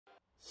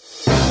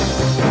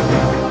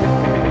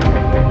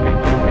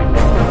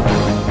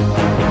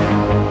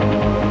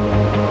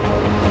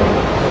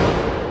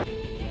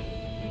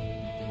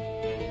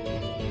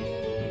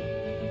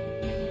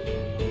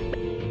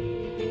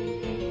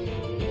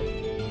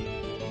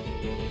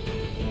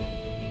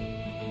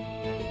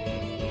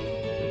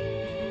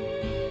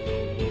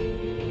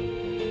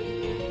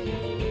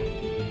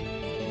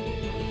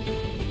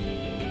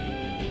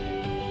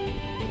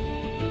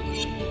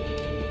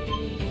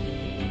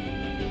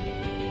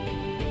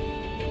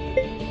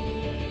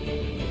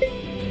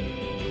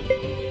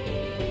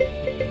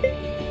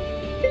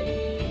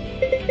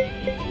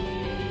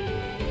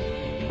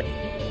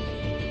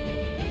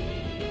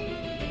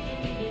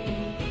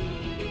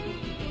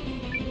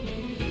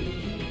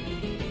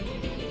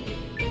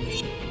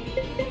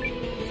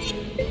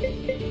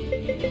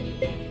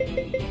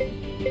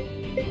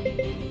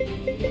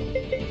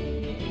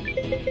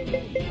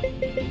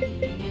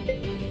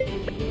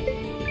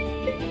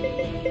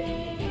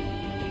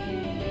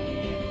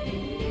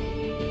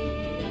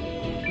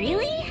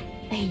Really?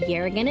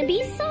 You're gonna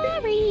be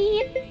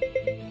sorry.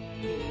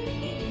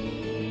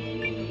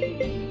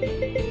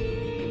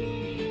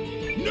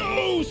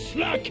 No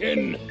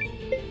slacking!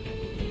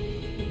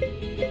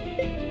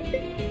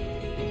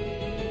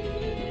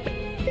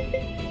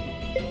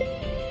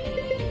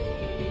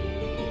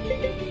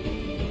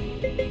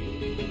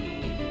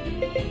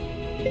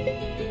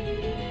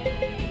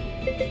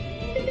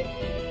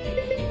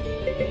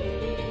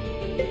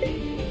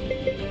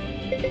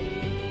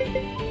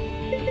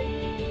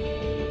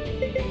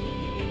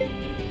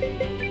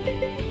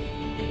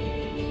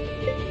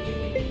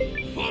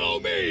 Follow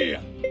me!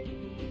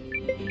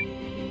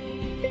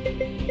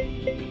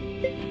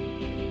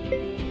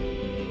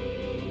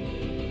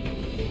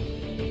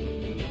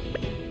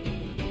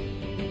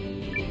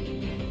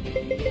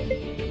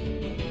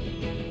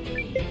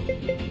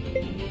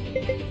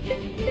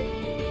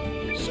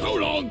 So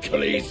long,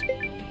 Cullies!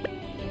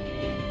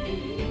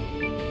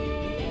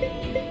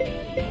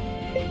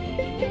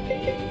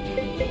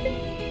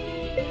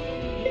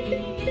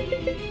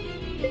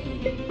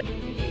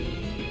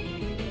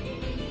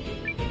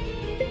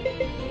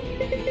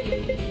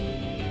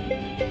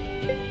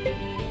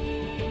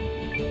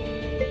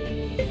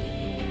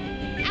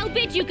 I'll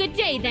bid you good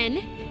day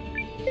then.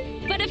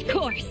 But of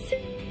course.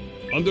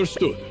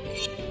 Understood.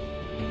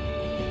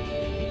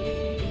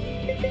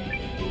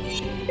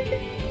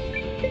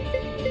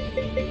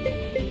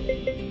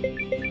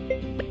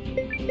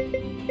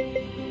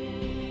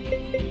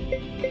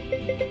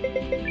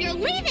 You're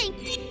leaving!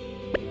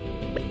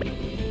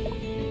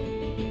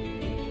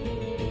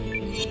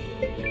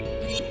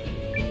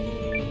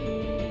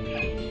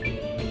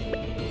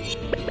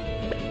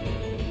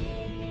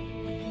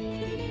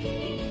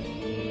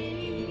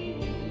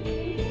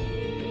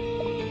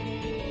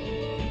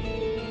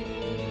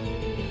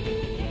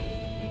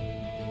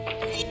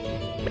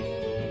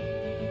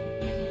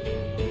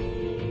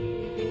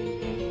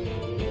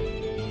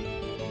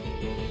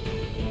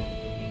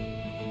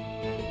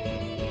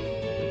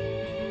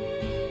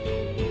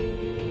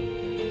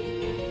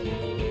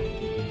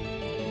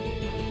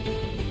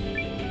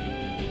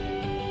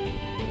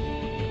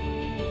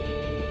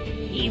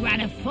 You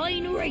ran a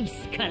fine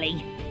race,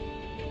 Cully.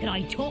 Can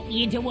I talk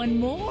you into one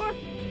more?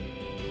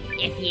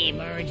 If you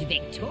emerge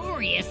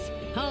victorious,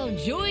 I'll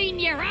join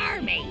your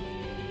army.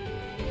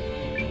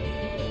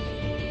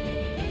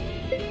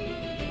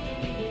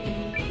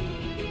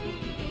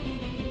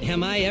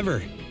 Am I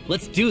ever?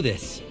 Let's do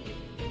this.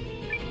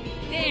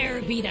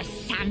 There be the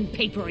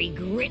sandpapery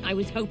grit I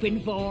was hoping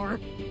for.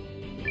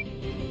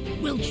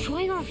 We'll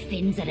try our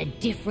fins at a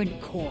different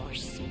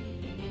course.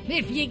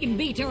 If you can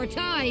beat our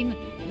time,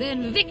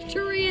 then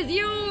victory is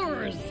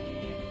yours.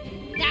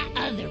 That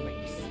other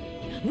race,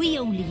 we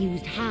only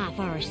used half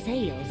our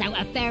sails out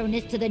of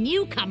fairness to the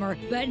newcomer,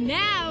 but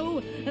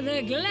now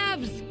the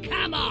gloves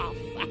come off.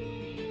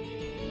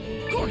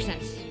 Of course,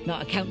 that's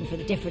not accounting for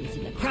the difference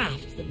in the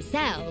crafts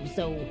themselves,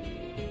 so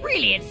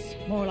really it's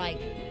more like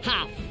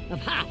half of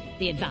half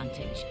the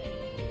advantage.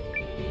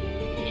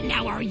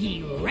 Now are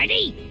ye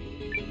ready?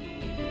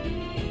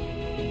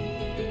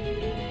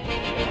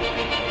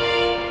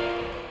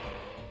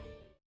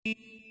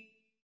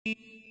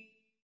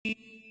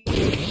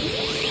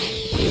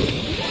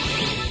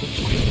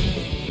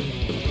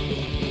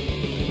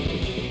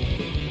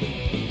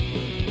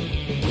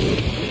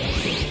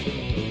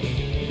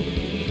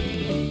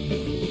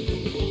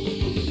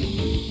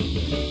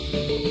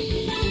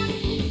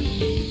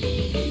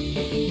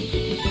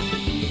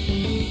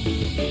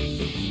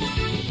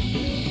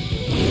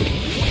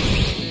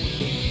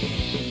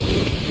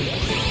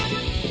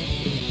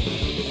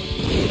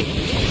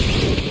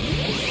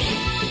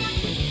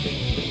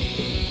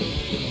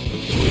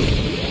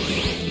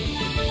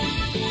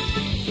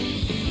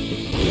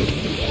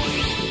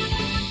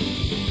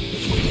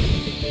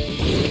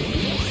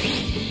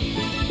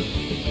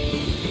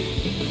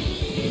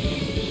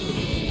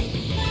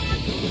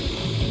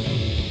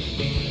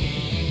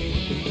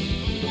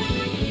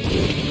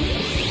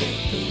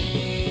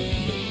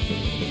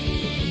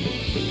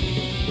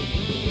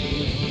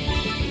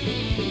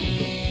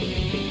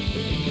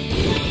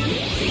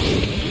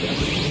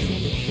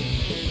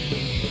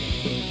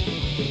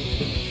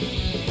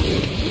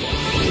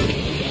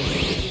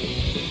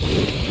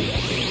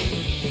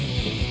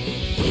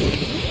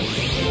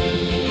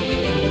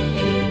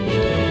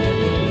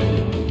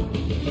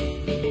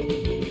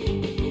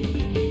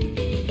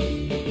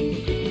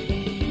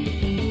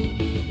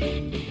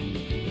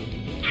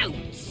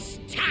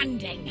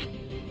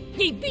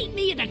 Ye beat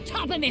me at the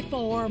top of my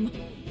form.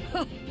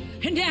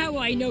 Now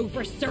I know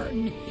for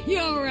certain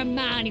you're a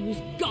man who's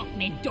got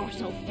me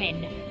dorsal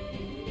fin.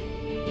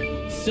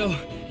 So,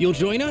 you'll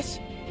join us?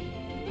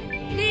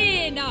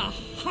 In a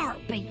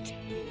heartbeat.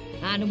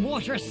 And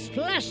water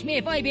splash me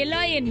if I be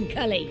lying,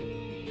 Cully.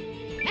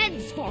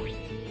 Henceforth,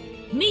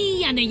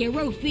 me and the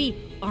Eurofi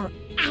are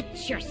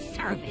At your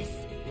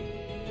service.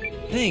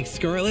 Thanks,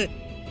 Scarlet.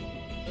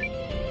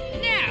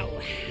 Now,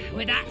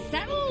 with that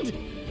settled,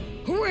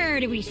 where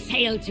do we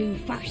sail to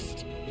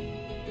first?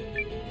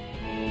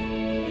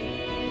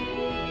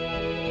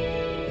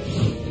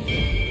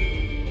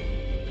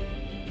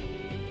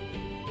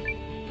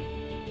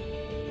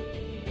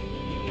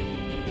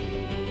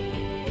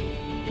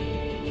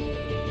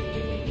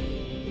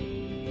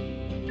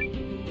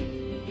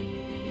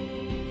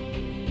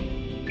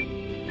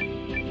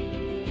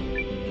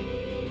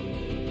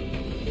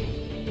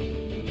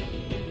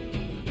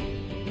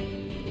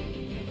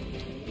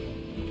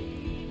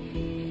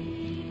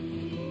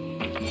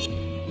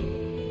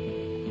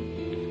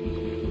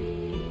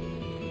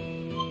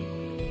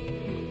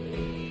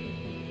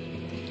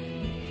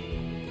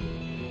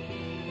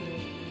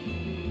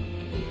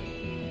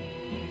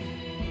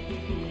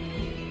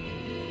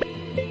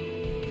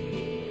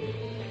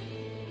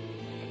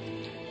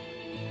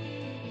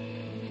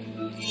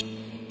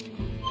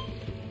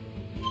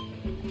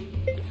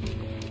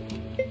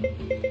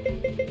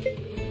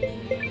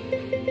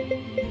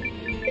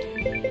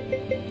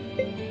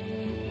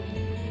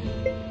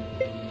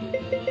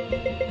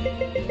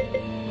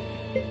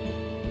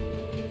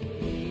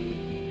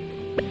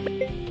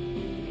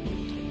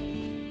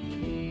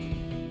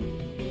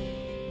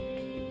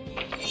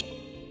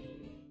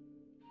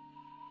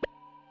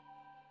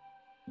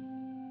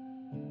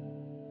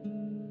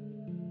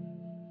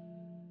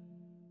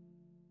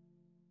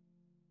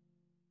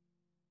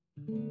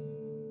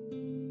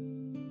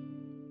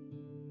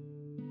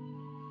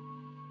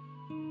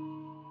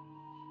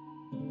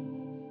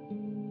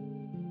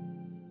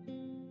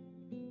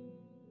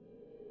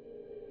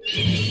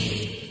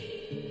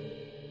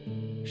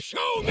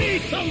 Show me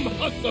some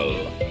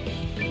hustle!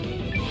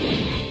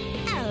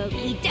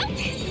 Okey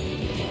doke.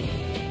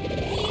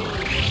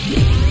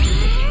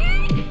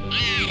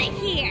 Out of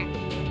here!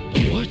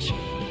 What?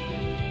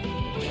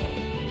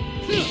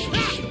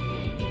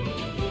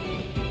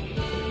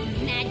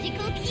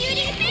 Magical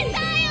cutie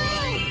missile!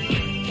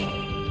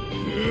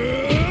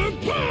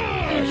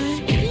 Bash!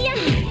 Yeah!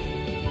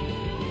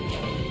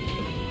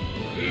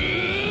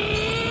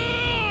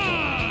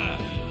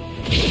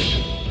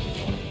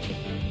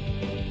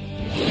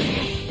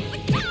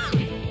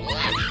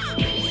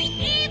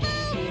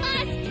 Evil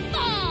must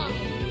fall!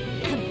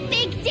 A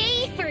big day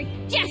for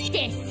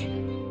justice!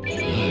 I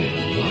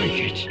like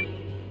it.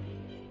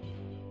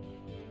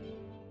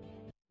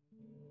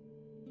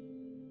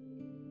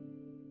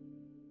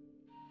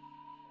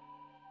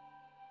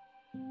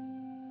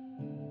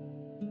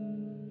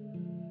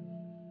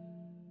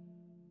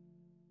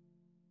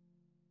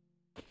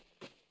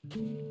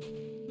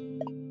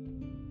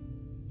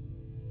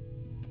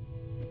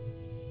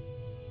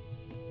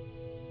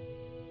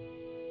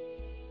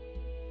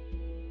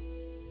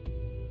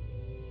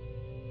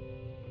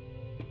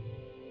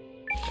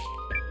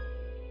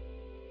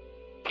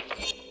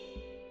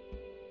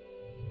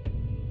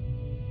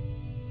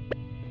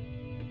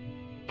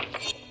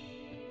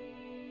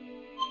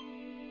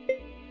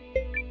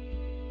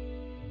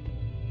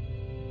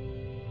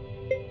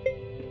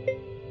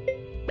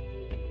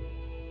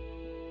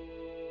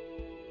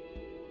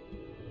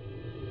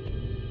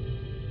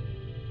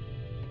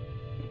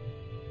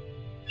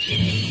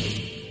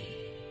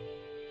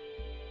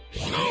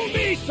 Show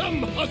me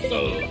some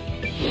hustle!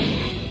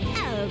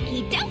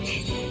 Okey doke!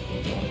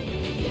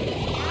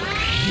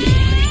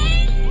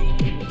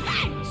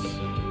 Punch!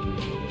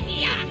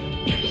 Yeah!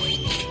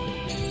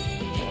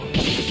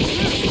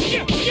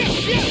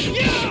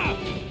 Yeah!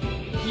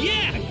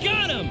 Yeah,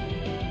 got him!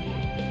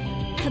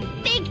 A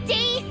big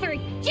day for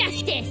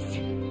justice!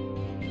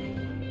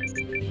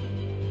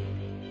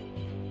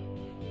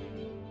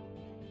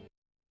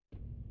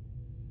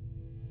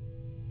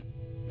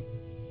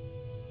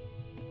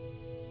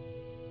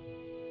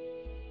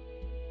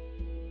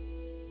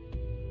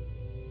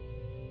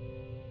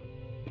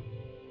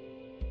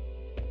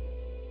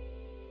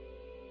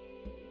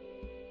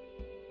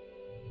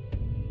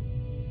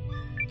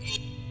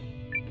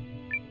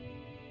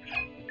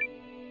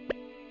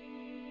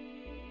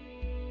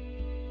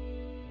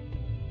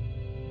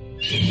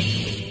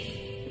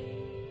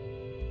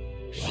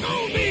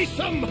 Show me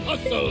some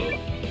hustle!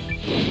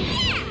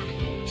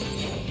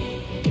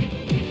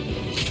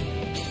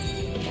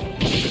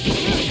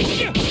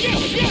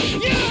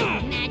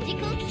 Yeah!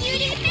 Magical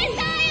cutie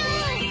missile!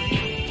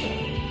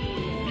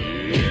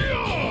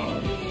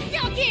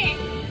 Suck it!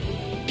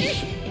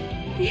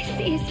 This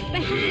is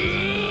bad.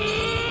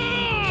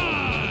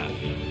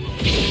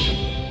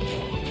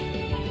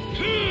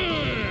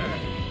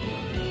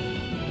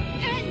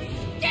 And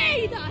stay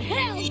the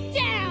hell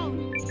down!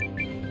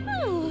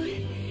 Oh,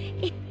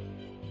 it...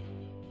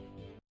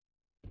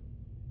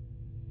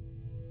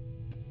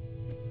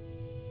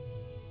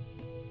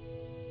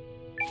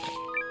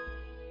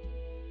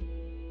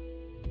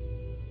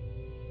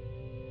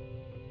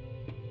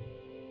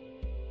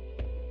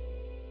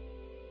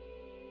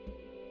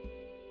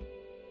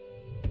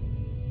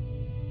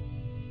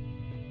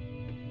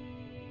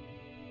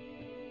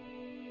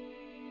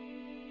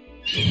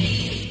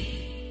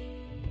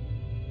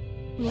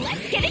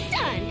 Let's get it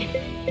done!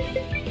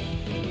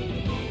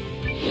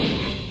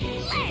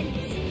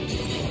 Lens!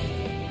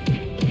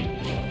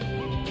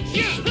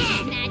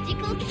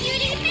 Magical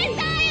cutie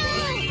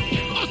missile!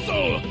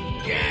 Hustle!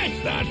 Get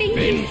that Thank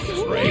fin you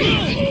so straight!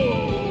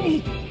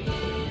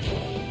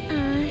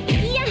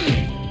 yeah.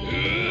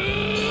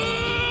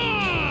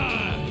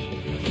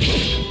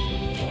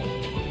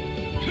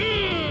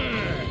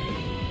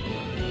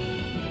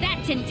 That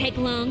didn't take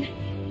long.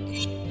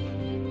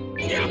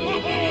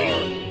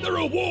 The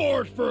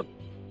reward for...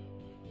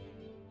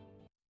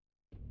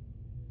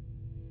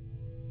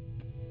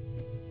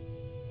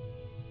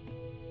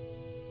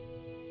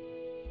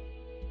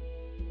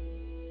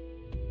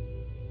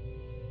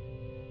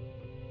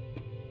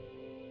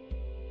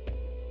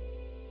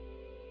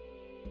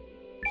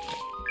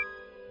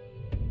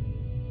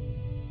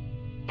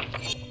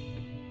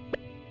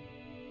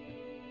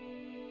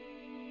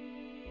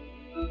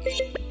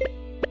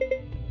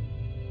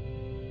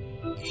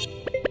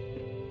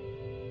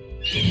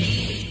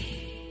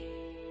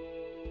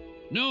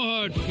 No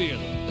hard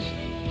feelings.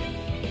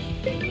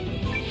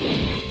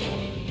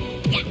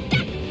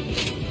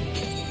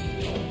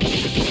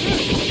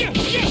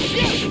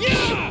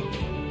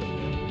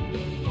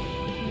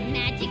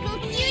 Magical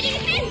cutie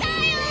missile!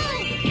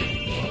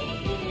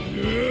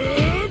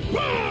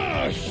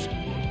 Pass!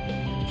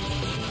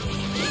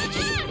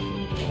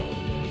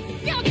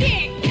 Stop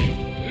it!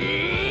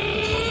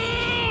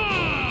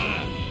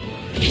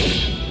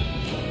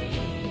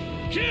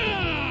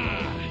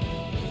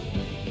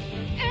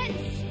 And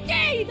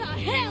stay the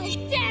hell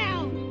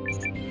down!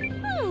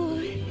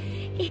 Oh,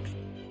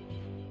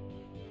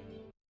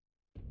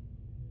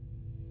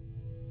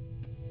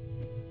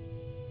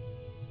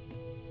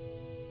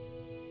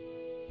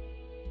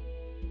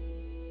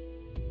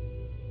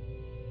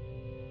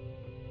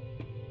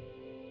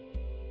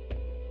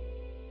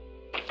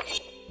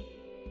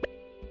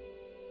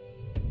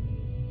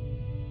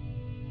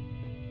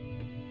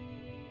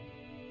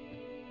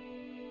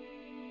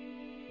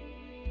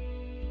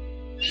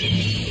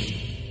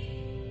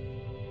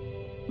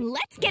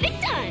 let's get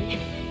it done!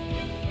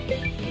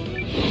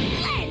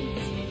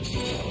 Lens!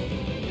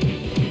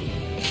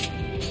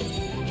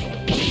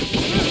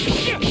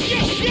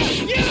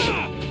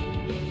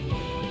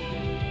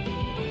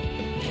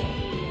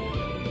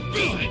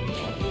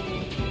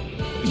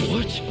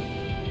 What?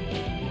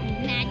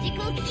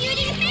 Magical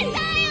cutie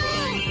missile!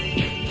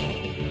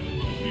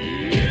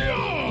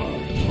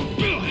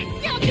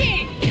 Stop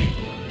it!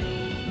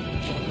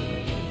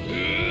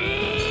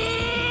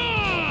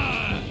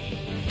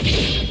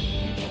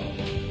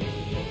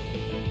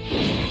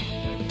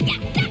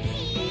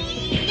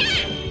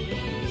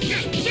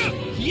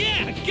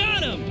 Yeah,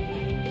 got him!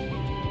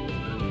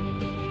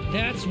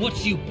 That's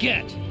what you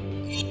get.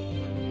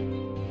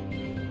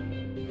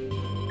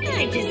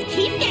 I just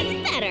keep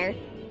getting better.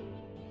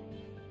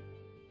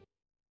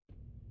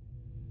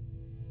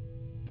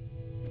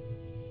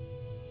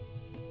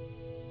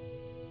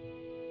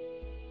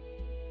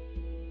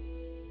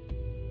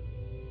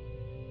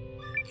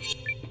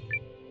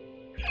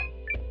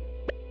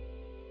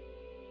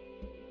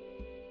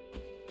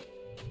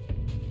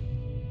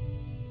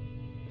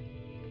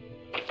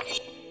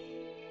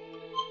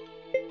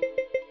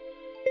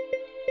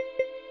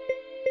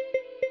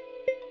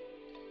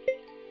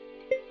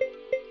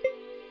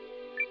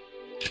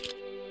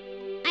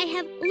 I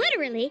have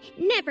literally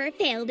never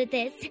failed at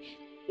this.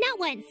 Not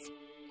once.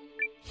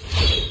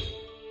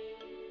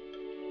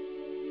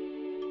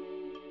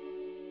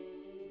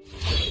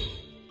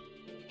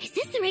 Is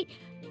this the right...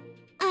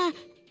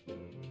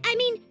 I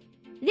mean,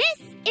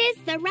 this is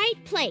the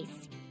right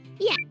place.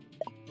 Yeah.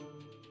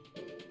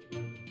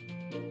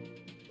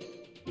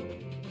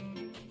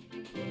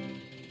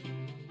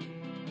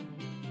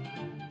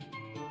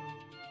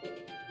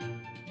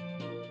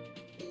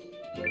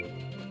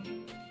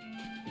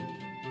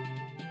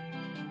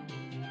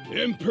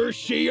 Emperor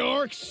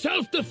Shiark,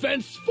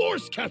 Self-Defense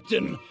Force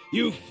Captain,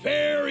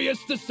 Eupharius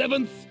the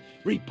Seventh,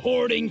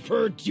 reporting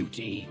for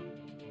duty.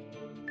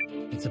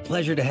 It's a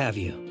pleasure to have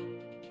you.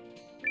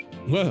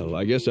 Well,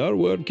 I guess our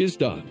work is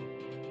done.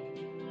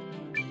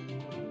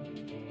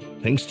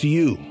 Thanks to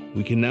you,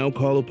 we can now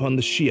call upon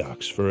the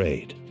Shiarks for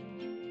aid.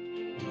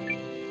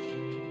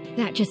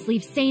 That just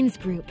leaves Sane's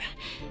group.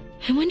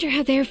 I wonder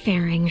how they're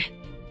faring.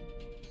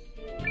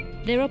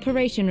 Their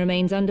operation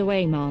remains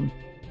underway, Mom.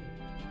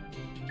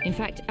 In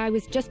fact, I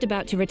was just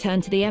about to return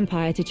to the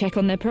Empire to check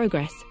on their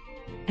progress.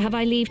 Have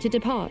I leave to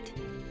depart?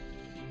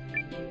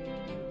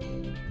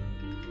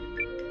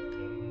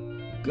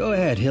 Go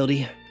ahead,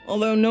 Hildy.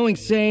 Although knowing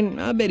Sane,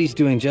 I bet he's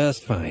doing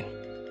just fine.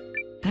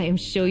 I am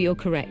sure you're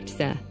correct,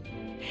 sir.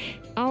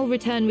 I'll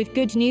return with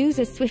good news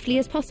as swiftly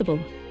as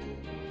possible.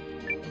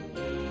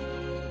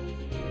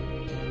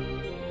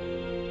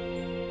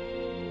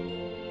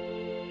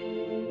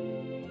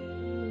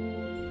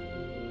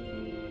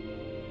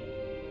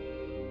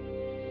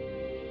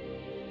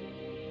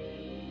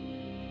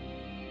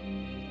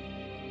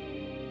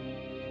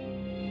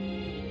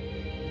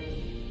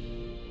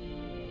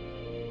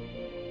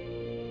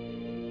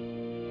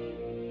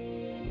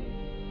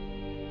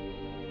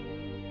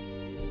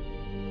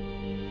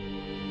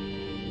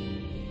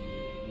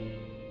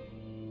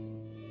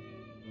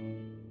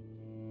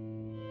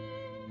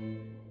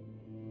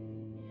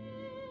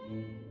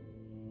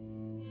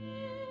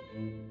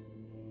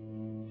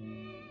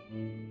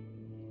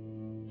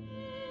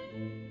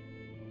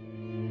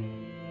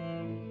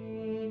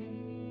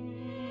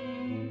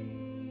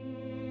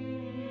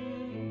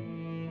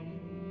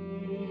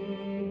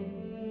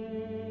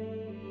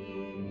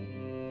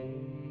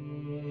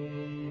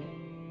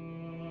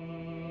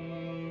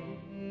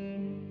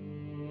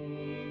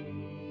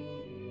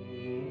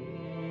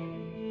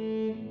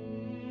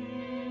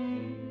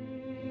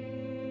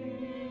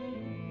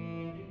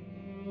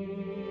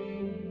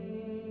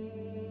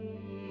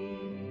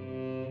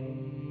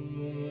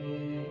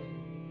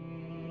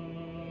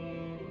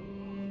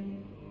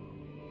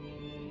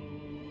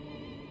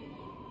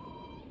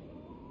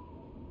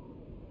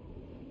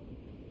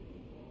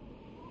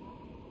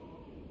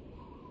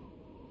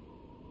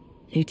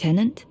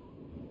 Lieutenant?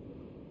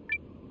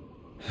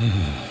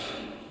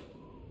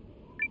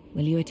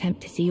 Will you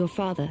attempt to see your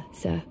father,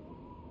 sir?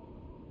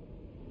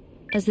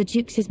 As the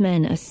Duke's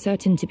men are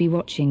certain to be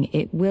watching,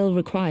 it will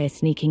require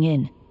sneaking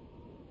in.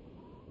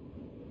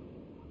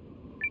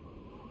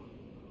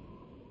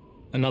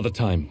 Another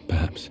time,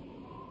 perhaps.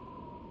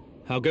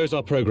 How goes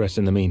our progress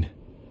in the mean?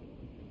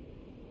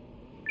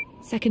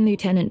 Second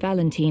Lieutenant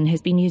Valentine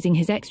has been using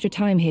his extra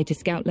time here to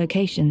scout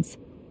locations.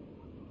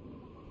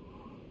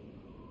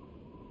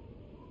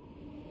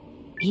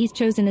 He's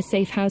chosen a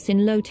safe house in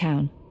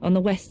Lowtown, on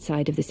the west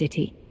side of the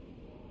city.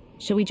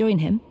 Shall we join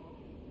him?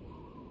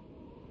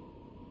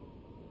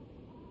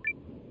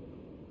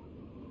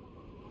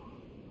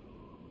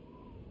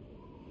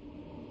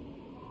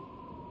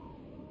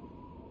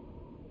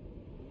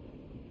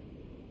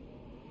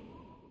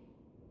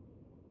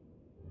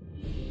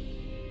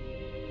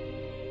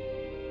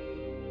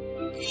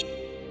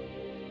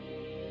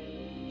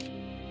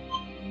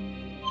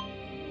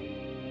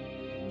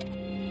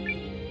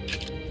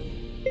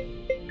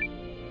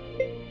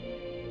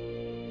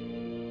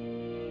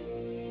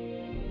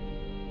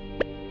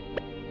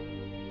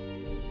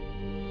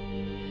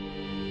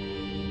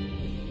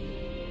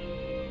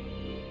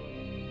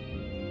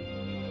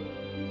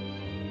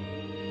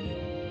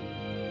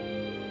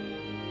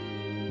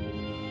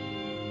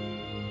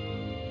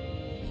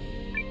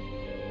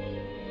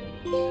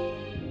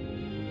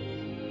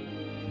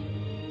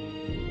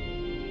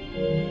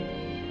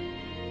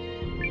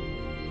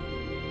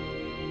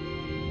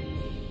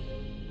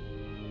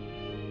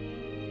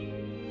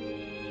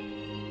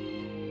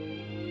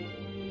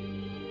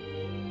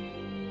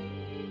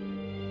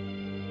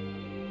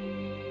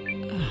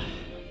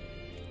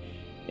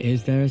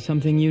 Is there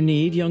something you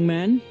need, young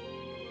man?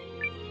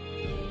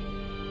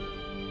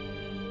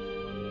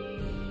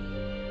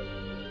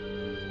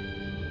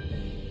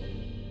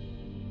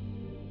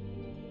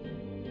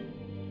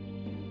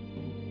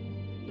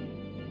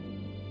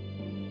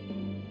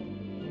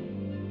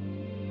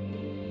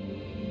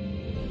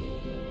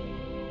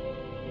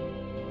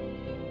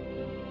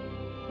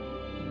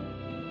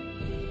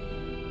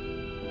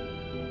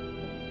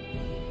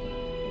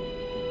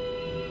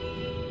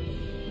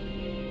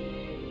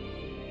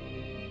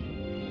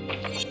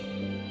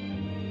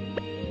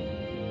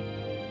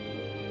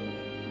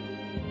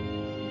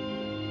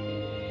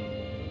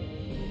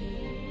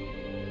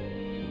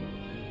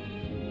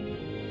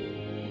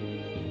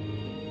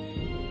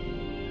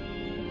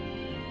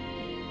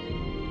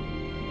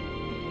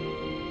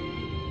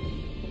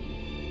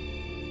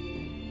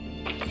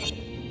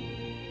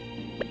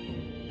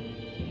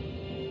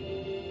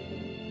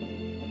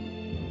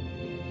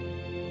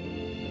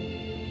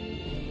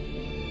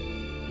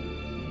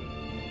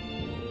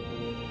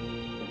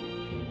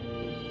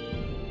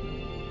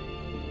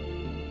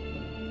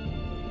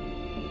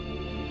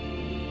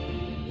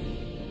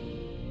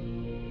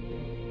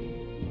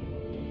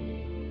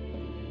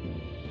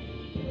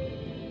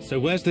 So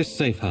where's this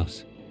safe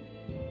house?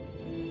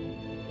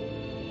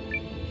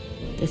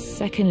 The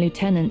second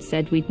lieutenant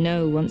said we'd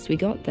know once we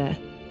got there.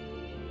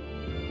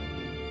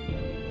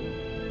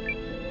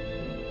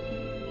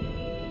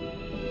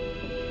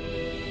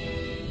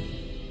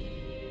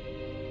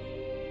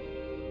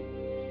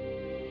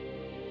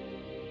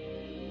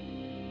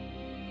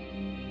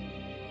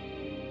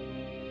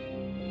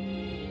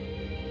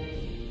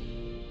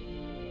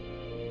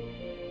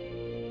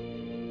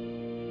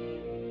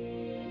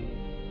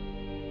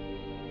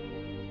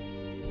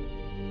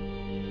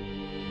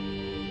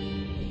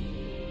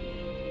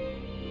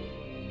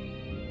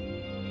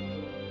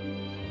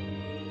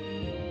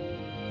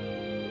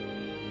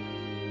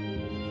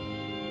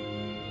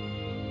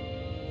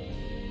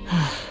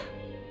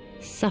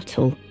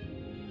 Subtle.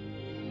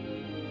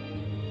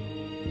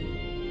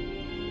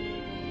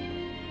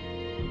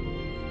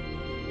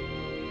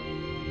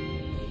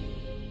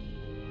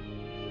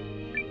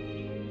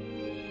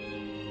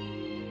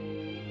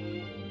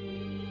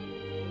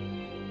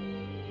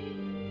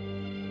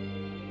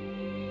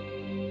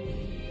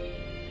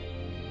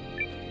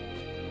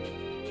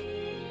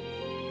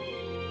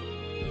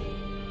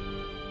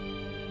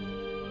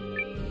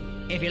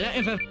 If you're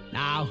looking for...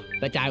 No,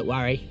 but don't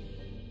worry.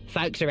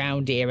 Folks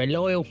around here are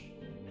loyal,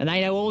 and they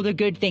know all the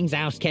good things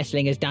House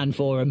Kessling has done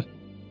for them.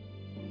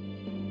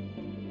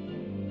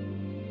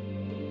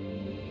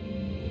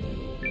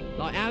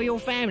 Like how your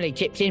family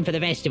chips in for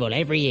the festival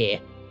every year.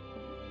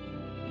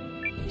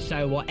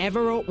 So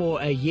whatever hot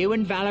water you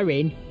and Val are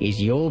in is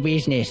your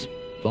business,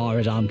 far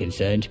as I'm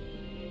concerned.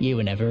 You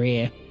were never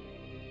here.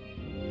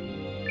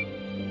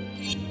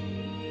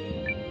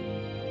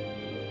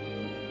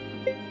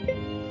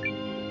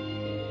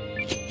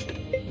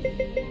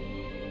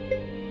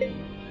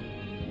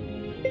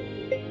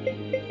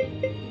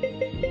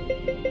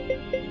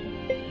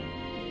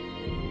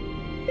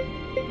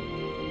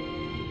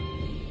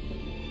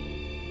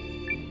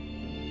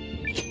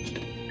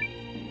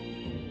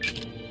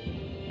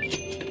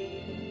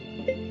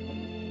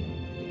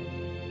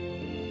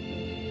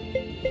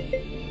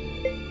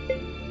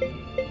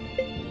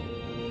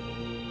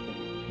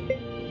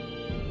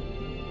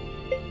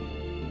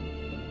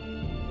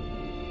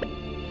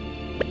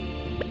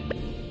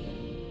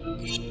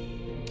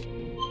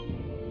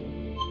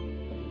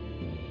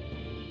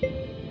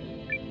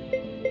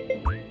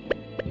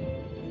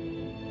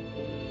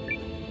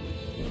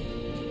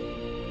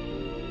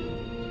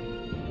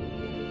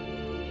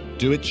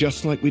 Do it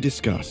just like we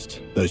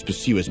discussed. Those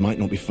pursuers might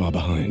not be far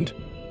behind.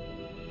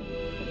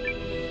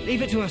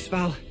 Leave it to us,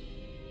 Val.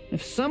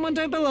 If someone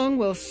don't belong,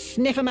 we'll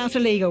sniff them out a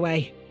league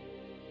away.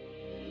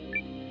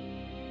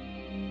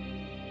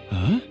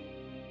 Huh?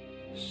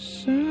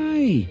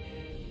 Say,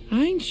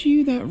 ain't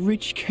you that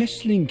rich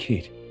Kessling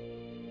kid?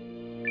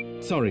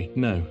 Sorry,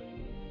 no.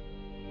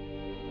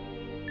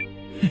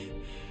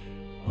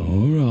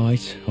 All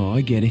right,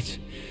 I get it.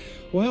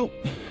 Well,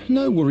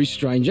 no worries,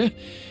 stranger.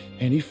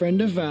 Any friend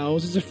of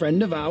ours is a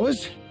friend of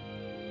ours.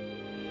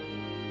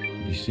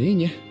 Be seeing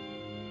you.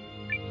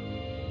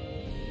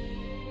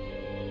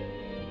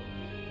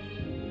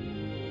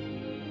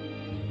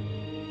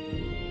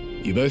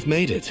 You both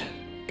made it.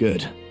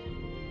 Good.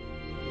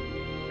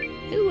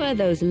 Who were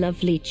those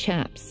lovely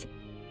chaps?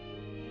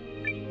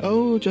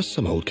 Oh, just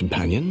some old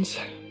companions.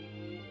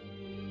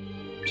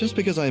 Just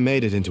because I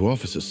made it into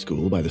officer's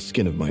school by the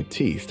skin of my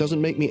teeth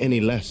doesn't make me any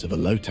less of a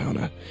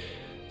low-towner.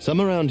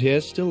 Some around here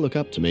still look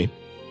up to me.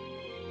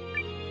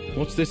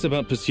 What's this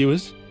about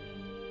pursuers?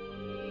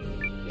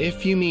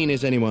 If you mean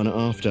is anyone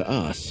after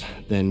us,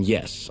 then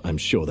yes, I'm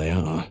sure they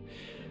are.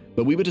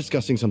 But we were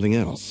discussing something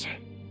else.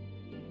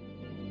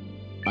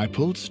 I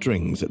pulled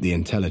strings at the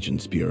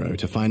Intelligence Bureau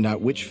to find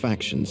out which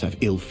factions have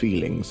ill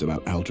feelings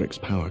about Aldrich's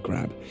power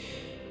grab.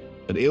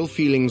 But ill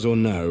feelings or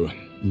no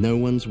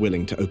one's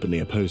willing to openly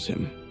oppose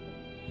him.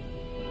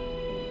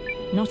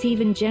 Not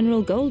even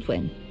General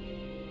Goldwyn?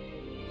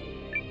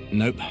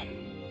 Nope.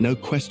 No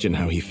question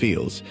how he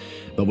feels,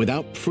 but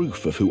without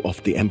proof of who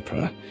offed the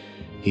Emperor,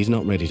 he's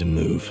not ready to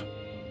move.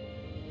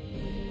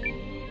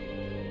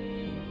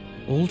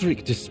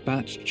 Aldrich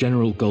dispatched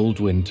General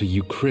Goldwyn to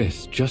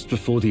Euchris just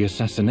before the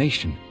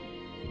assassination,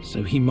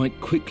 so he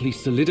might quickly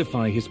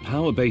solidify his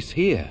power base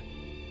here.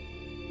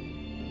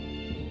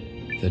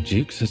 The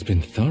Duke's has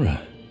been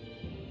thorough.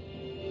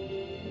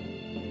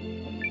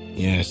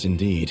 Yes,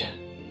 indeed.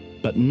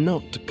 But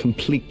not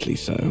completely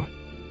so.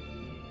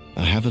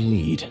 I have a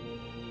lead.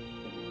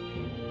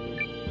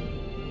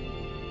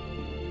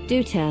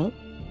 Do tell.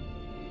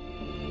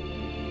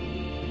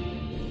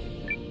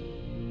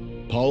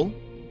 Paul,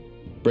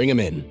 bring him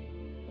in.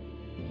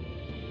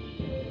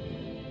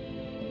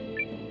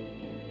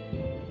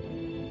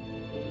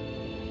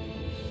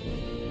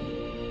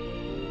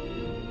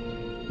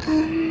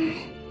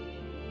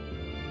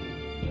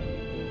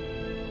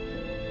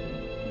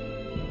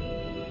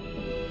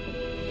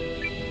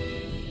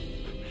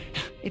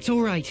 It's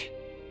all right.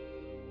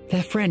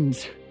 They're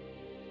friends.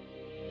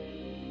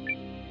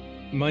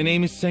 My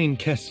name is Sane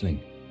Kessling.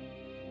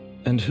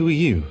 And who are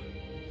you?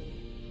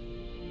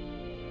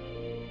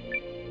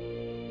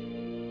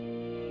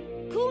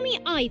 Call me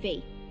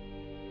Ivy.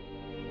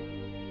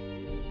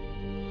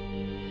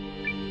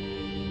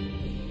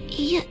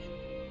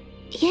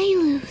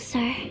 Yaelu,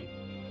 sir.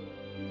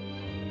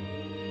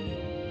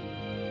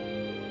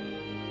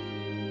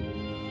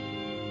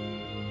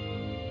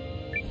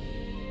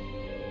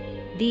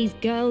 These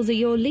girls are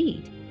your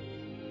lead?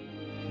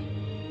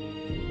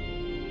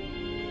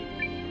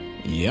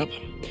 Yep.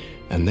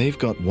 And they've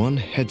got one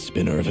head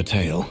spinner of a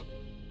tail.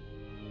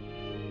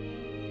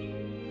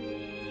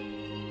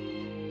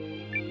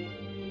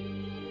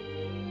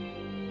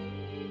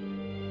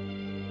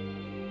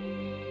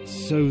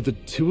 So the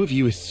two of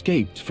you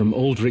escaped from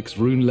Aldrich's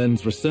Rune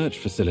Lens research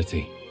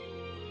facility?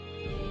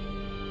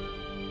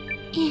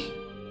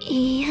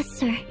 Yes,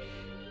 sir.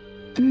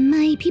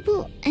 My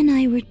people and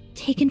I were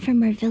taken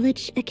from our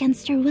village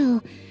against our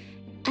will.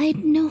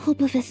 I'd no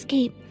hope of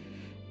escape,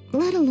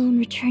 let alone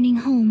returning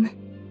home.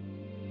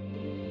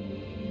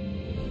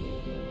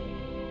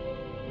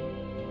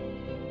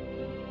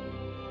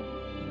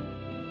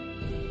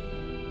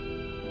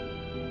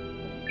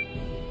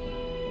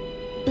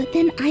 But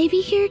then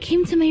Ivy here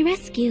came to my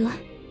rescue.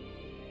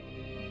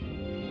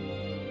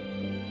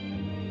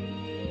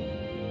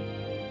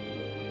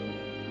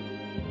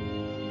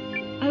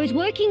 I was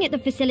working at the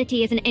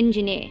facility as an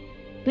engineer,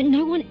 but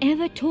no one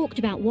ever talked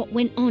about what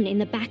went on in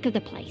the back of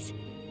the place.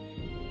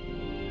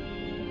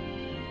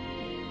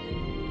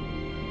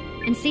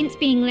 And since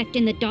being left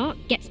in the dark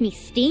gets me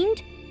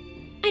steamed,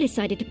 I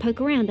decided to poke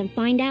around and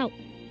find out.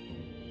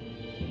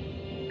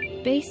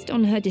 Based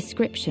on her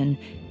description,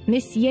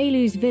 Miss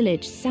Yaelu's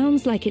village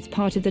sounds like it's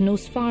part of the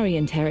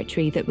Norsfarian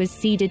territory that was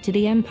ceded to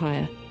the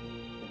Empire.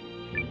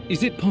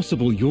 Is it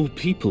possible your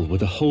people were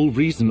the whole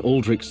reason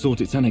Aldrich sought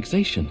its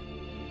annexation?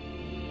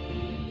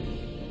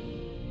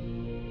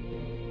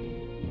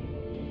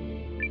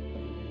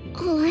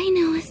 All I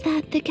know is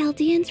that the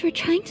Chaldeans were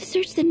trying to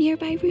search the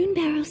nearby rune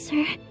barrow,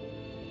 sir.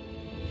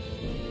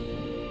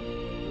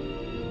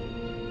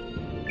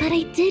 But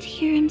I did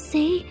hear him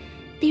say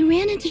they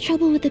ran into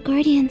trouble with the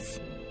Guardians.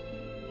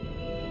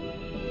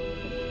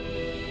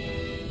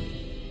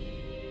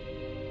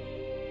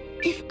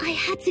 If I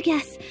had to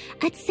guess,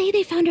 I'd say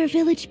they found our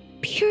village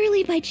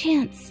purely by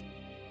chance.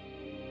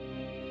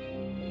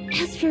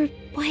 As for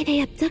why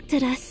they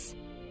abducted us...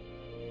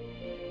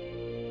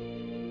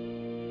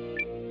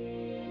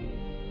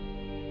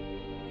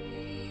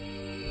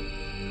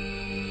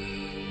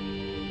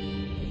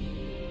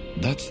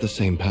 That's the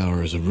same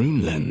power as a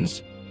rune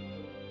lens.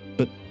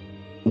 But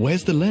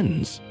where's the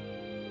lens?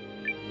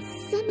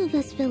 Some of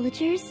us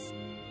villagers,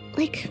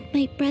 like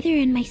my brother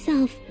and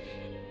myself,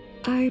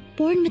 are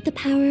born with the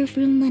power of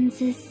rune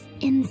lenses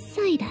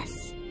inside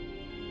us.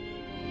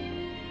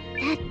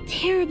 That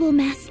terrible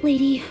masked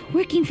lady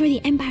working for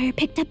the Empire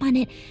picked up on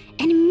it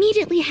and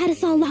immediately had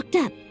us all locked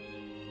up.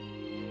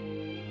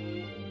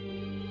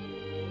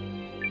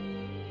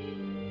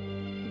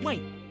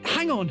 Wait,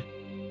 hang on!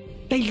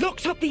 They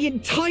locked up the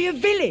entire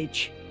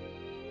village!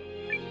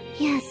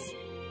 Yes.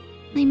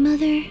 My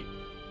mother,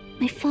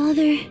 my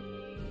father,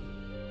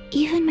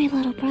 even my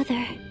little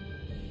brother.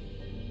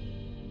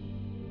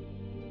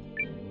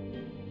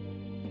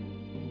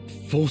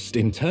 Forced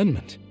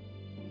internment?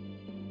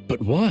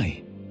 But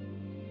why?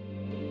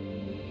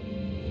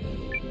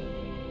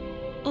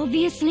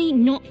 Obviously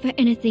not for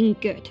anything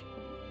good.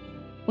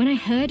 When I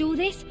heard all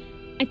this,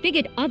 I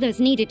figured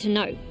others needed to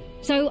know,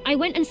 so I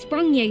went and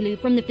sprung Yelu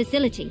from the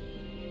facility.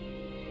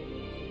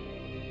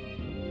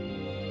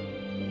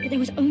 But there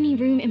was only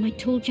room in my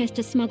tool chest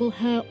to smuggle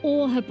her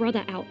or her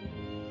brother out.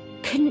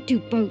 Couldn't do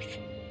both.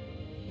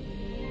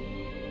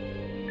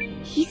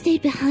 He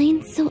stayed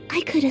behind so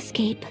I could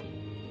escape.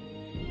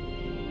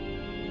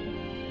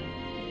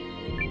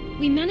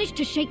 We managed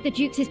to shake the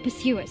Duke's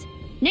pursuers.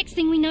 Next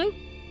thing we know,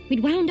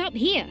 we'd wound up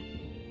here.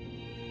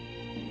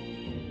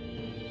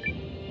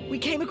 We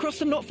came across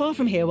them not far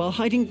from here while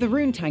hiding the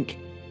rune tank.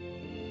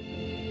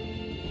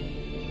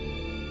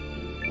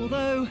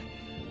 Although,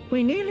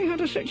 we nearly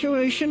had a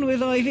situation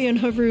with Ivy and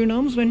her rune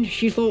arms when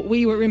she thought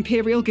we were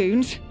Imperial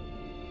goons.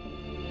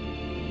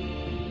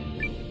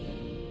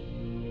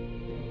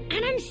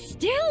 And I'm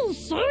still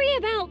sorry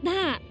about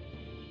that.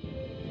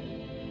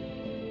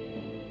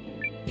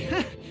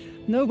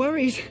 No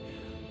worries.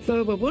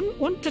 Though I wouldn't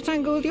want to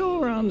tangle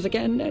your arms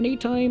again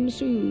anytime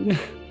soon.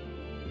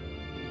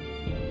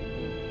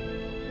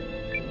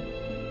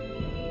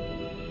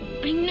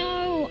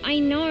 I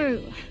know.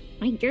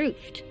 I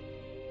goofed.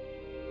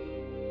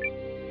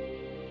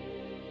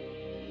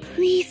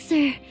 Please,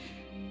 sir.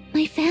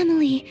 My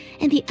family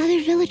and the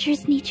other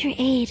villagers need your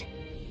aid.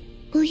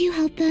 Will you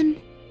help them?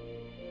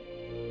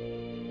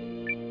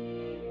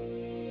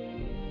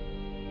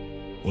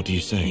 What do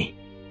you say?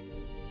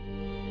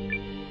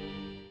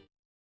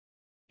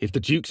 If the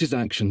Duke's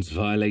actions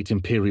violate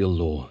Imperial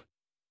law,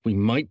 we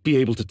might be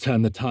able to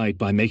turn the tide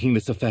by making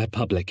this affair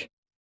public.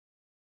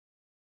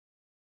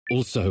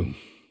 Also,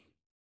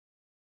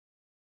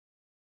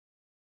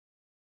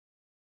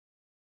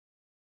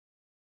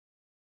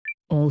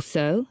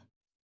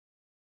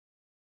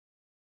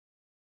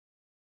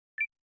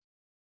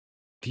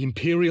 the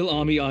Imperial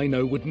army I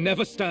know would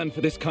never stand for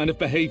this kind of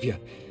behavior.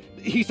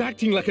 He's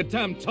acting like a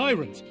damn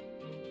tyrant.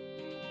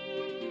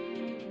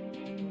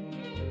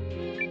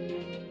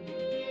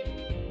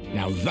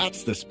 Now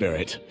that's the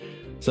spirit.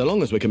 So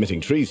long as we're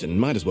committing treason,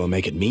 might as well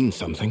make it mean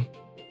something.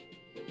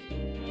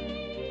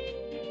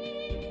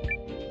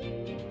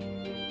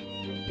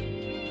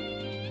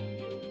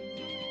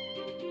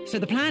 So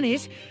the plan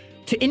is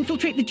to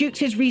infiltrate the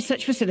Duke's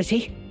research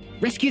facility,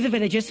 rescue the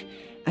villagers,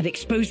 and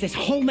expose this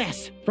whole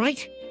mess,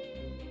 right?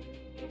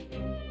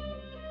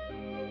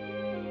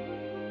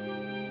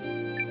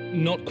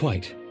 Not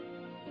quite.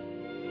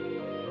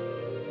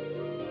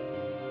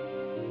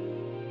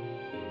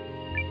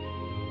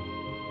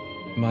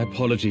 My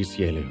apologies,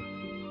 Yelu.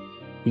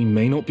 We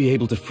may not be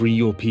able to free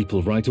your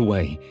people right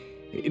away.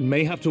 It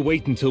may have to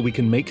wait until we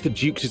can make the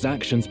Duke's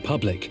actions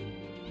public.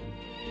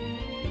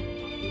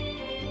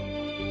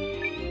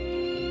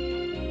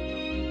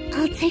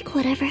 I'll take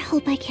whatever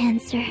help I can,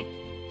 sir.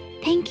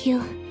 Thank you.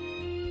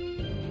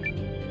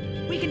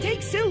 We can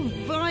take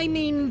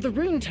the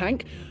rune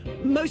tank,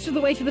 most of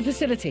the way to the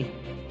facility.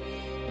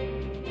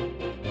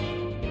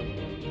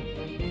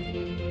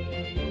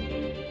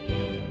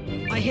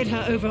 I hid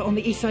her over on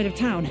the east side of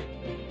town.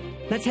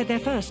 Let's head there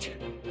first.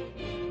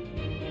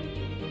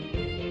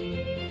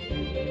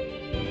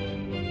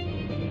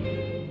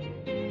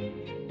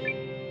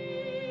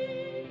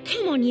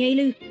 Come on,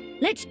 Yelu.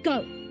 Let's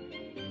go.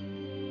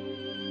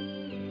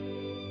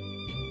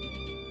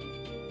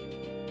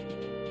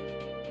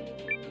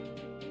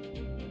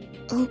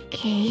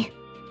 Okay.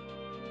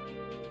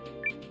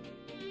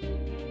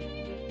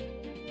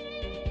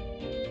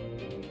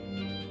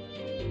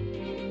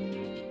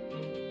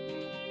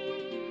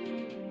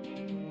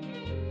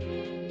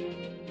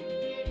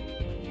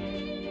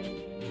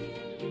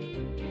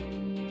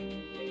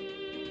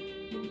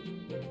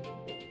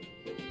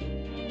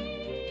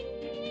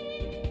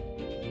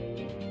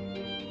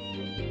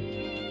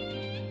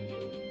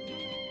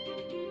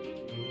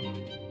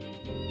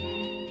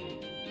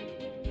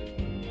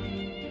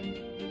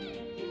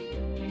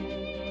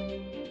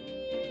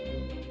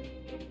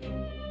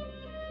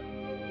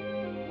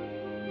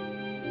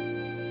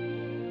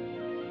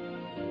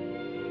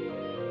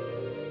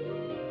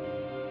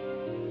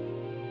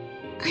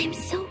 I'm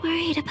so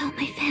worried about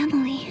my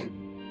family.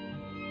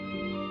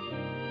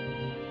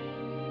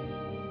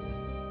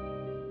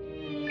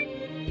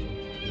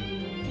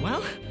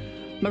 Well,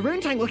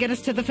 Maroon Tank will get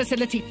us to the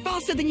facility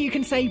faster than you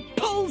can say,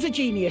 Paul's a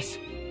genius!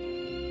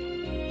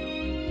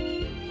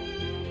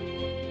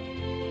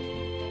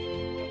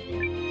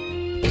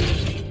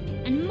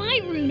 And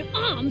my rune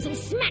arms will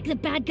smack the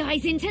bad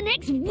guys into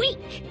next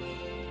week!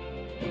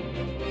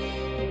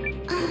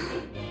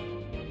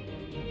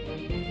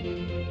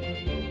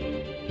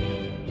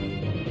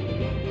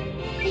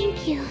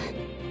 Thank you.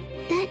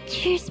 That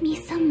cheers me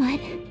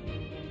somewhat.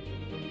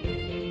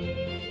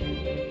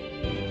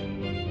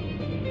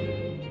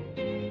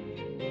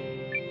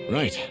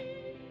 Right.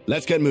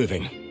 Let's get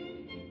moving.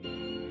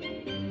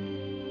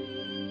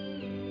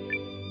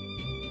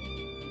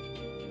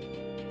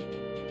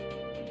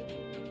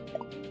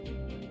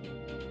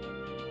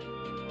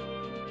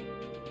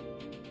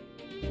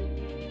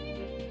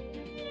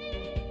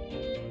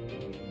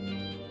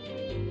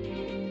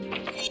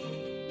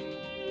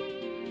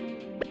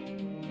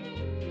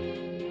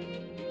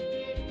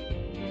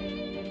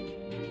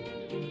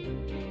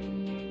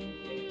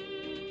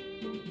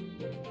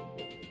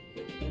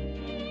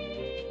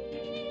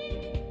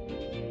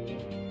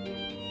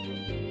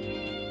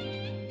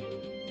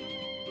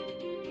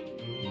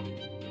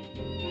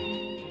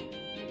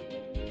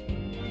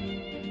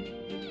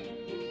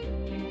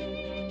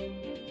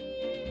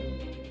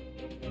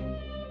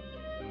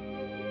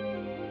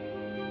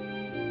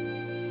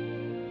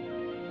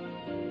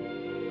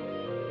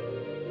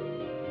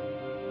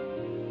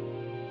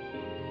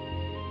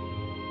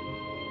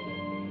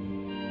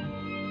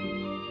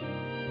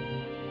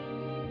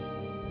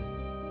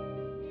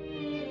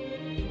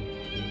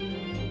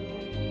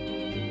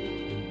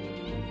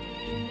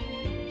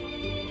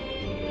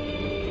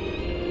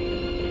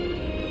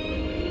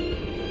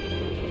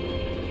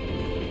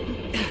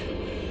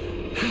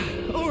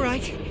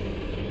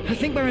 I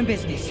think we're in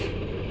business.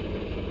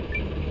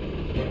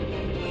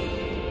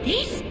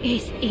 This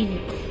is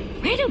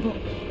incredible!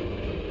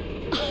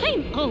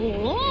 I'm a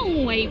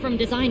long way from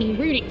designing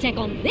runic tech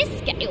on this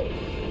scale.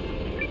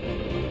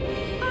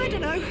 I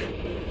don't know.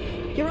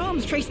 Your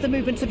arms trace the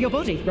movements of your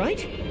body,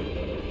 right?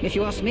 If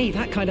you ask me,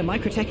 that kind of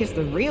microtech is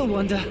the real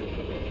wonder.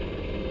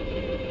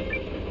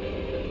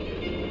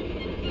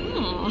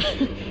 Aw,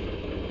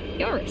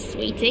 you're a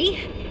sweetie.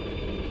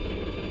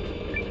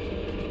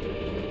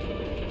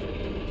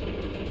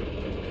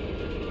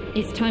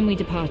 It's time we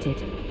departed.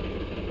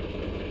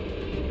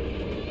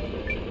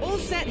 All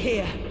set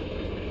here.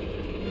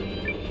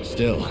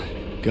 Still,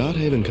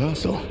 Guardhaven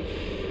Castle.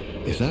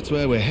 If that's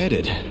where we're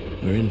headed,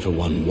 we're in for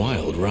one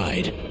wild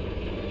ride.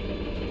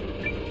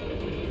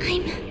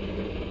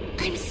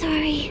 I'm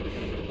sorry.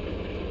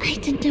 I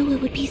didn't know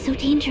it would be so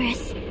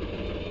dangerous.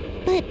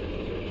 But...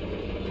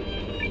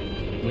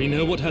 We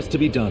know what has to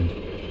be done,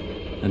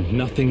 and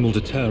nothing will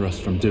deter us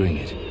from doing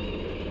it.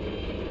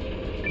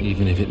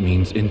 Even if it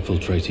means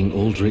infiltrating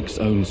Aldrich's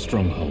own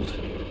stronghold.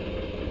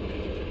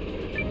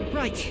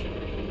 Right.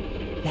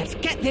 Let's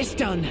get this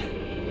done.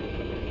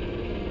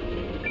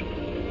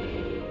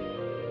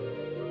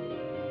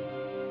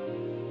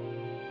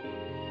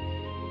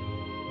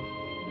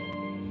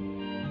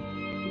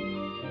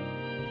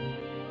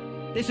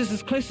 This is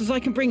as close as I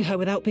can bring her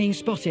without being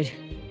spotted.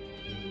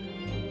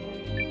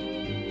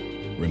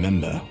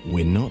 Remember,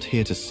 we're not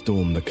here to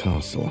storm the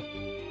castle.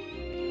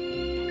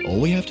 All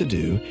we have to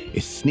do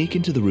is sneak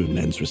into the Rune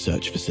Lens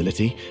research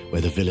facility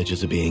where the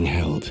villagers are being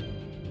held.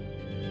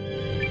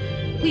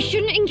 We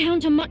shouldn't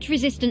encounter much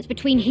resistance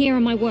between here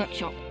and my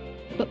workshop.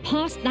 But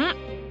past that,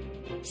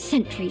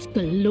 sentries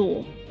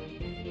galore.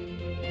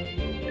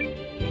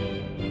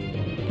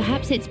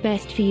 Perhaps it's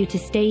best for you to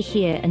stay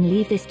here and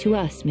leave this to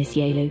us, Miss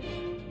Yaelu.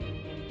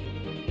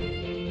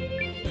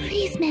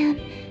 Please,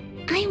 ma'am.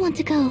 I want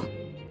to go.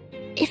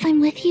 If I'm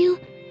with you,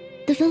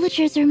 the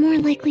villagers are more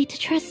likely to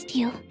trust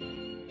you.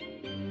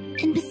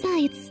 And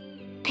besides,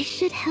 I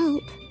should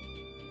help.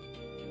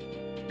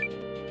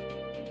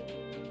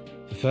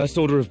 The first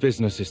order of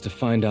business is to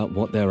find out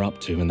what they're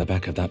up to in the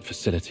back of that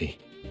facility.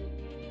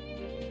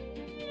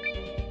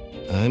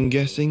 I'm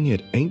guessing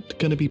it ain't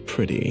gonna be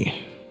pretty.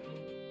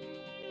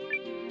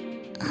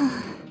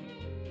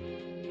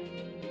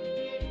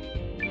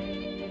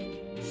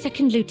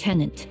 Second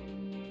Lieutenant.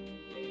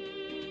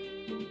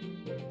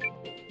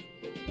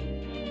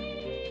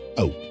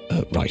 Oh,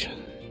 right.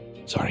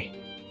 Sorry.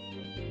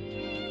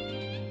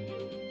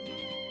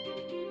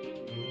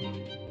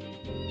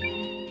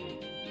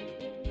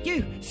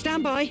 You,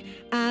 stand by,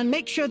 and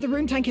make sure the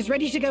rune tank is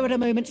ready to go at a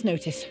moment's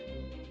notice.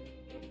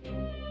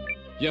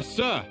 Yes,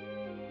 sir.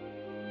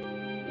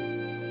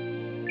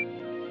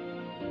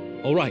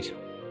 All right,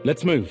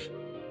 let's move.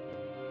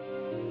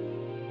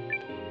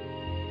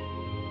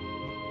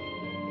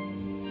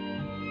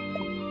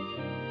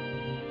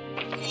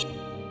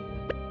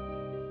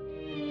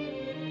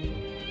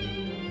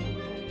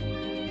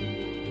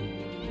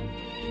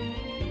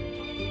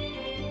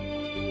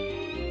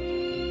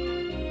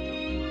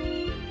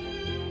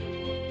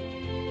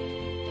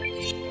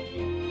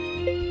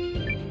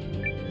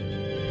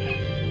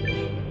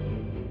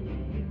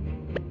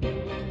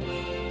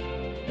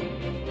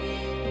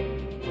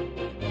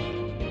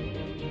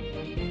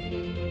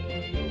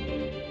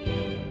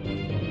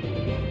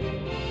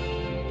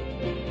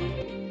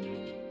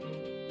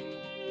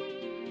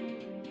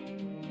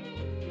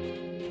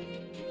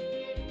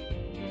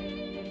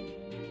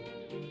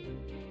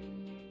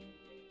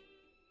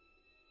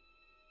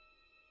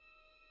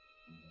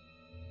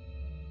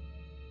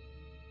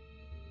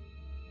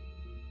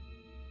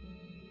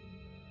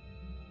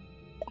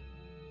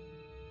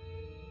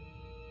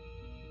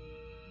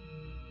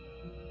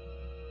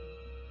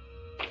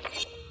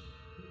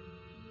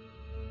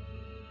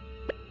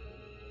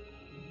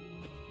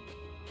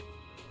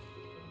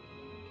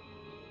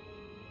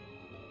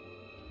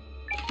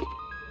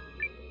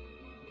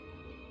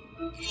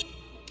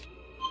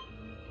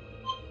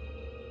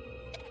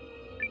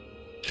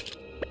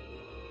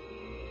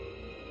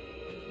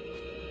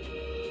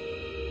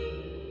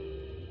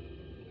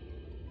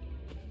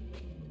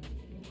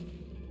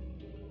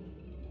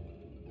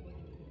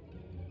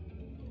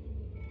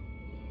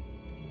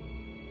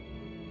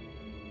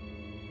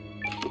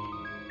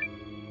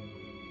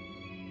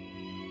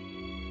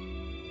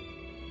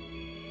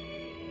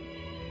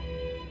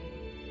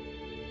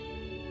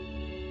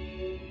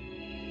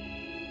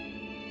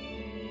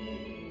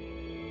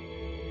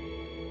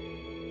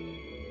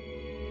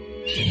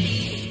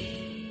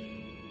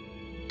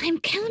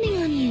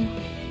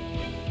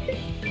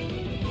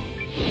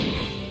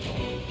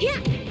 Yeah.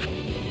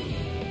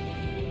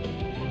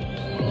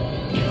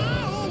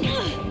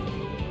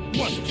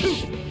 One, two.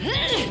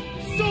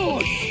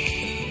 Sword.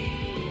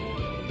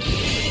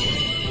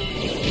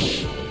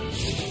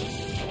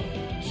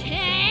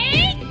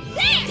 Take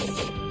this.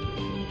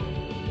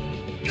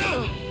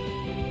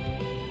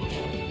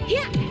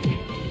 Yeah.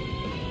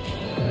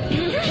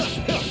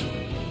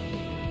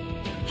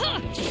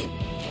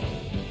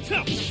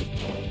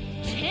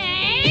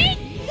 Take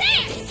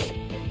this.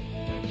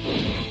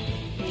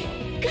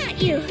 Got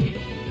you.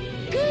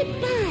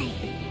 Goodbye.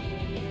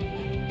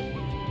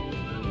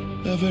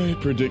 A very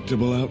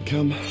predictable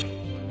outcome.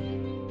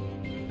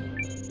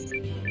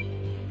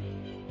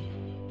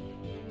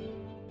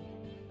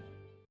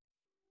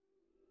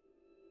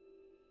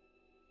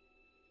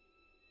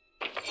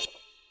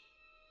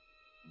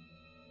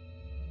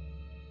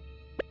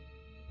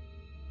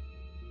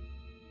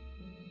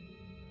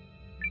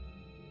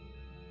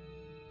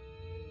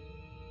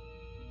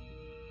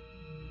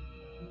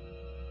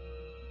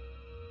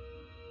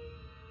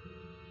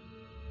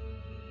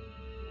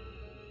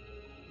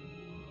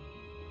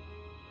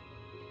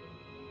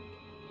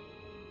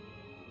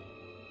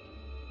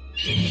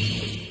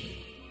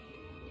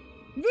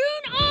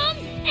 Rune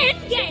arms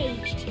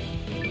engaged.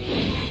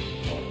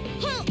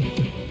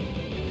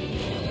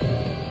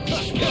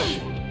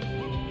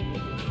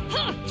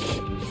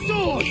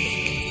 Sword.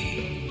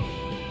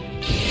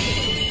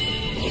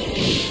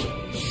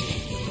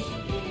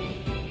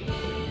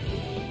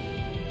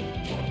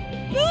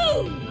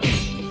 Boom!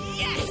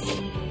 Yes!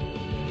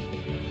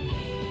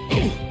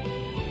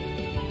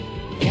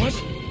 What?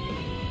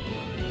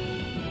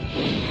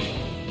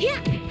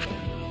 Yeah.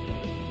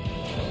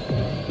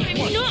 I'm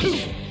not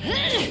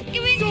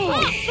giving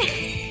up.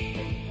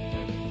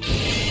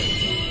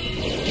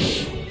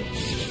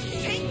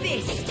 Take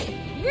this,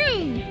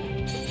 Rune.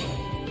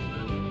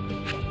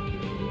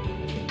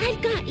 I've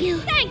got you.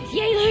 Thanks,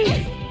 Yalu.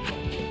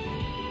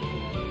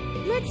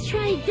 Let's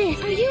try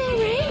this. Are you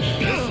alright?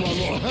 This one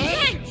will hurt.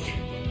 Thanks.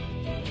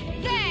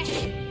 There.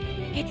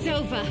 It's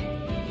over.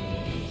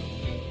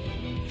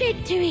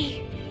 Victory.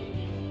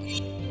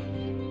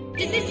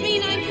 Does this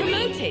mean I'm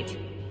promoted?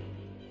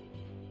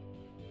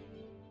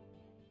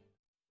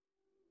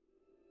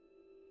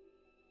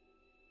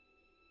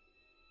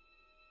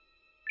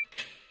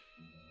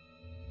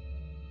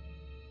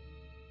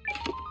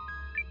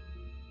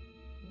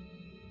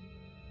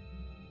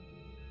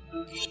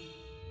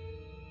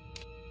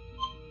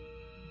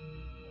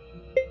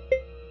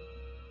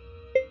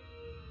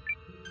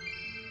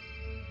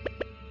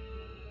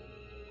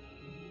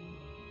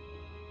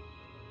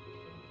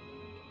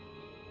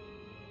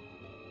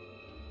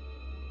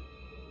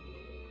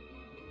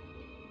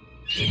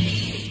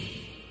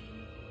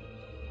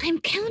 I'm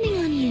counting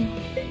on you.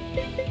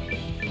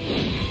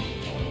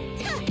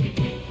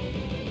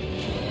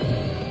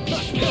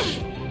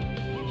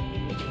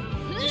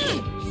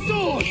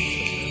 Sword.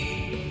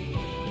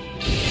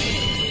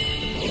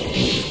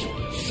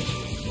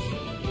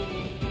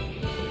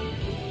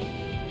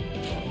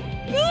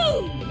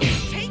 Boom!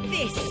 Take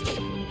this.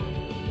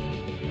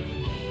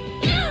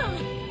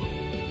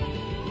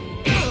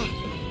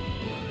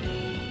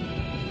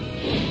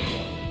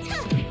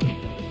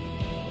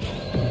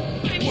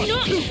 I'm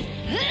not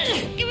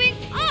giving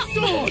up.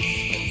 Sword.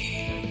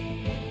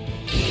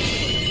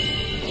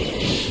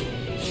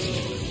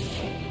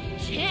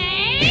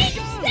 Take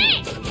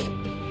this.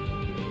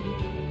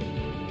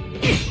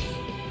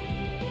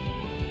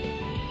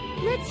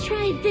 Let's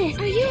try this.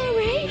 Are you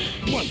alright?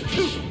 One,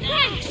 two.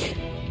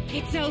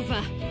 It's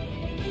over.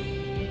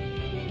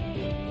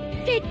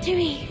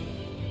 Victory.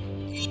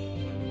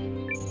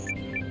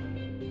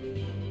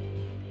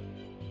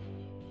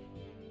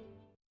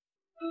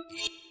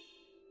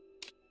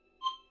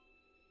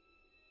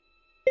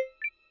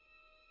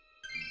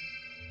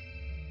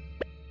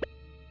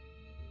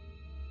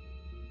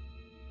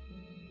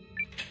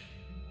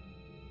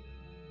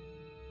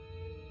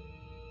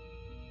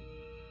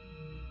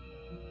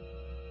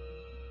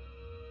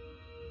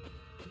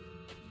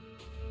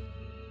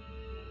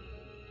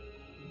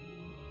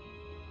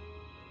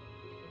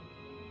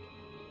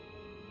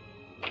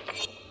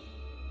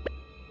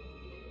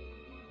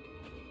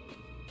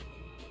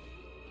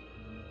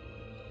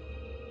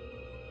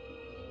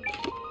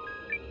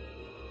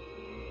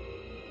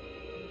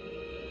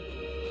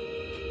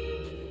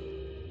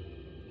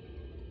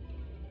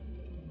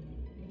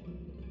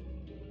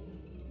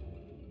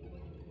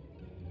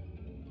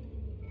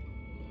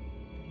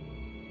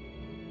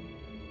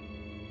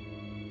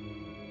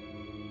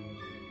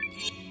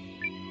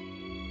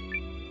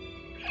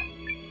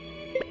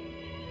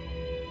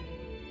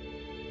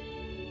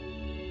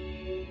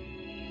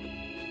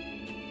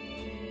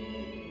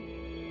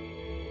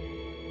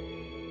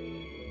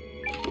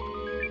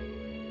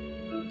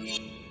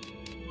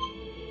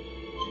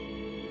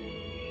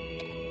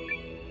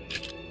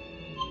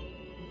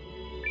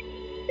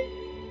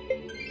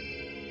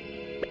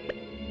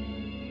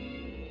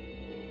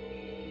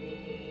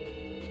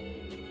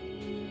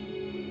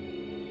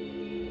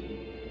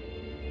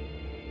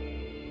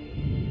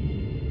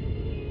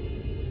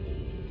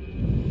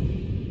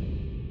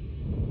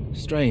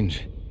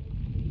 Strange.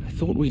 I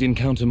thought we'd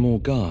encounter more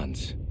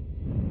guards.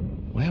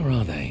 Where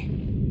are they?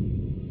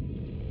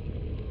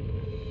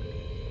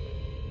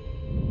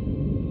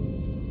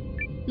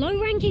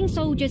 Low-ranking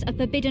soldiers are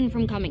forbidden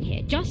from coming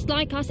here, just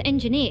like us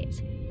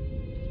engineers.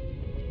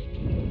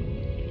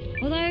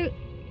 Although,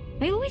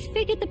 I always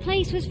figured the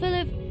place was full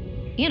of,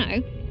 you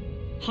know,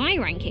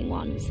 high-ranking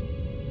ones.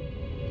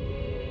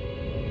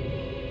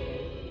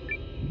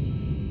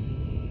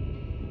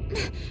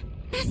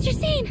 Master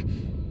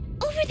Zane!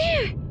 Over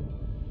there!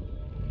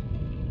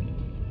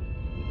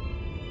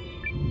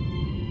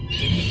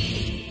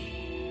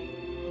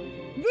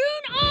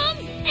 Rune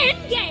arms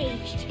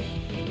engaged!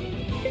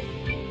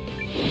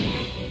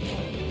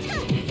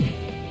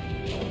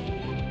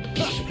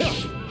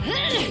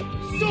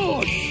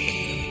 Sword!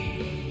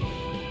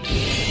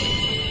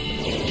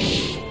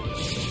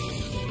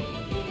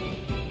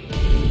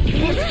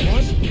 What?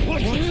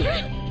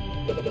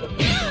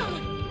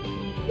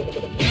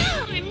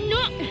 I'm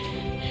not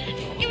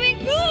giving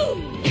room!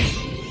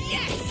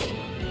 Yes!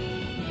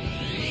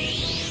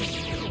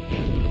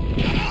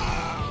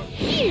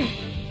 Here!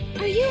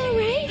 Are you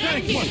alright?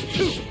 Thanks! 1, 2!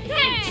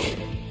 Thanks!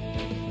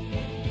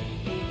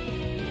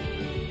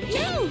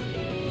 No!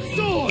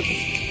 Sword!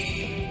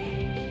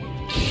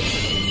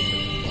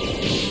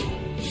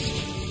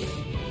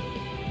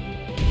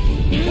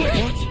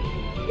 What?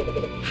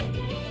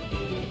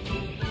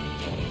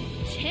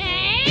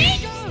 Take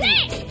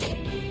this!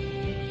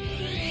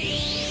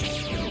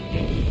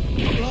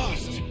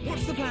 Blast!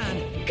 What's the plan?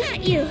 Got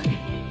you!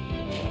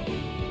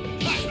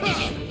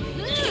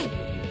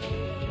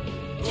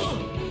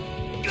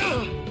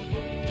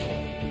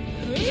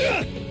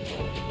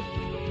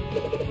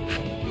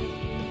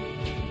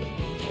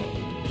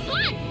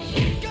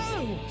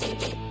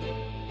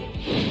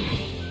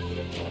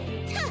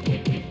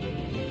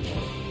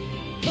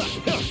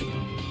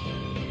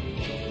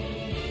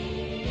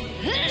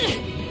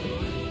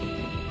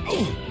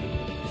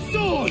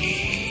 Sword!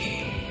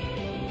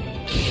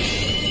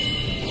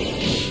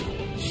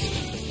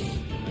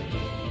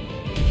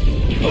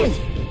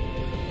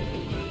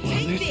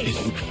 Well, this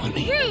isn't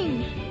funny.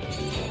 Rune!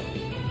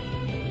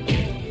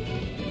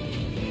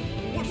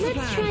 What's the Let's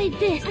plan? try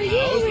this. Are you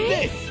How's alright?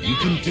 this? You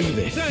can do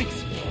this.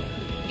 Thanks!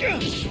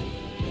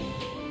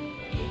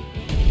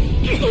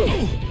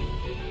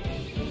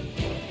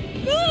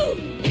 Boom!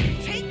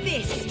 Take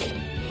this!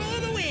 For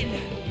the win!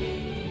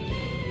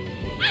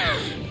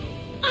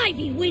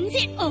 Ivy wins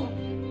it all!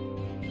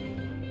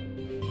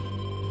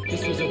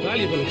 This was a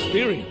valuable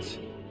experience.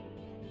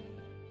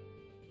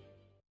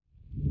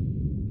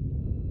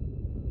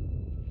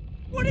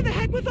 What in the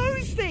heck were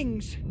those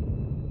things?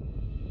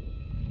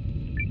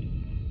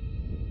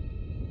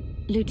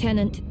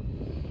 Lieutenant,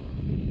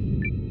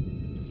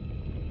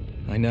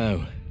 I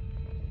know.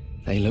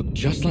 They look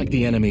just like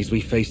the enemies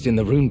we faced in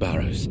the rune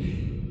barrows.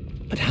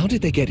 But how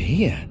did they get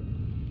here?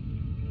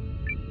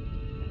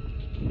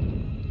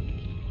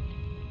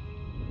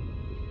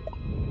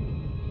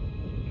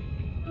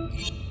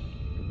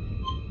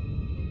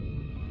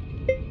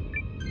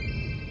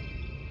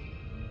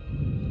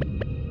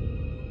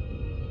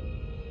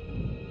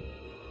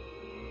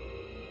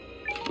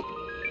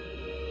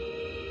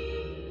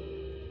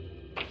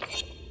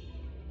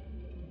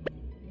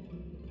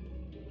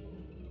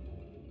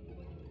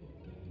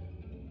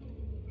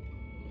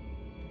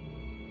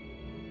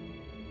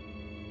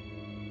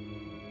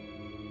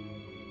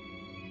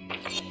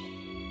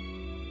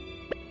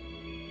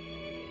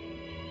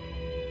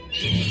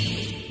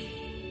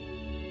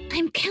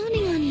 I'm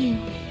counting on you.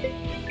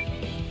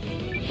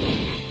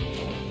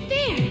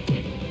 There!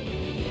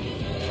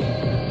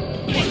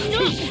 I'm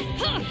not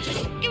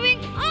giving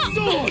up!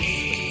 Sword!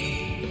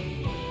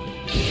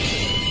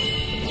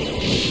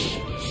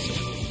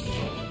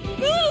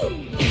 Boom!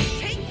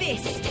 Take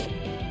this!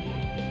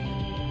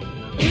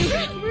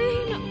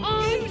 Rune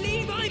arms You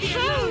leave Ivy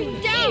held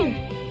alone! down!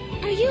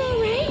 Are you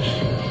alright?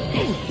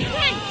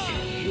 Thanks!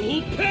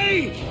 You'll pay!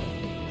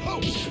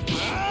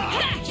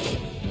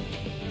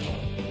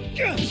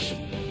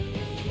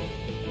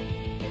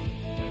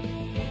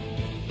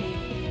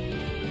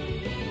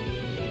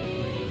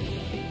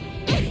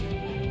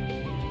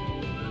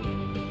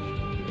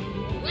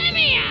 Let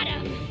me at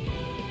him!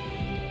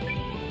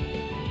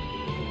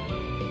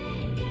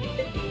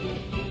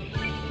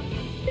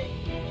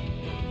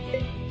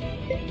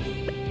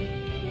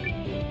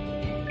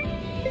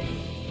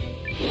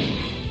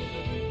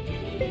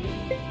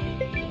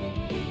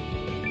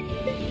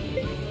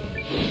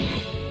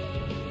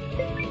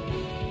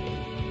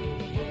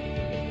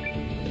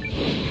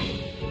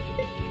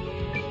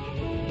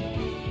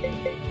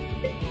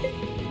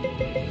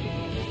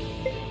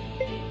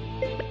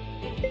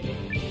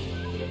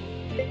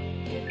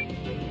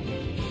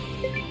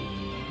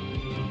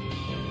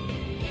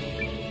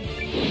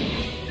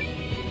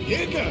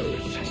 Here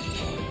goes!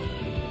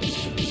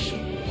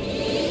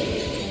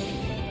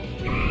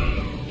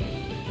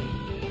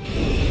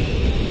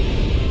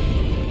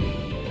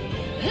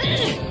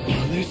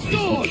 This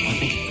sword!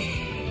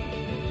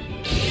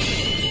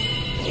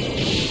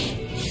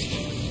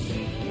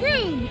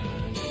 Rune!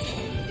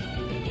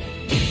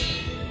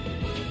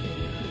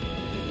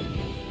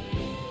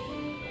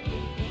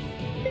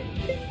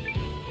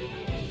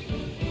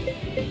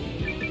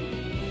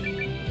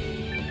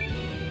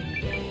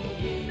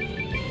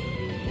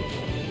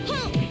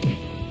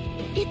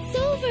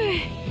 over!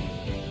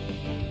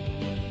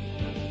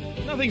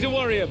 Nothing to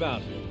worry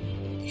about.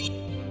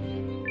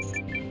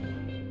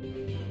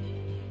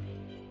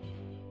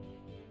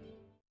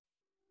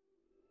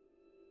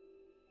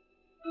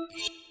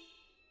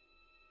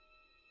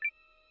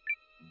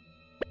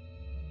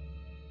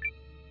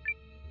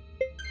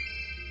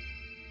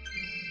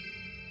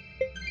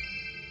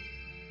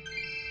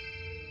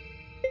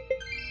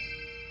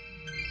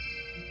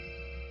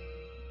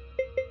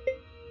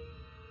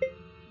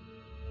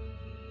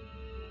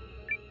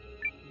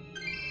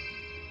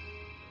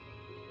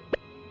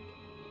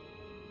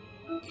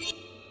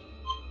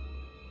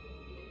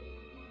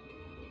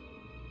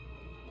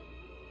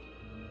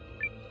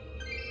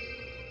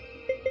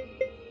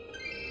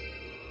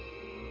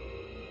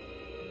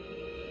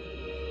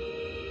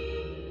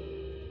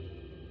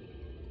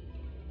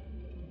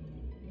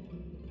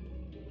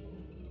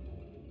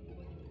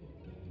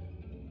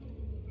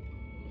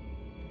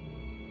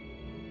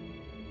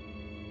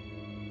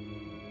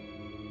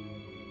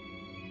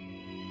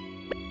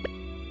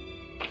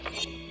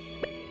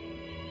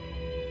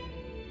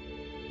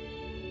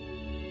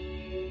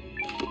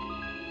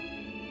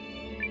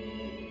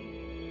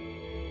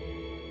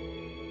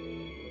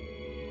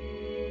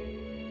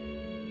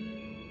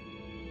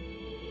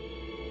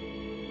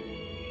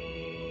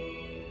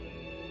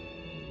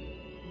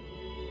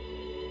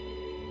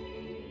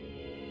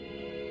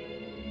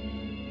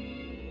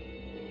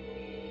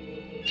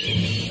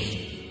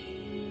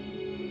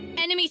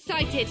 Enemy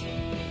sighted.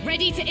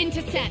 Ready to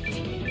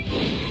intercept.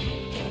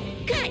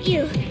 Got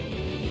you!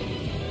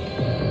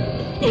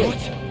 What?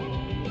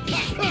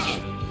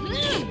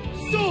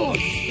 Sword!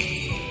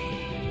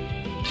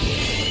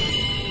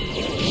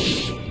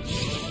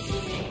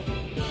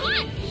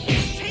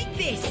 Take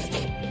this!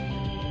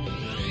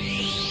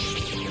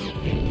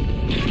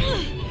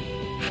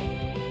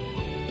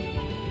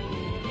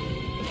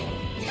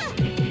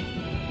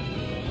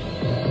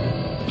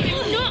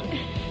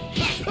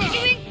 Not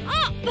giving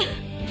up!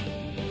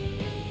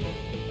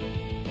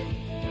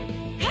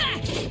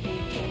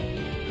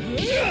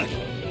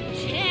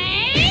 Take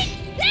this!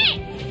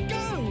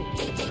 Go!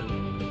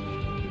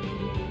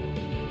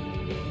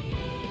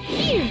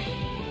 Here!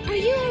 Are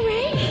you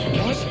alright?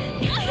 What?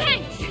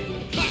 Thanks!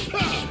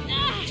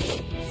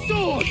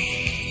 Sword!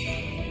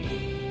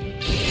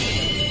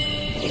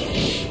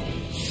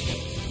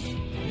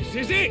 This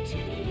is it!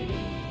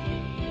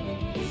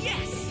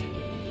 Yes!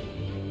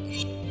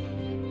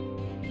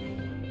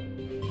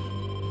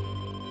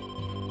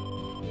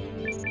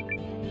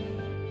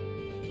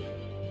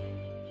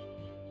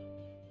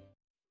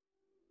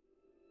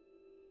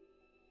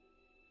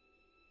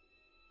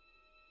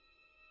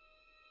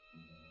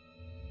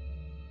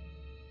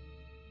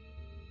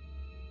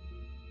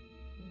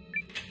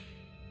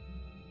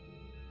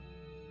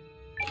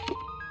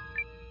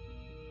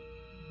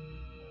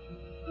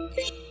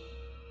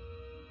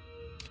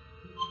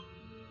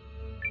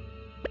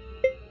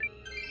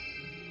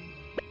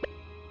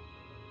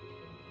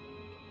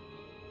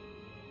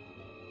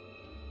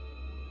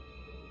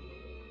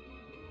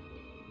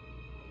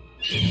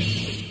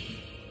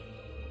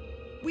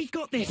 We've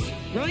got this,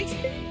 right?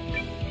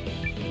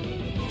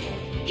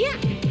 Yeah!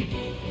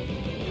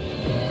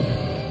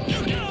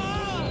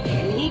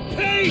 You'll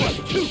pay!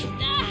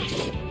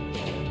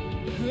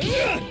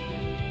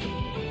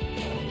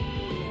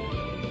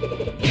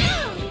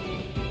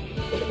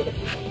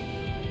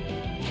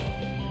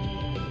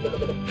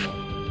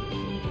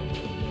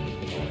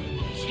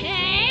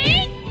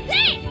 Take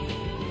this!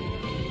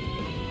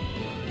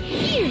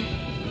 Here!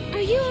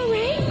 Are you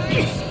alright?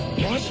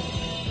 What?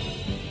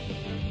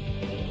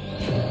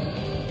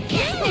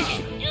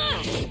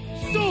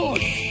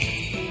 Sword!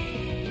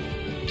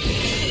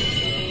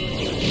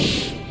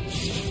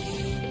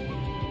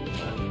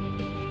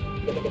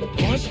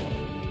 What?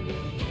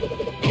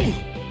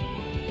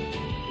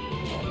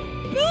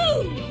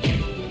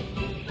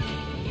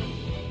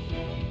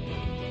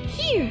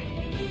 Here!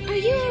 Are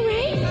you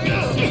alright?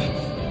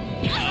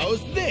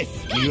 How's this?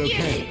 You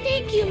okay?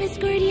 Thank you, Miss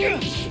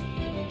Guardian.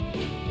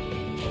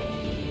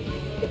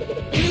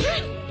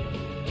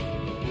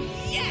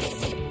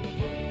 Yes!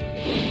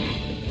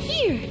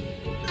 Here!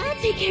 I'll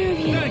take care of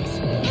you. Thanks!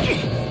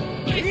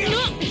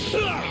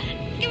 Not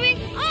giving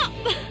up!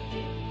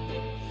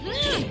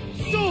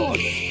 Sword!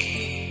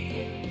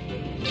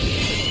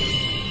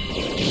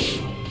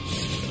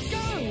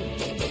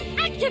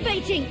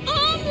 Activating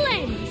arm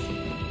lens!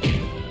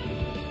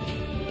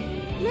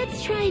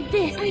 Let's try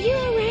this. Are you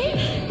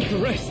alright? The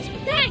rest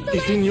That's the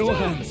is in last your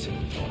straw. hands.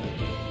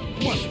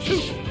 1,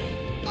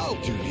 2. I'll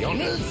do the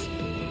honors.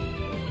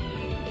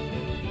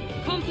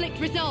 Conflict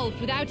resolved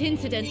without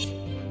incident.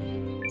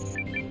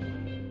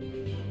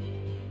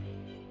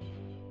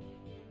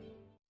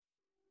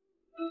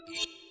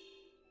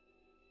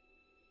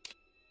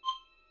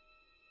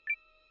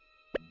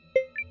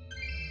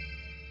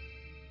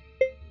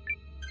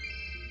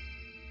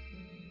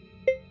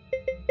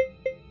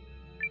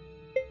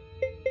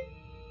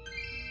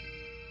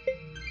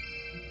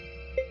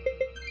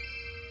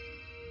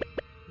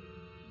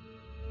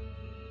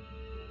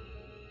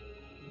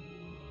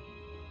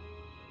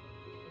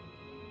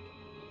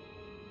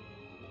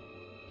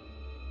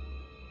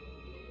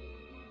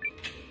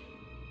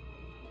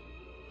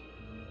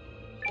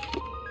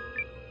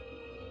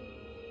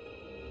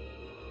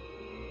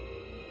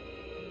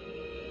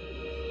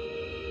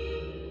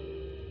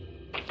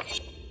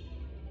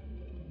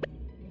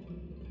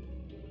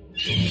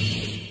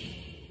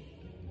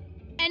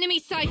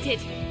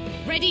 Activated.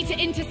 Ready to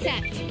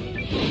intercept.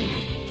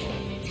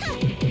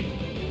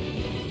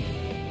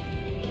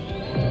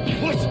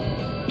 What?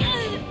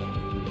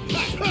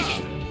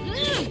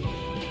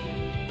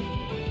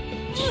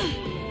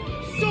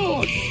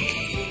 Sword!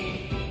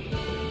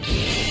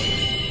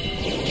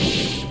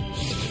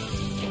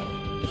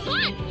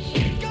 Punch!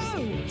 Go!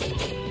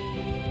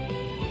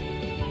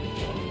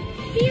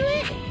 Feel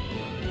it?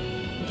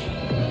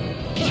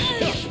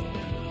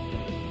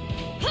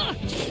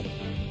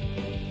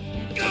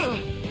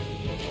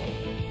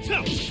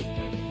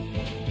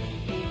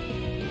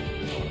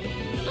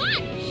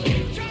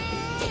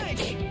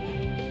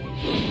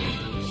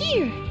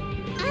 Here,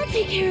 I'll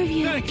take care of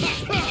you.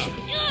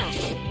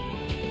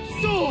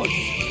 Sword!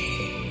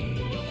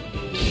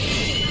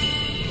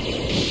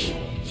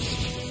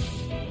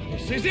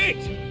 This is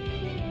it!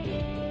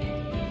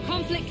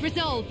 Conflict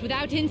resolved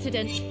without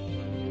incident.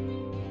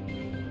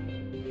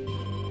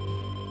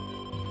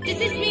 Does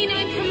this mean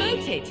I'm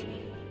promoted?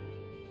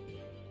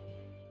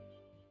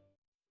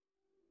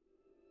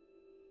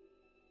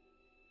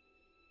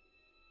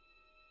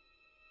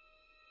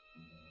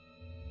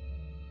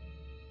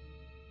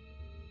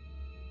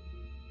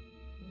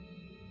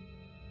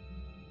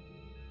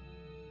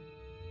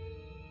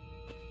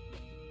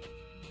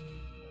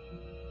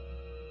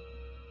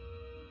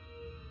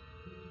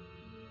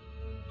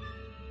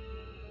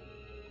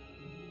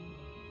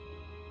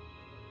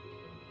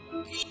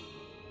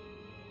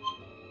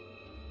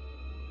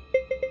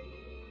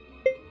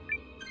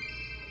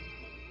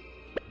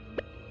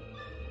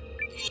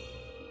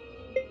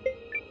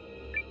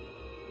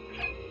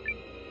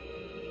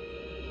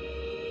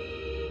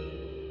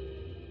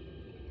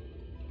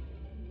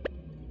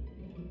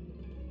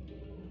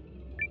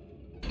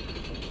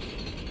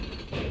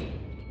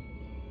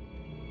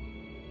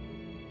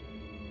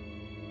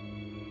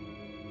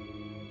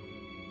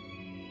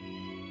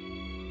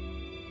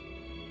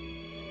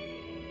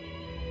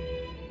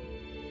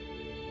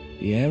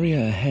 The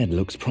area ahead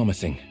looks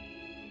promising.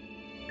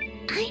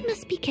 I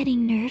must be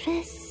getting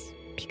nervous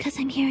because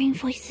I'm hearing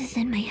voices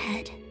in my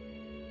head.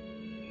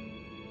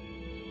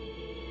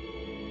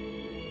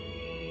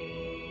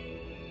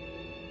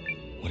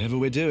 Whatever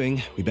we're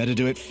doing, we better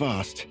do it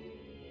fast.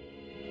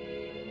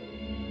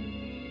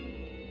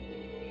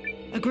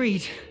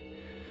 Agreed.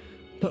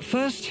 But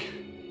first...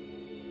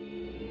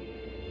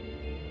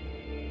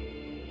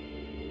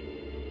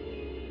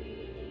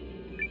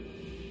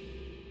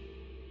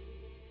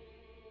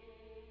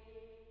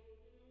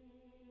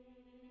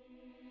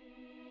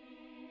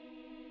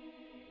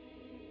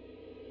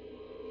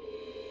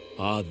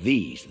 Are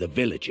these the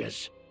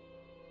villagers?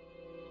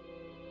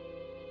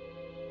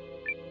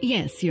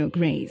 Yes, Your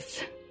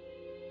Grace.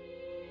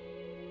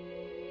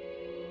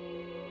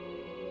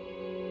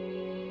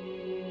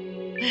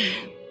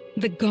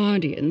 The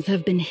Guardians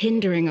have been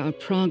hindering our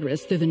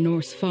progress through the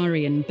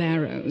Norsfarian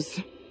Barrows,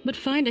 but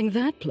finding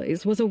that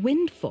place was a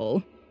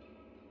windfall.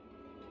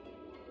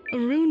 A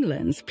rune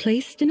lens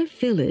placed in a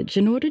village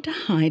in order to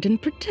hide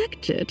and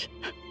protect it.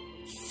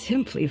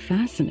 Simply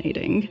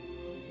fascinating.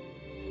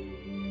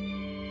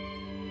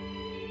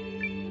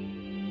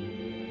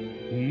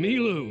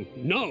 Milu,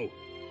 no!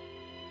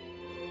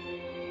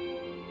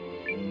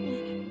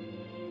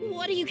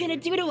 What are you gonna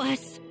do to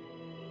us?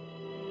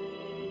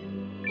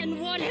 And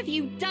what have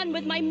you done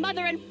with my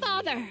mother and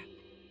father?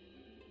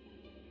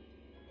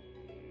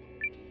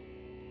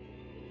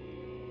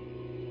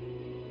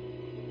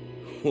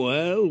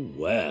 Well,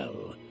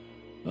 well.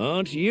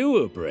 Aren't you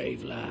a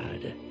brave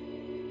lad?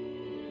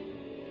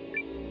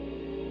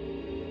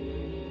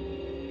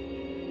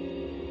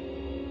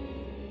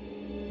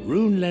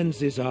 Rune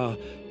lenses are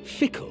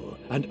fickle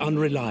and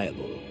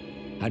unreliable,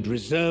 and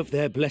reserve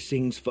their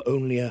blessings for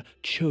only a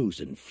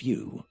chosen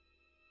few.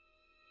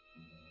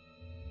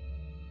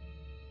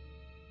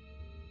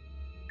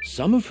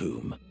 Some of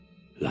whom,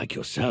 like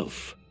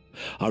yourself,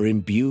 are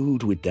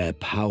imbued with their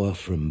power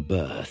from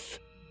birth.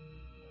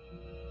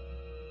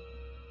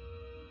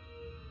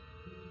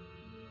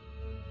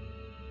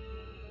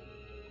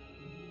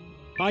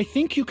 I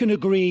think you can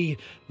agree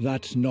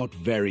that's not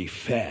very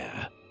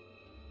fair.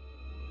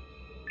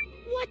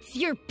 What's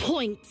your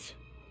point?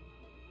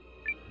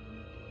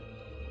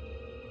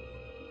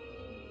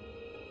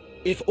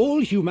 If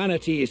all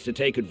humanity is to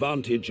take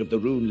advantage of the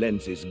rune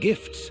lens's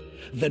gifts,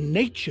 the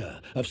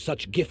nature of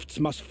such gifts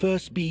must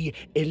first be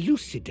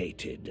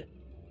elucidated.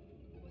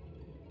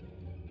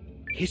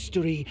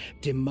 History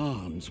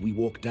demands we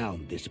walk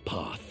down this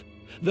path,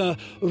 the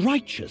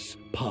righteous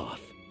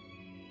path.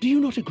 Do you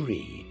not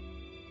agree?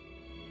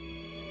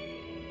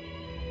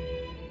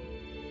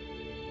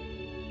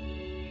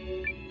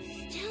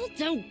 Still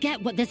don't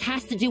get what this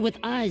has to do with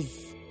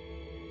us.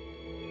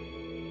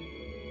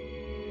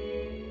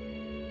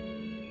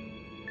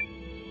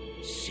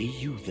 See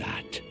you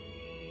that?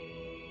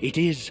 It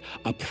is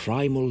a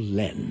primal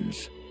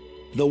lens,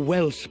 the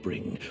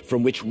wellspring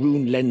from which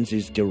rune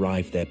lenses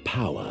derive their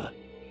power.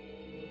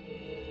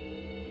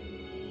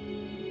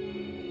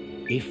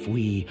 If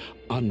we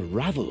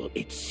unravel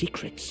its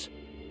secrets,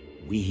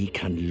 we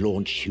can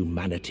launch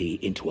humanity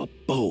into a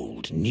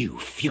bold new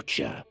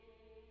future.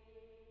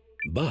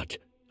 But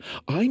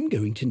I'm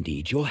going to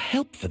need your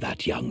help for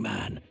that, young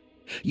man.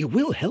 You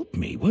will help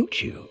me,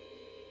 won't you?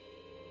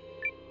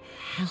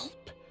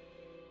 Help?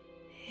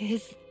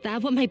 Is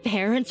that what my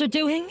parents are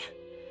doing?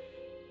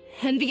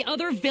 And the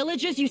other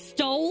villages you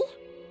stole?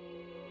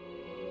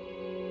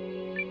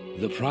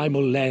 The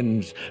primal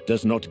lens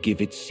does not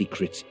give its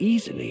secrets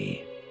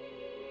easily.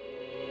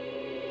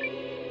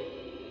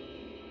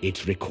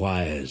 It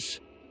requires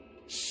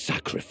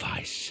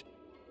sacrifice.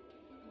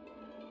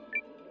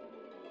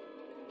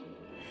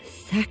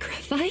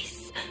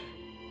 Sacrifice?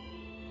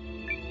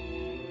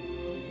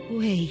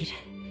 Wait.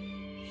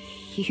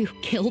 You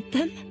killed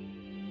them?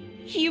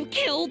 You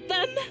killed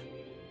them?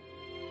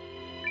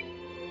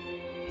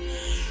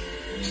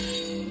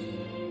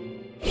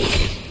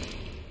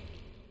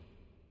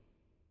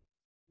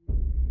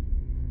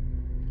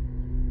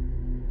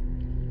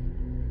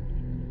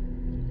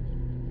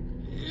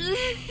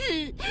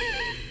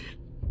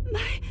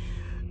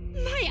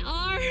 My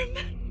arm.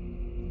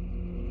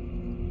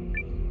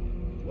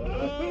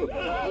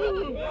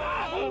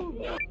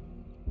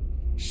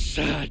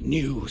 Sad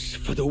news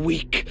for the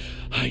weak,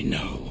 I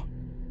know.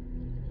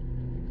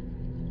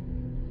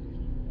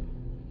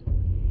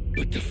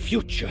 But the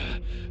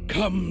future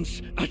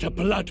comes at a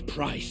blood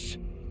price.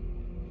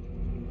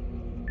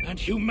 And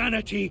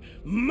humanity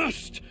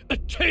must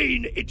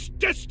attain its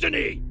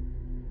destiny!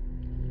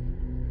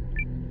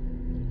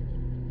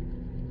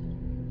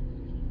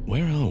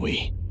 Where are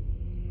we?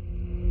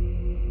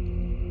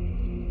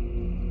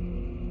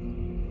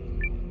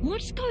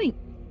 What's going...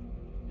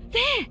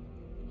 There!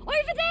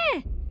 Over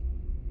there!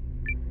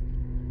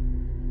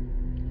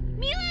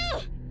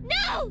 Milu!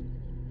 No!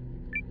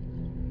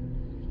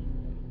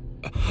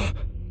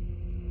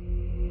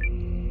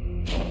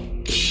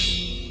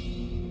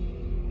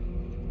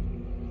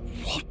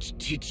 What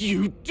did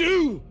you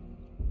do?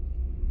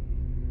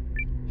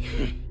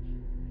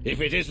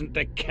 If it isn't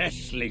the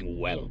Kessling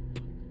whelp.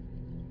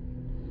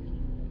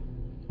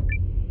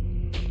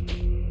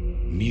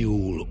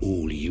 Mule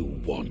all you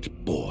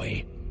want,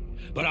 boy.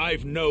 But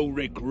I've no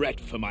regret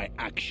for my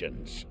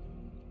actions.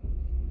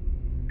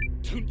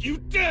 Don't you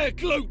dare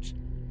gloat!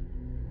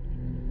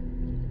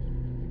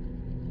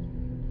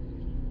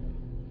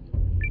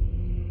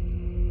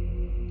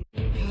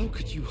 How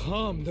could you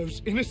harm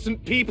those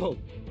innocent people?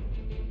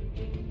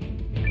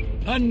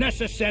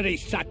 Unnecessary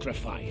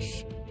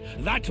sacrifice.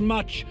 That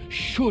much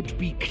should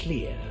be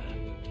clear.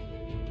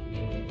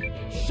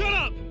 Shut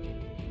up!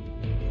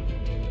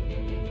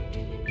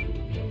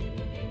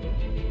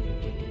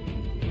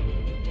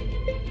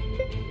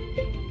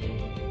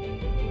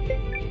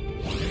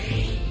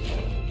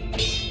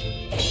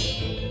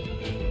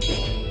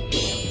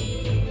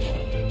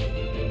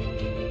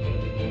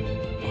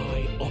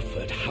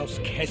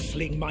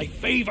 Kessling my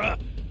favor,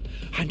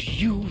 and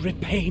you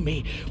repay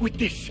me with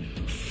this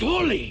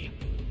folly.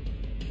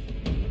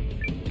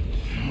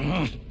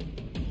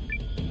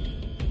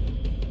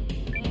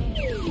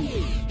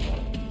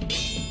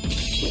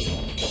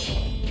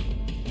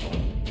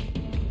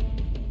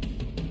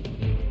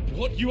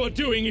 What you are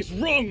doing is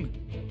wrong.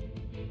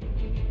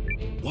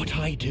 What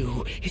I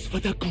do is for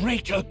the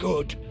greater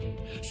good,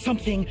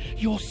 something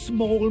your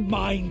small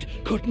mind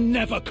could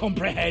never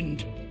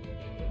comprehend.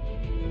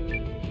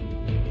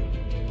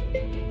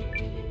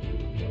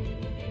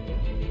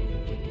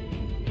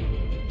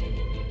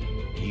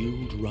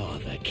 You'd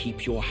rather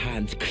keep your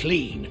hands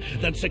clean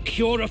than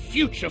secure a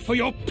future for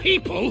your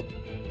people?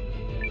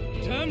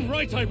 Damn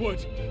right I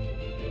would!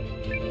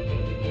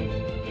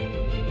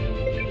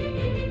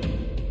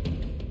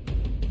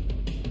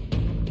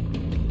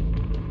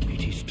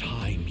 It is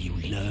time you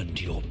learned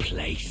your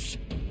place.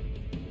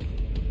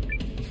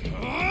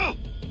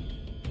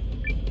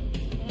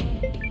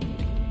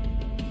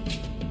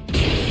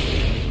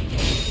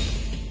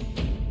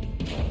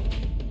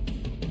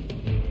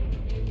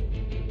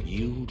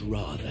 You'd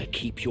rather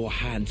keep your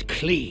hands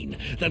clean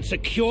than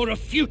secure a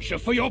future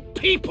for your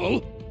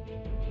people?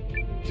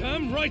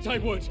 Damn right I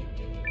would!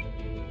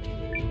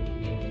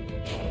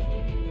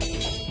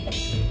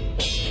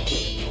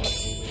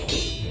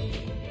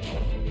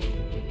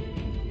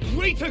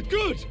 Greater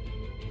good!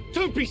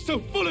 Don't be so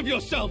full of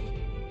yourself!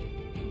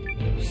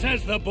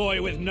 Says the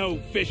boy with no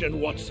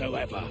vision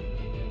whatsoever.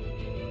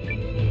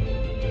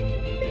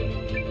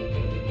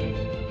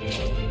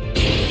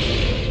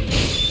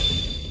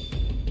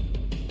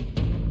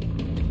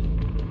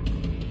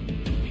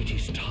 It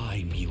is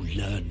time you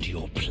learned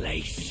your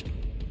place.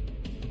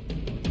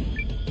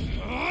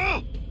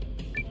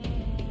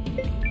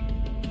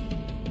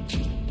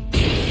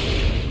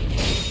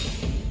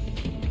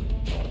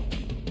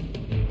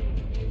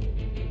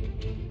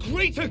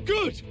 Greater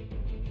good!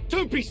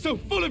 Don't be so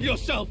full of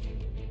yourself!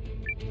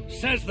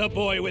 Says the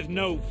boy with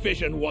no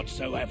vision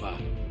whatsoever.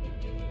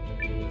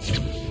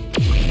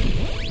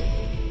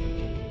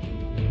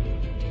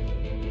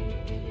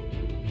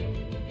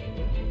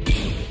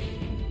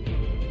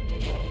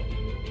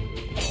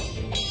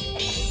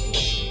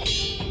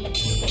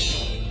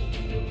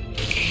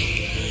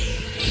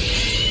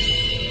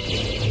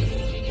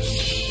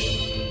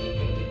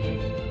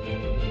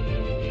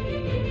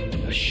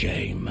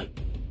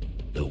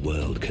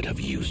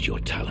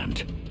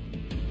 talent.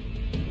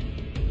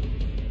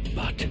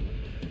 But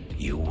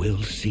you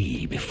will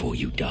see before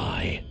you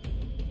die.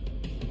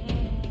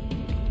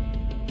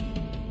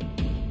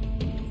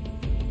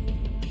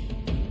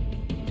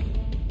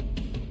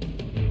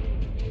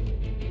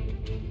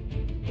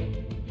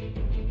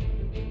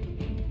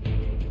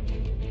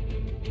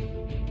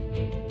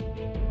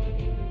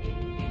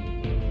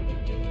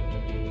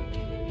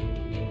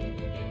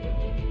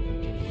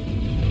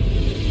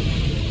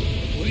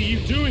 What are you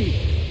doing?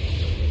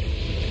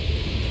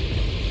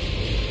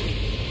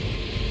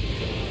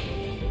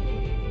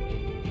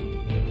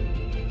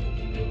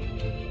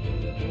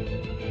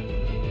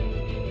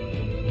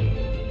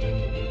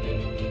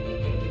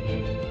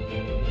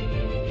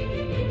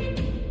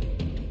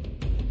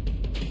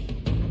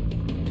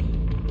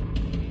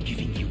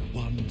 Giving you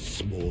one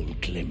small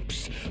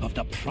glimpse of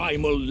the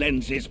primal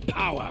lens's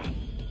power.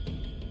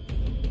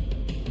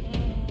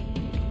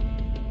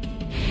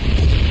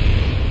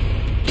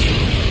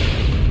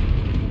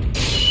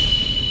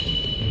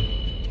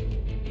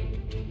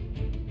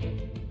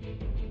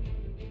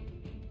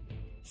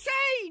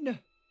 Sane!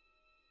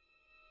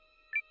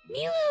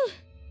 Milu!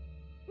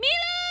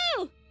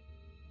 Milu!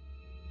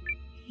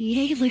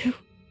 Yelu,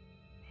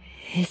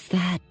 is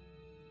that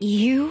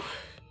you?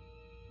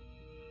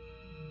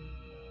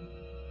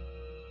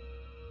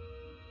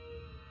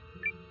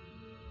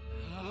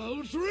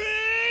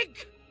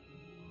 Aldrich!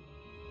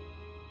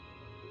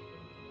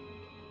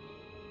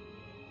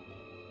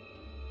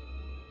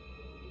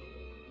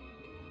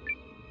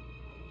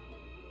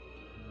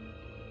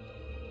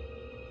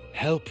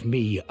 Help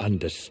me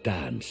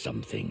understand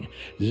something,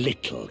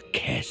 little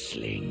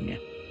Kessling.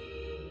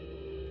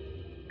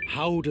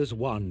 How does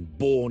one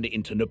born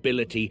into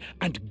nobility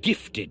and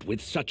gifted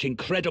with such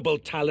incredible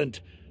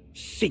talent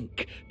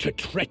sink to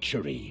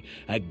treachery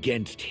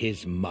against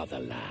his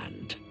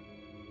motherland?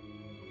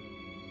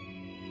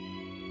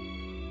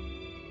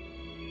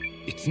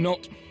 It's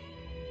not...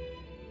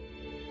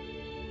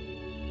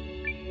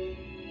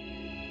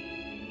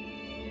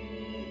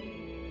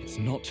 It's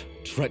not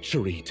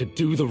treachery to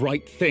do the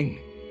right thing.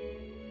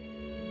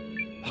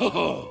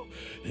 Oh,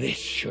 this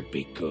should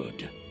be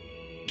good.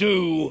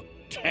 Do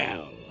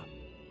tell.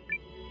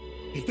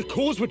 If the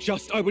cause were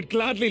just, I would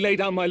gladly lay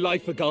down my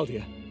life for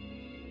Galdia.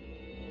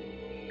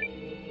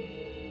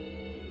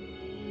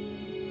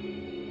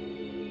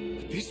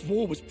 But this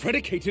war was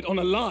predicated on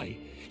a lie.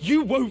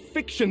 You wove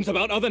fictions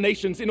about other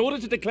nations in order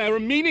to declare a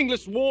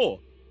meaningless war.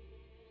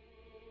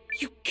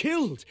 You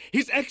killed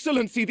His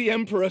Excellency the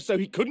Emperor so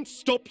he couldn't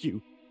stop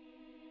you.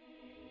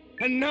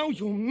 And now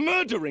you're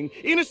murdering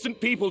innocent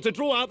people to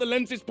draw out the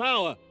lens's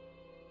power.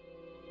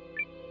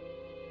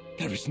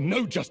 There is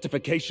no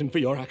justification for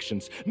your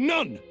actions.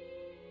 None!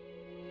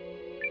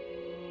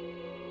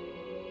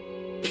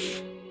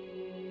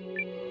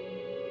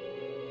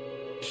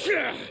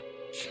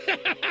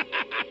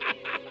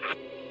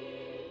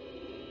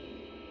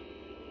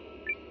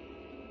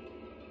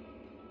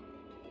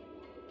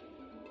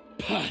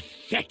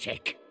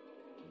 Pathetic!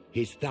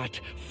 Is that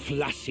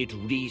flaccid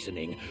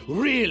reasoning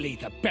really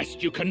the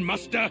best you can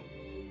muster?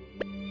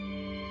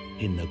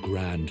 In the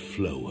grand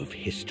flow of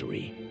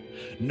history,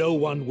 no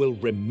one will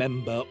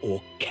remember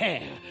or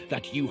care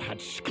that you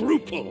had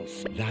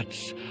scruples.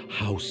 That's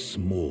how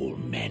small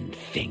men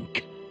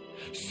think.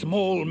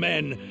 Small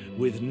men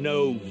with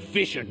no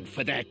vision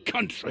for their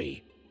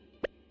country.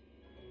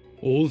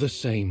 All the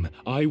same,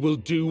 I will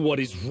do what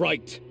is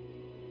right.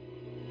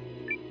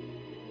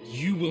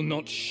 You will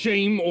not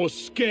shame or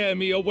scare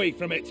me away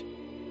from it.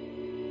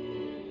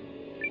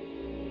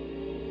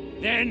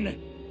 Then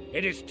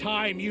it is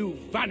time you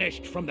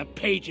vanished from the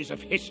pages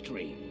of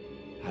history,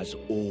 as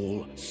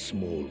all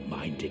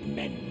small-minded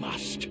men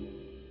must.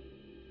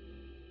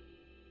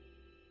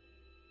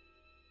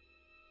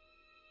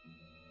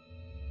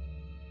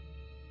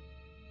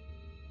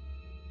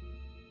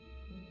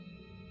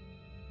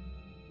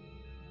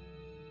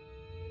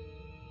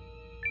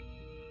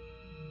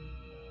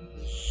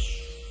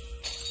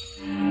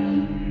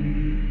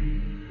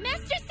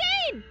 Master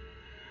Sane!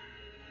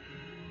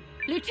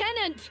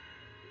 Lieutenant!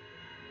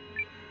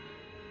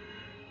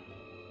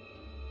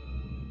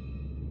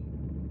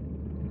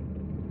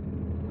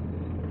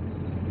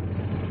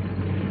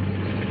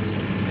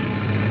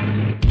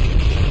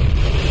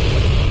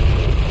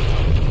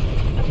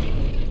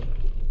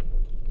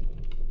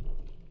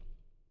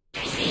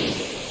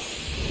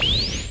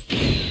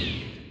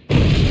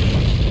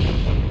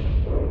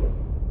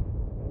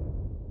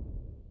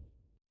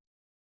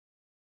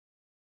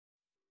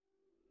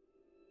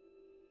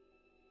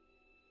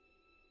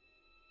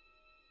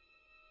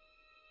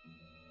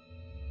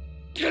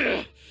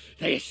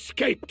 They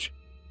escaped!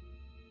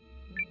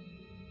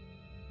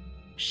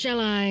 Shall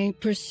I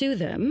pursue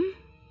them?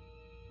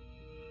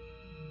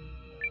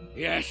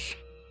 Yes.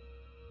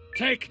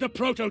 Take the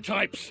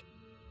prototypes.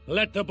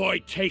 Let the boy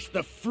taste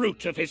the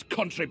fruit of his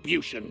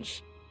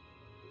contributions.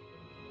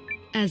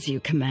 As you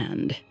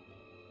command.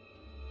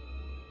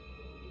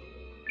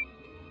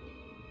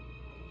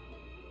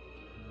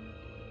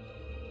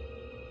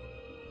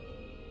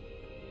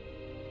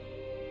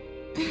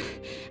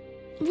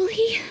 Will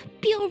he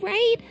be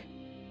alright?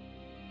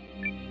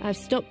 I've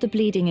stopped the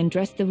bleeding and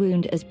dressed the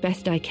wound as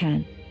best I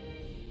can.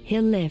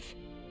 He'll live.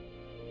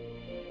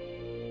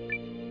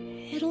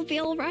 It'll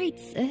be alright,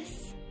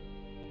 sis.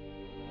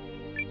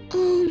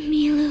 Oh,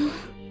 Milu.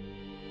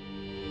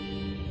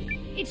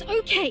 It's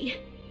okay.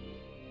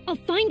 I'll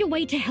find a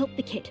way to help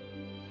the kid.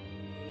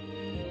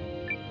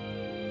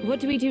 What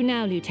do we do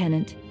now,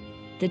 Lieutenant?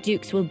 The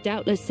Dukes will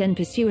doubtless send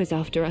pursuers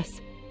after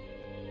us.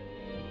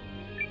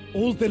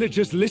 All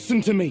villagers,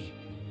 listen to me.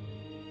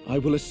 I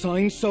will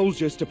assign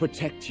soldiers to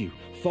protect you.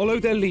 Follow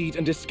their lead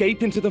and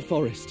escape into the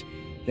forest.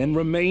 Then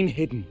remain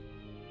hidden.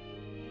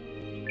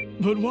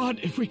 But what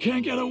if we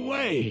can't get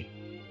away?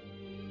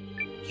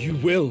 You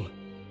will.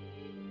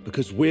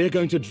 Because we're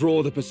going to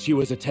draw the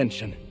pursuers'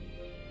 attention.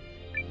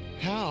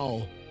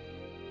 How?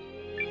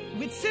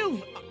 With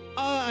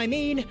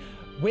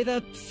with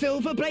a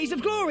silver blaze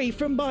of glory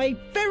from my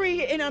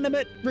very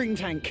inanimate ring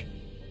tank.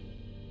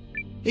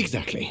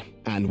 Exactly.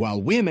 And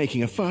while we're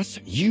making a fuss,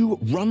 you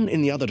run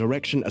in the other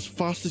direction as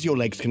fast as your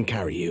legs can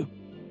carry you.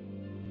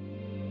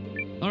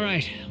 All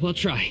right, we'll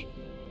try.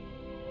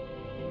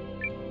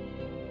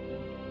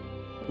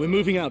 We're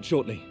moving out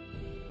shortly.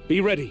 Be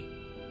ready.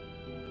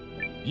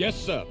 Yes,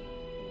 sir.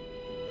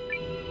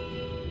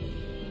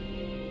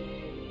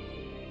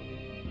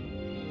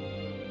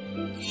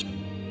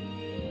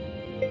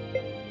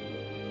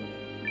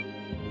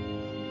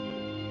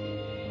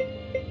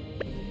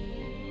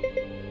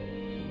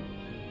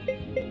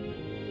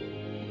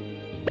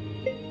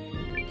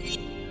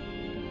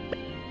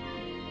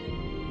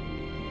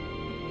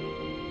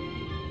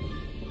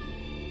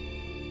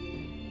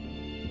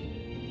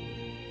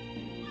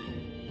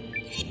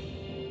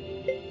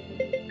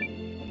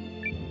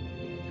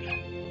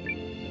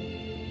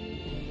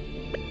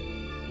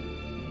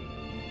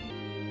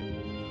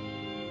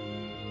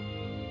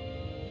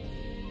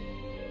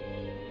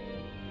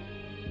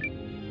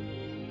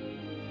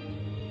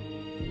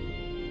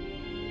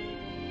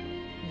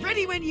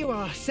 Ready when you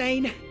are,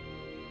 Sane.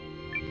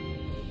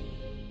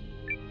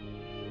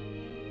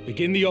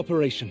 Begin the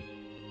operation.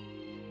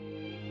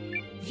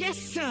 Yes,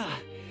 sir.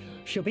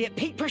 She'll be at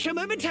peak pressure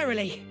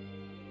momentarily.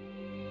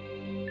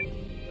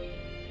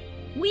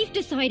 We've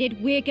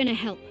decided we're gonna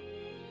help.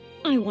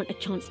 I want a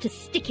chance to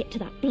stick it to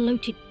that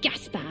bloated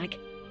gas bag.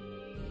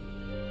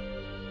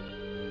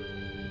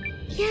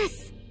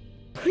 Yes.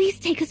 Please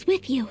take us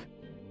with you.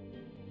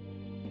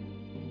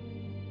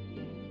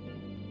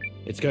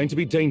 It's going to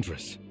be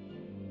dangerous.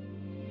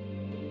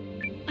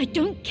 I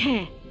don't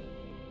care.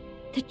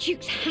 The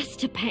Dukes has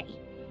to pay.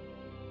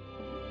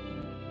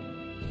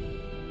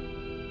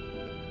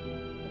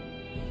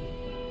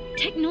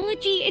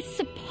 Technology is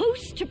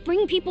supposed to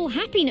bring people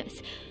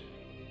happiness.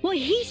 What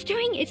he's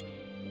doing is...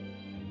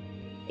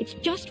 it's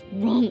just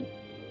wrong.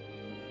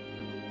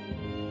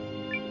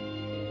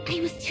 I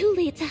was too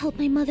late to help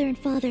my mother and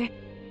father.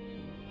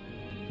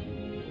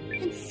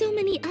 And so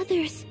many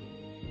others.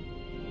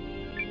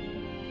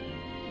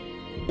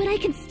 But I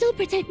can still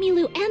protect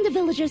Milu and the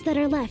villagers that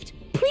are left.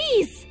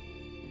 Please!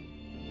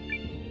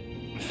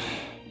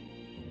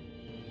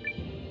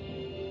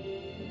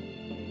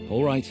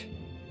 All right.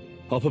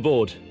 Hop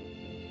aboard.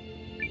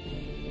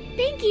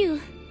 Thank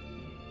you.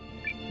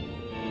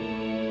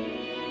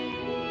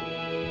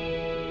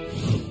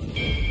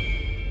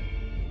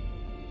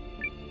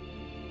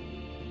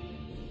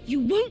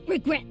 You won't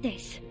regret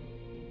this.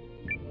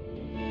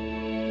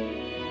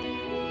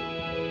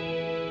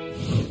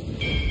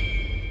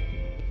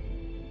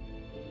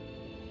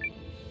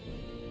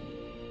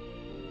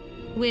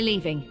 We're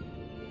leaving.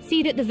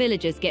 See that the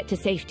villagers get to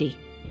safety.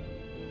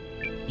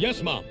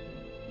 Yes, Mom.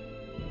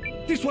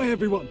 This way,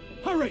 everyone!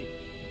 Hurry!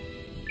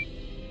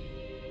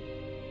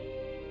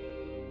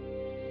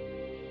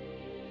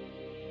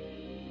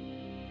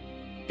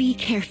 Be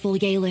careful,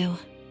 Yalu.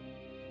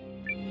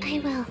 I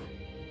will.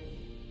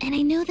 And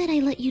I know that I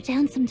let you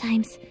down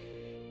sometimes,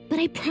 but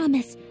I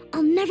promise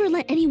I'll never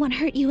let anyone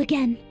hurt you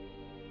again.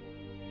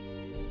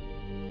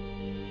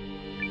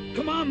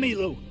 Come on,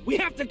 Milu! We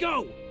have to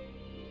go!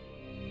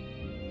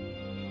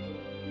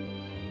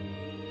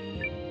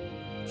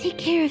 Take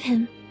care of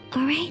him,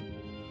 all right?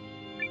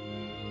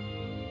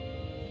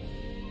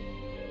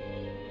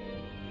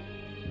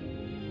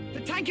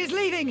 The tank is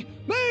leaving!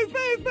 Move,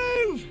 move,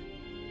 move!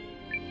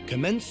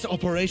 Commence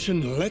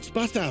Operation Let's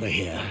Bust Out of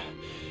Here,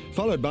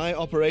 followed by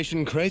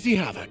Operation Crazy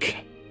Havoc.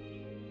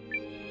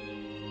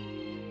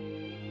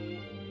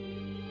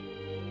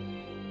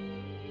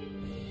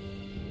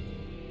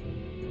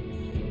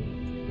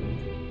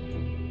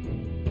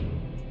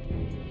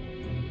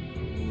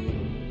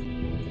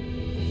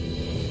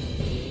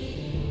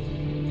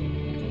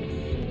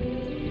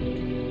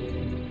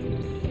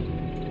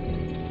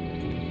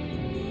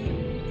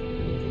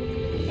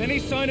 Any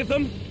sign of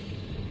them?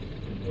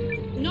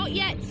 Not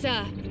yet,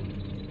 sir.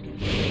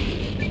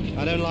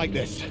 I don't like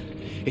this.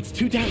 It's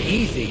too damn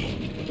easy.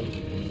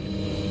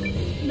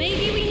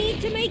 Maybe we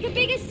need to make a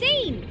bigger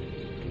scene.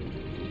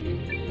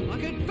 I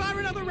could fire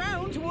another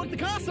round toward the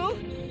castle.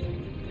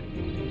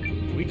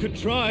 We could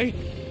try.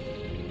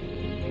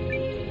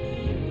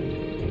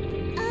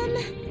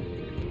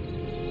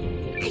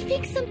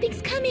 think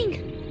something's coming.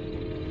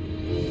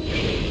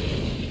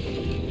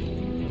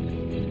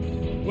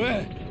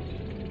 Where?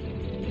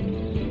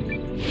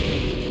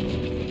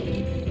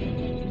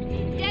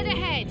 Dead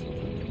ahead.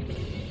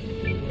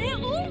 They're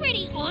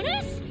already on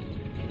us?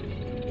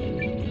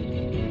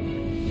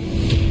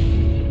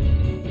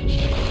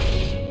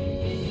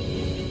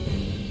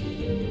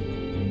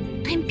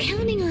 I'm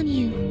counting on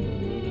you.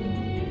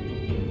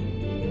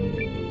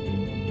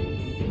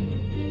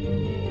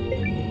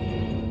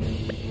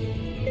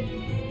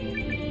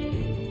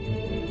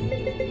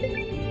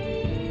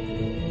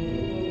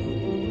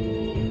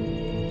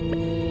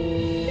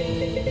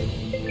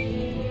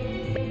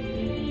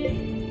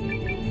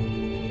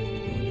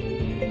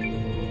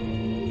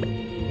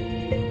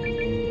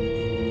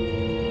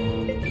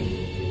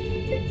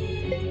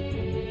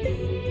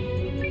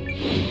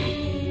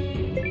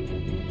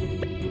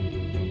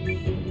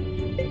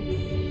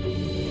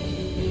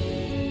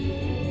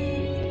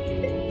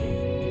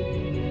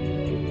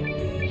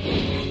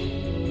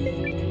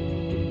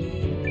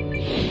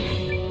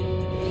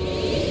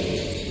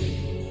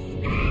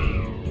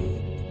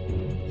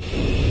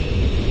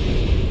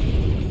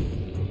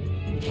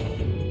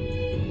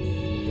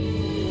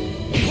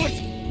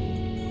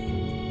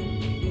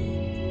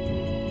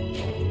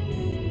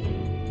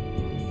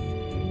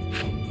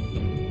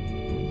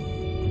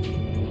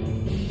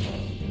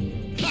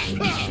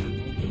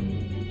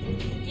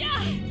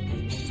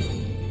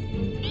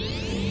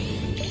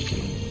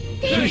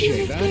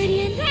 Appreciate that.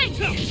 Guardian. Thanks!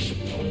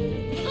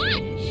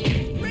 Punch!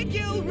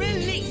 Regular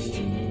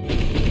released.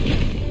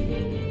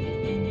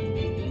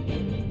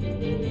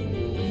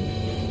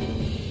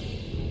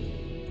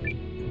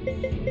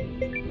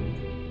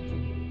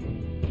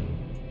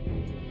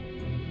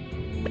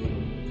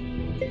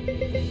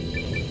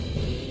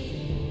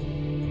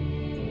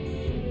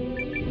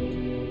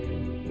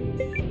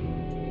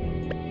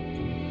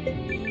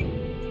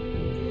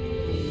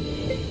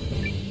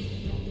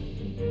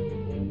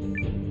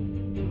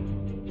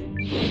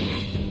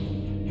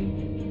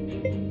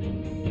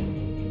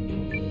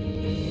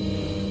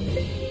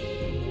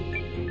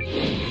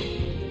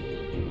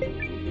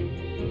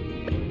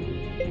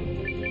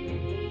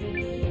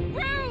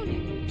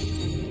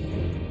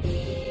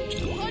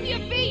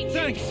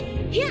 Thanks!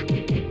 Yeah.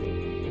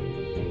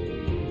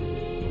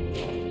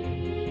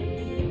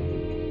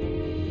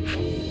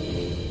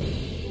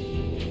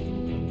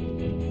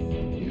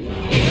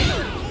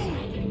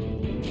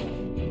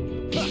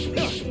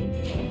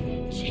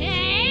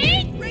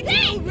 Take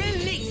Regular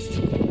released.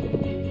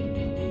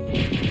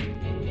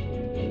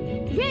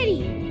 Ready.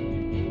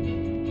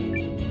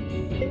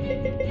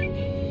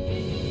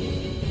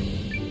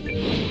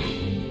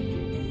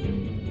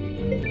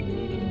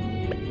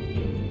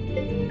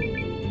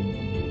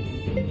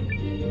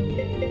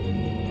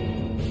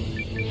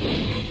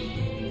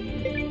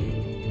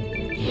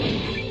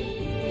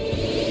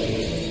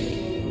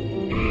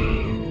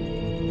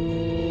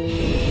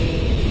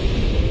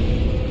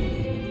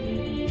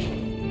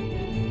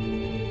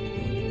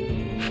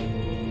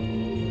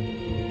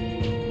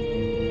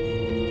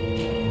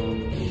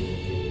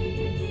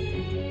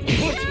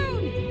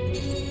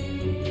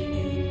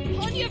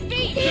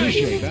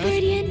 Appreciate that.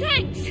 Guardian.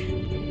 Thanks!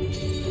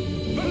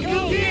 Go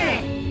here!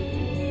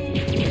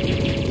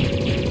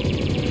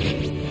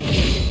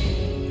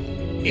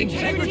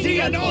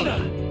 Integrity and honor!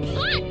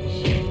 Punch!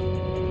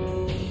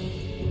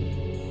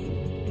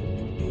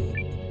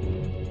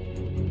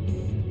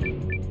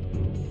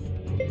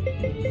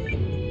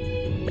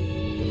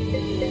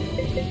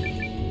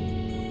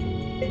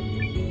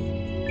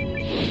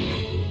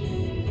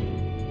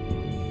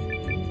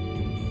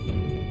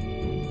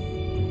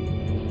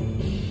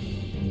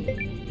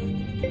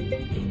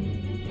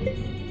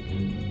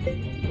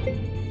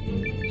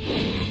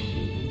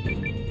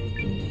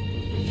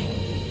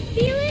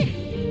 Feel it?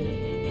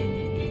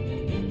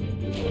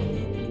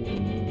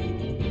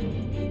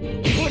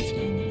 What?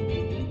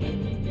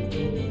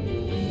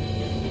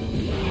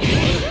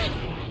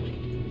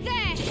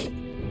 There!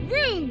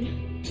 Rune!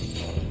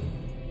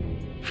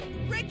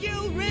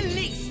 Regular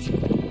released.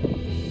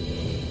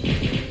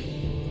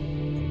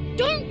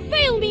 Don't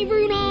fail me,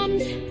 Rune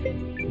Arms!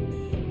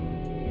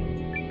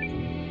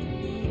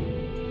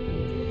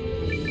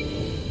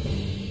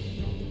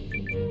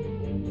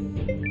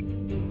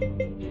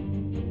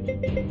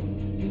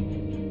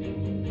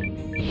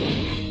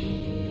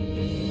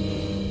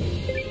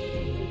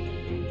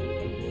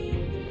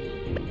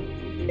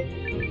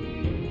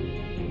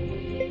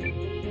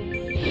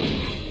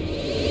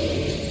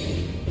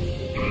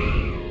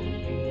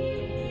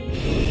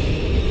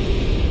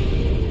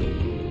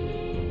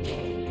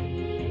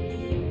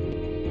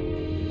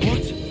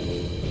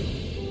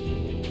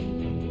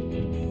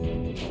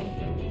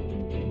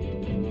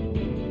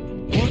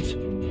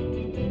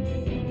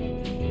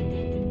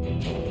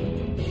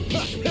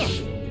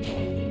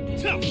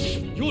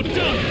 You're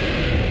done!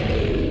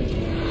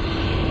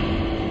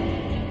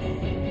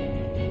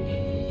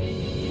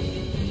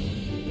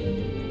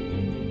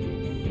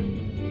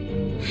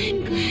 I'm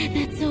glad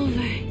that's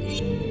over.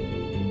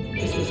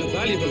 This was a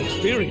valuable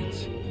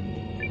experience.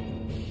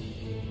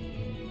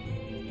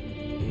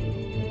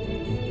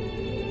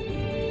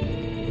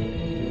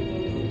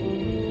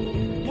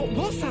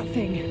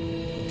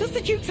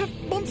 the Dukes have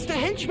monster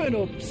henchmen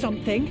or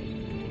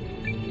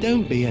something?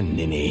 Don't be a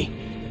ninny.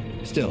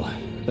 Still,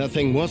 that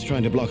thing was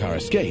trying to block our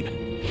escape.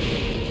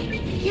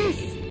 Yes.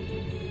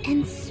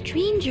 And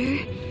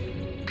stranger,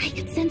 I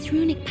could sense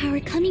runic power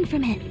coming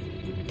from it.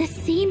 The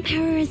same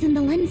power as in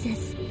the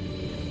lenses.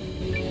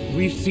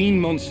 We've seen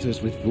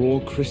monsters with raw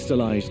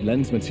crystallized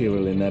lens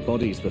material in their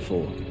bodies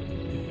before.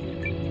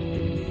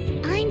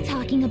 I'm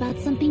talking about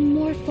something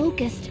more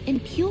focused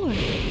and pure.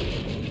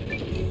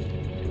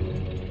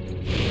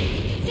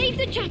 Save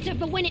the chatter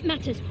for when it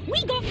matters.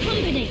 We got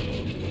company.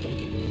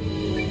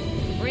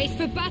 Brace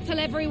for battle,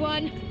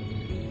 everyone.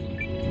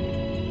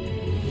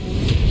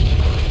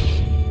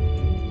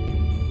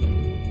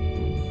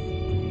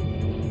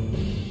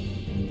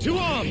 To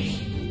arms!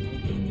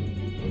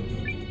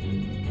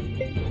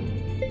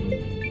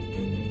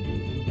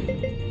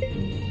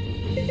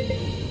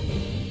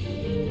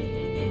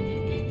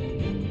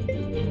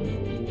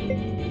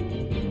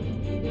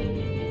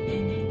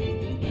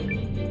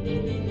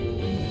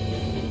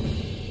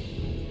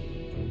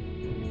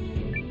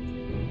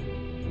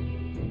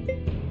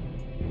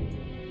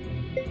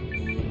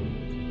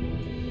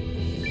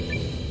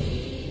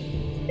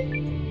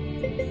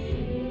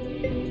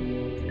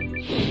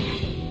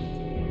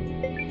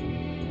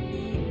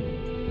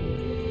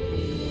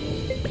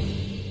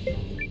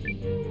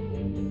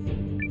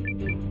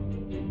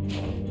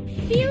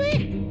 Feel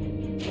it?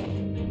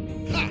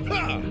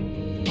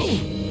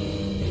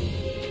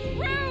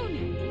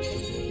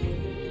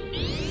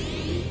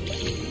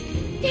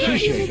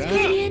 Appreciate that.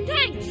 Guardian.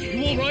 Thanks.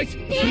 You all right?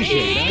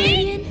 Appreciate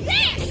that.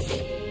 Yes!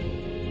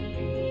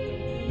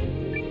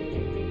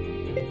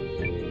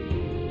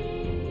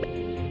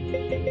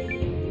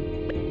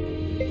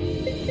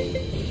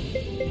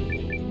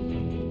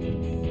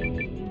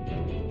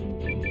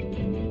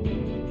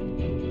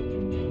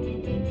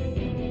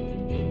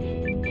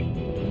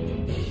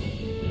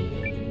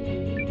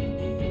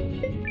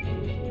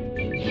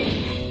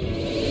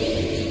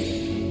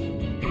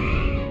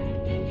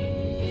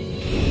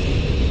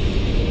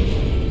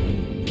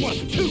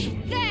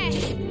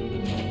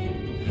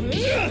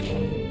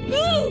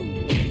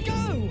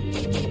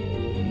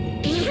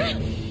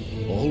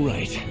 All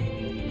right.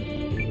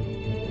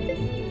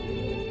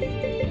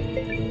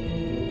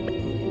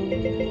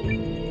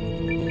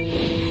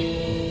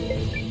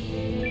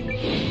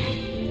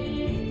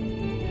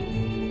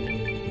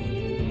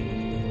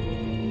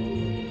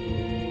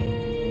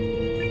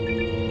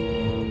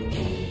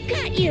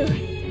 Got you.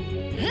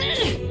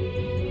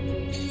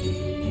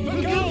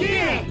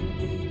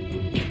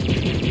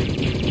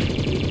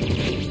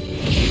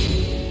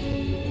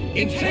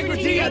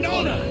 Integrity and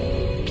honor!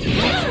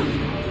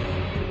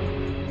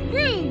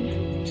 Rune!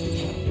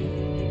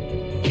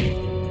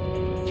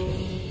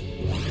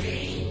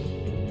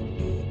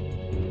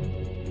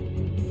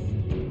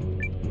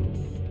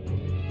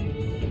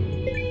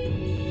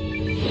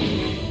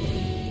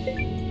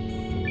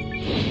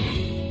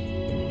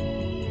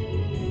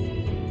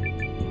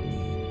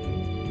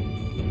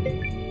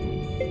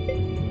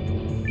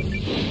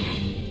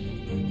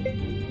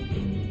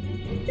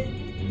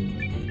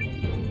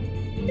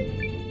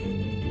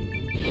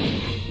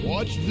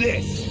 Watch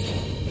this!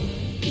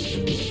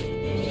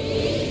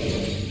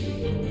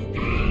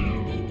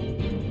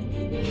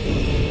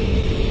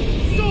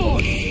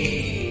 Sword!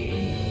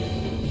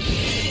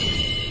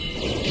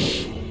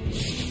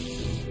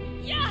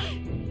 Yeah!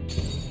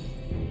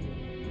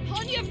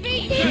 On your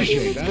feet!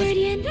 Appreciate that.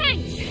 Guardian.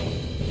 Thanks!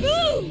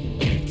 Boom!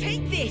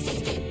 Take this!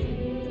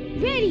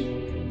 Ready.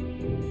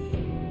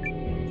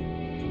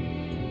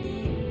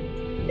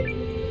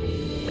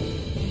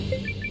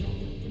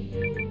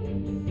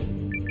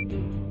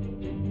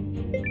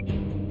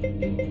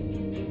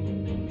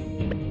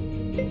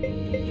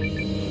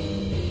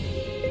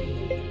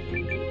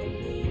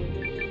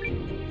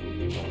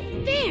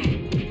 There.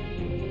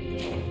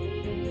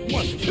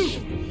 1, 2!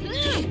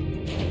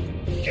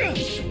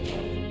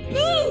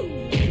 Boom!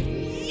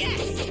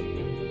 Yes!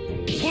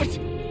 What?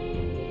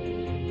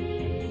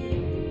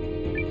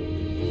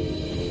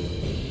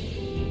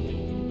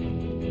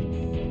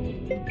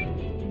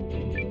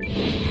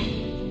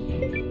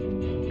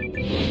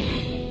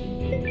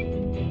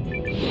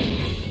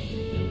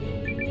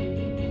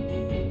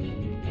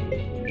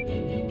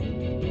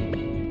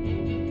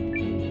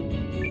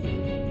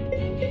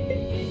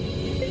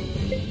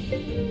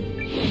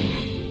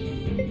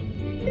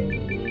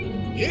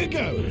 Here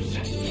goes!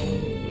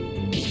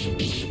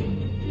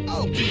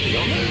 I'll do the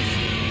honors!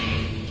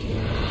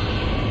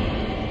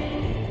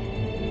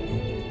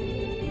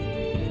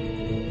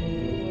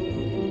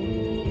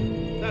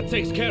 That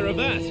takes care of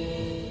that.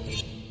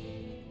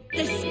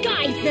 The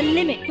sky's the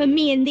limit for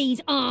me and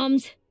these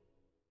arms.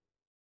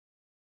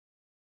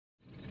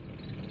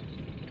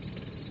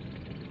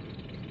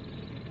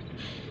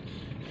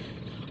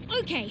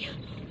 Okay,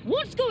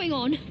 what's going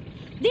on?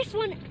 This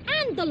one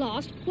and the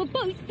last were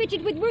both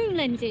fitted with rune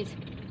lenses.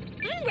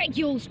 And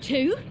Regul's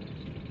too.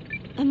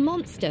 A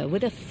monster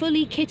with a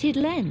fully kitted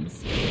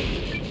lens.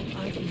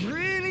 I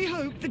really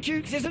hope the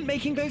Dukes isn't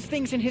making those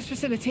things in his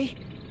facility.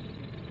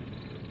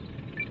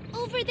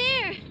 Over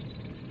there.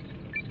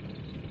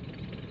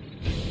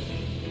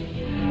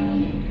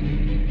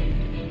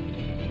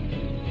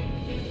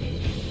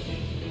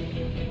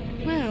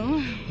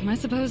 I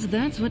suppose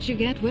that's what you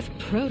get with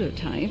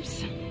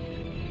prototypes.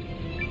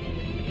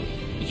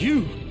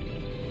 You!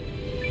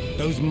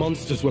 Those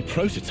monsters were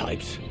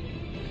prototypes.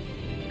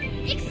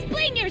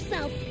 Explain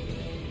yourself!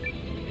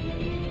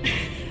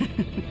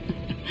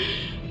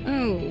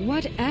 Oh,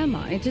 what am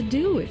I to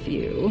do with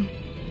you?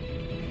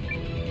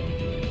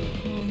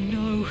 Oh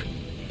no,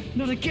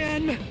 not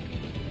again!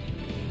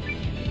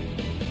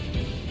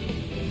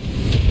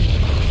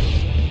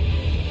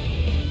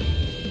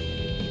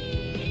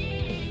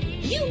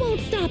 You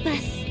won't stop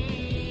us!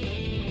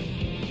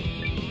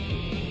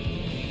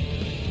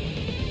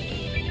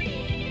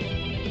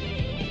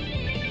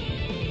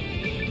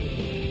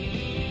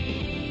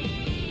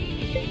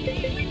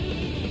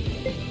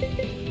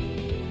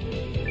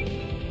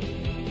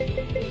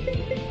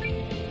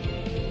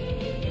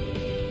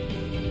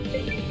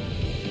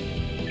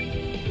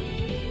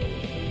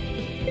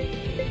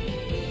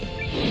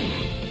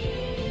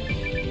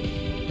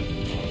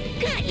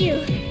 Got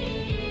you!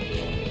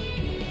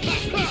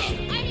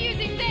 I'm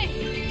using this!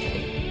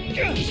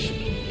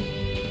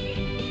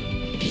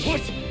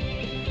 What?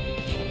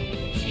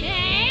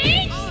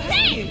 Take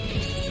this!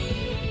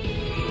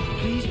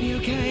 Please be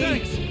okay.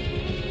 Thanks!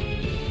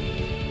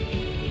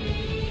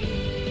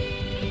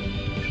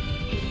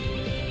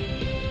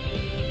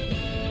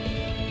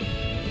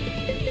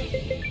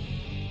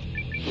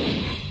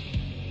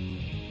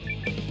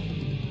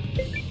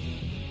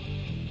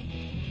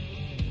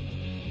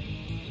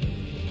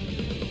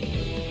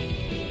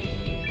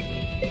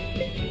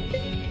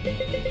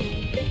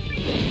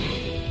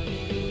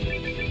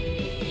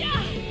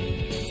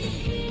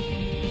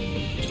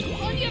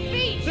 On your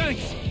feet!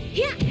 Thanks!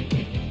 Yeah!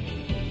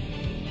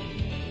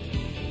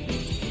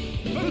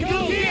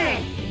 Go here!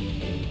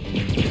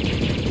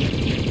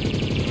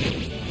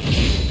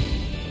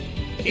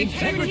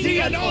 Integrity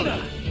and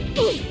honor!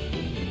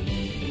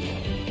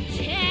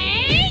 Take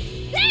this!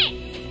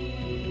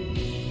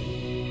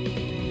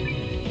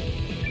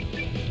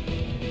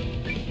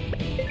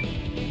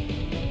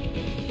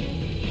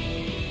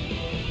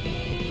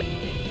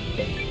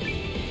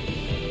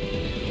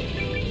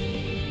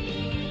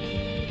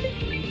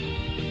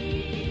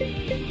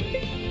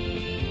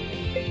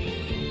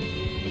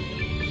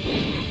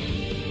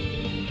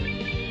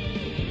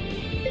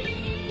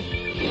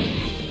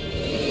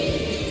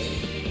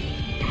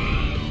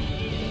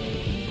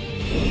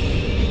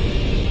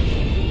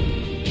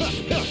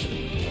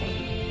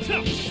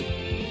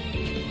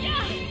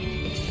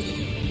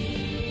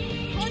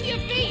 On your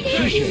feet!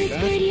 Appreciate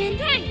that. Guardian.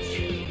 Thanks!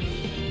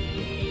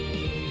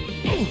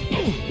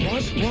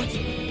 What?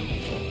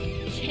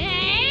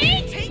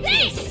 Take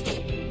this!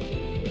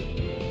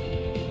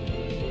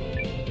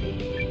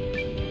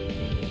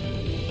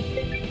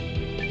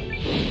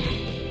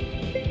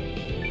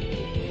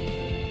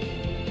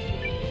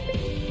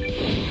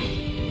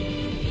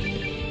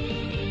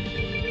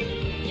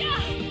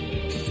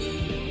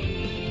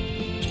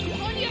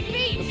 On your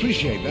feet!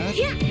 Appreciate that.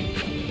 Yeah!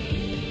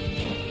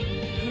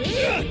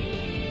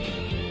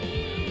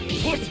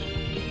 What?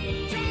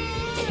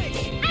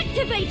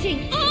 Activating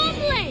arm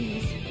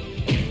lens!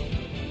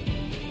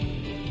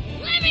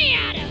 Let me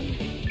at him!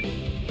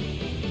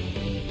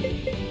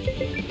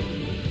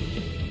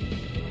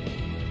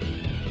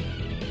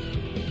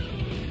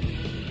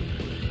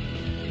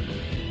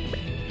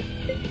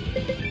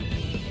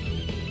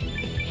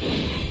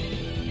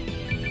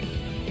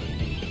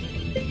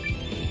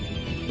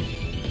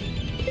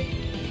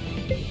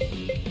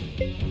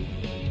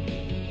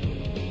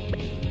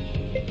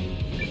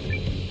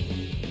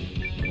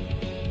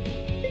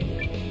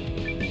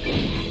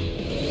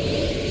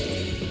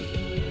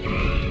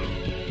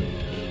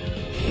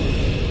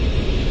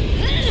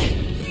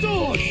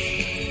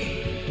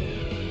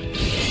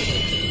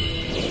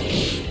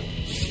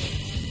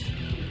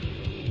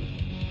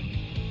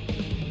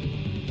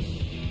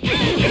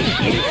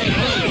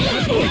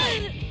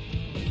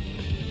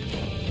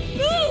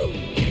 Boom!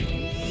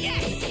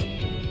 Yes!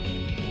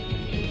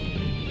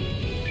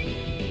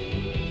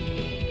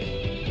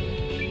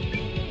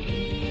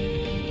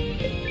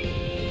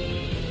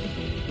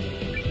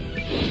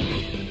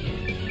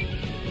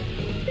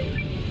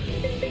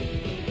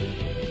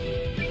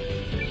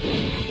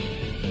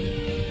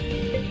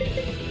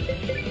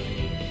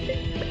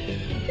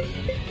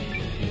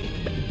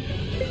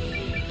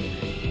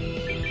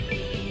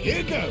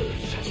 Here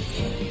goes.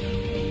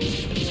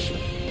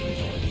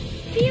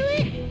 Feel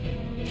it?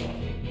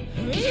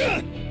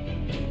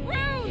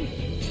 Round!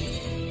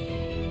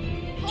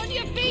 On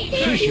your feet!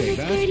 Appreciate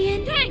that.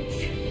 Guardian. Thanks!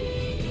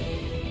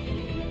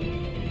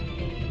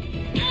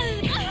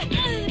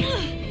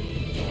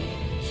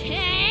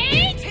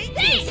 Take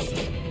this!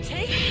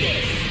 Take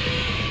this!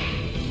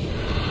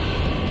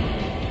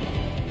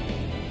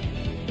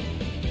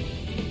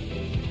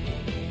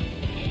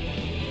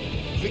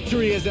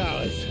 Victory is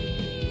ours.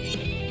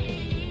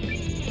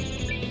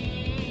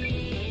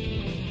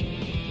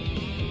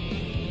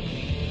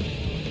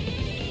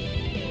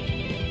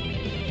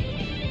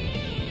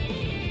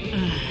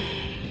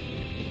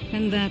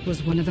 And that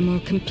was one of the more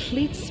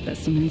complete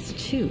specimens,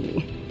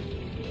 too.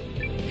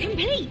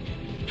 Complete!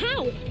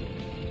 How?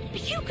 Are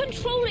you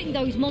controlling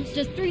those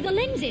monsters through the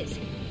lenses?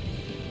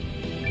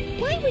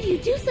 Why would you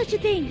do such a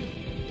thing?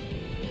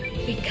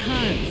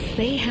 Because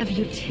they have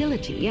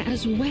utility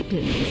as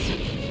weapons.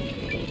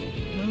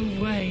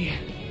 No way.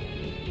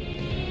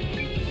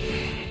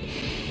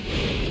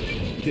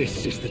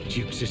 This is the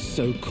Duke's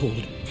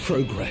so-called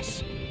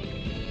progress.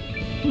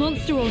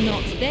 Monster or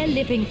not, they're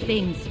living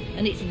things,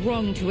 and it's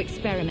wrong to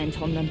experiment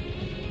on them.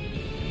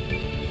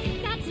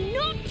 That's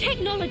not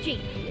technology!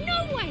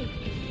 No way!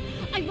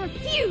 I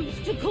refuse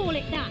to call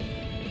it that!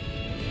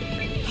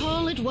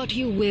 Call it what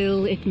you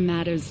will, it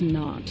matters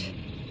not.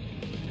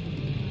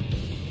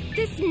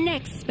 This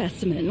next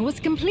specimen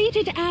was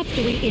completed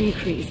after we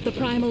increased the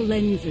primal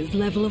lens's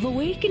level of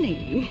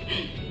awakening.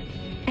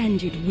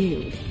 And it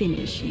will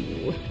finish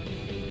you.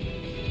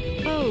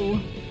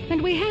 Oh,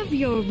 and we have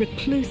your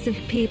reclusive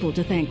people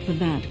to thank for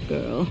that,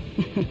 girl.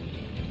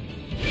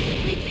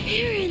 My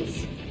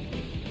parents!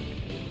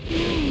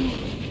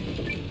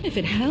 If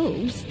it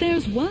helps,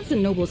 theirs was a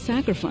noble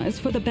sacrifice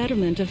for the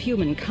betterment of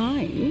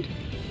humankind.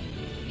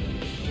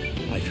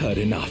 I've heard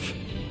enough.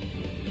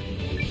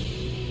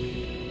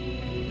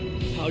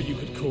 How you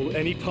could call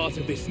any part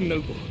of this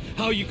noble.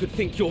 How you could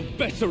think you're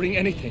bettering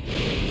anything.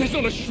 There's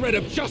not a shred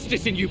of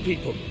justice in you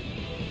people.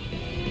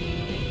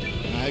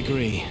 I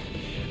agree.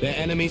 They're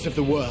enemies of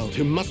the world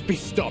who must be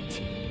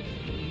stopped.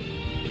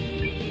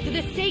 For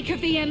the sake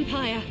of the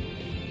Empire.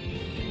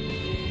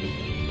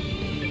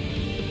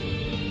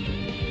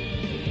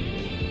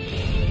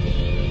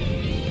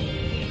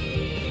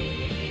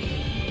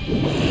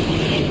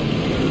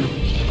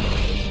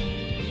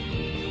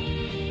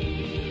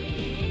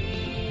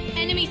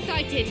 Enemy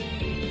sighted.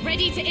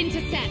 Ready to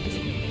intercept.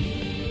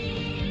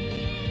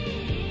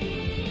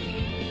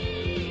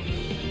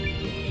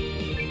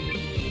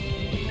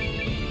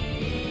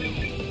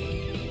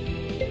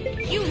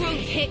 You won't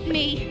hit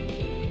me.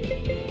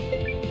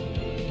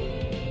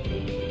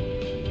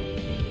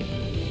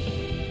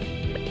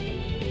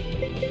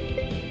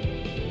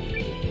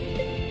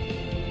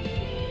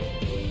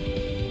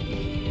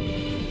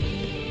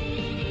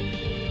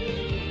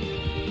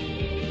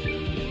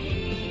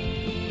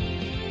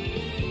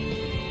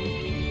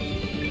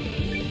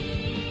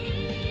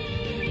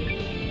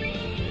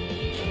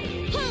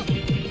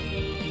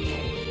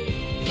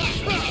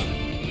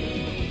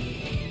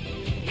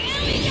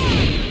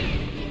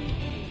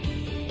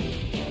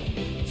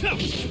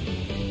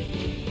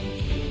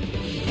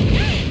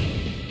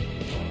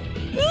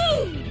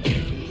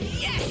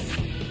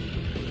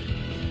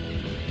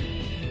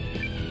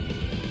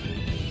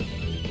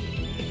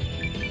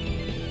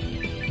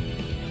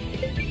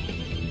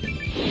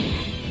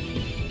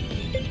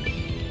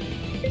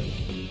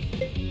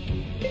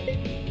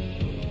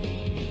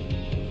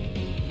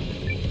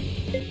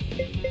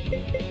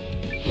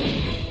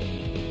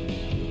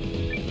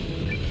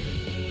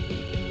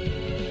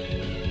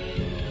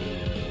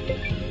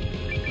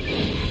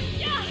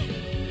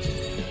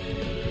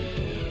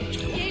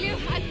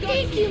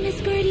 Thank you, Miss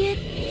Guardian.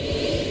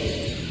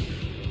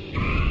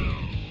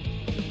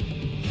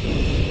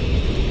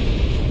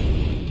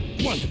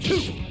 One,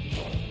 two.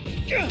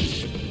 Go!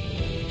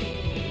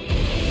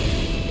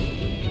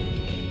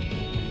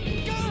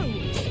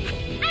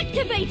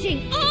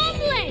 Activating arm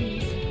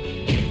lens!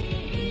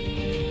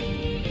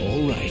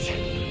 All right.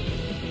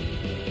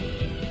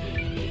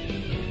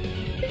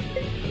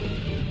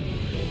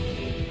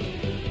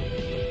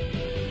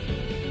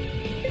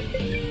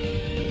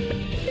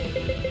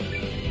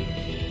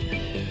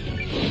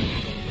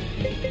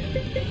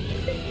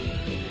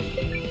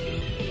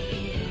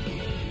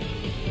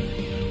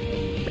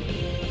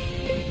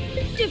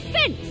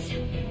 Defense!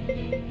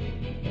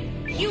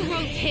 You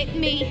won't hit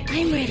me.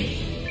 I'm ready.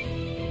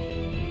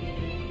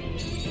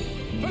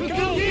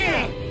 Go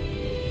here!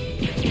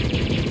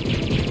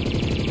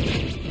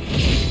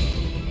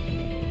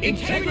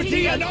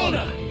 Integrity and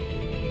honor!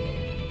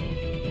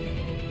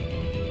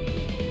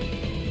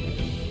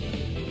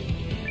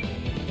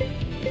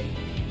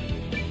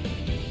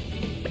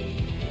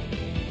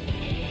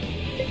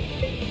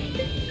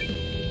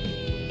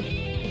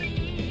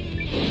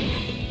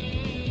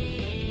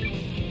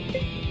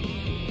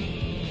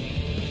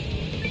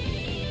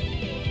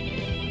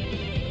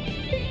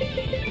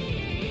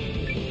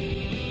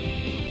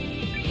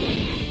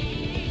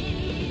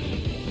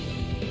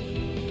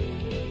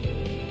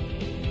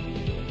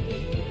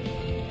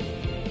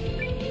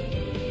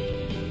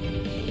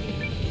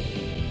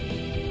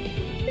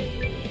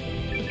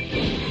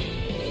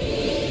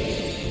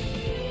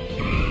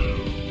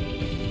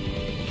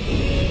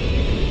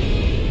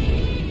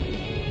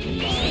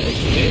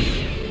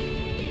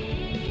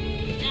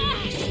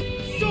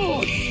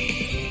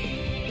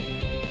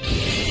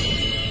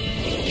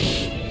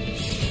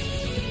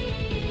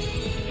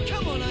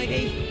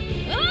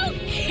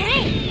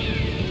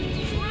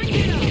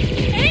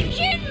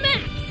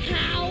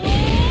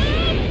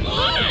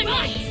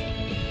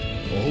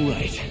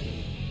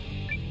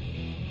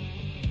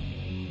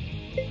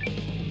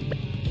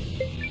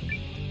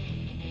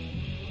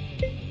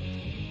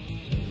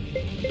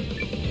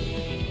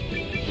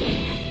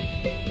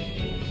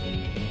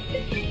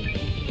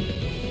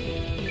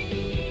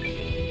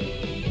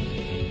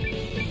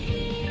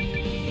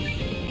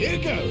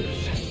 goes.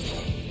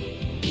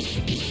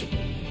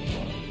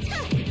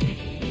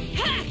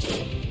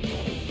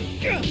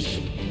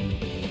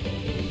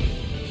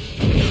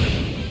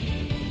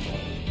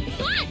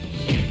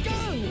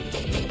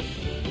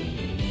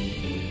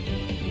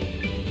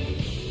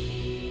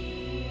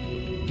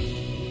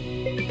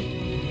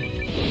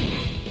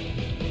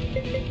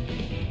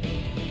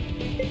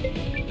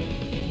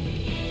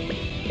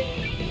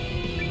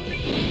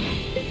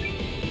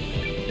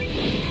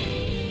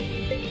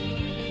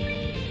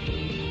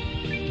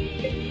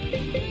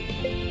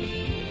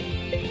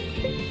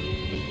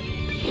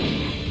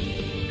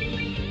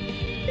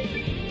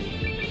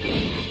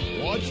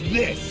 Watch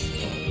this!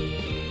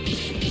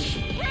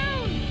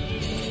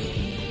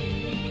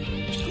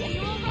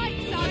 You're all right,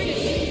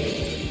 Sergeant.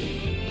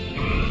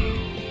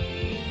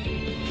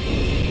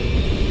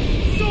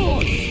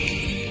 Sword!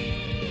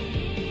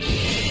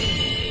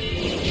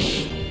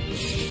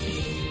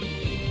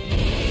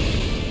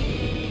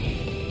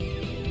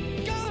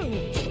 Go!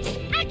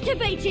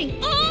 Activating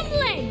arm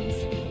lens!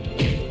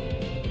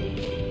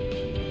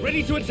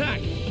 Ready to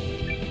attack!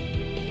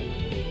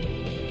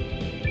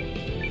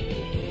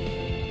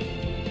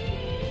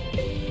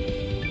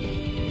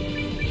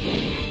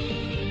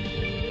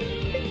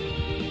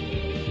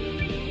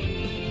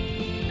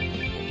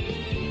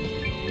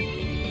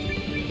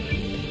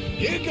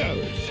 Here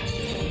goes!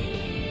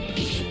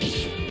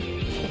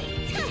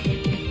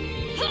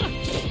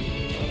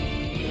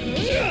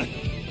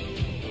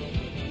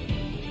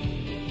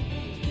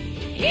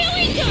 Here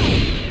we go!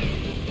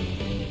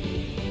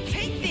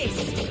 Take this!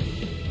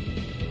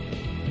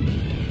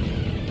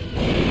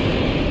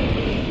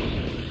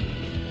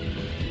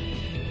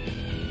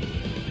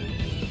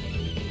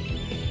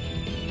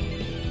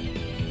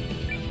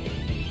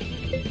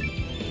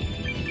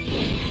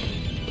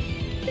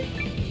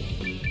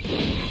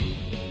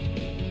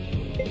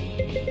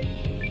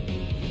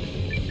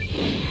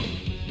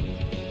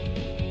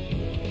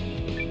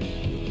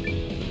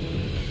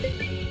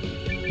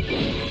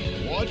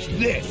 Watch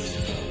this!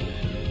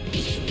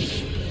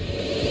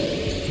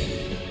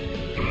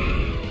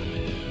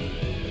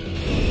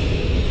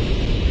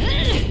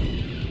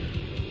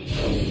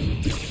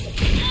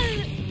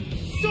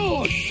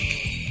 Sword!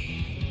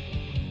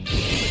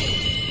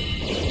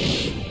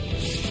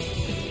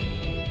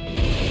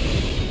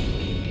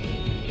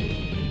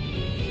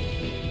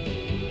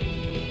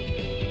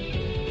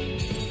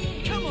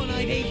 Come on,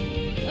 Ivy!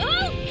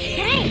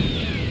 Okay!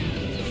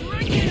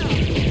 Crank it up!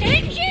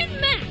 Engine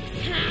max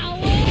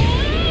power!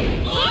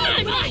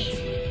 All right!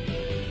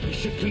 We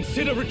should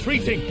consider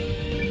retreating!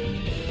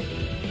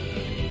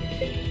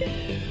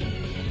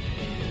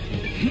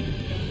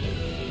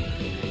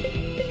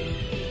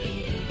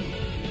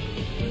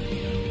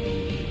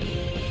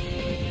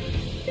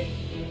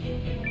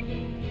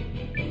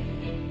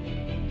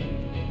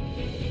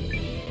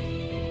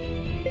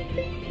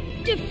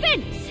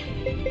 Defense!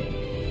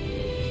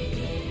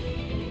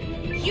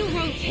 You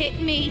won't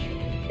hit me!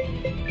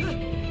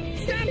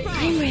 Stand fast!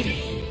 I'm ready.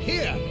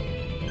 Here!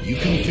 You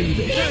can do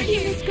this! Thank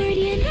you, Miss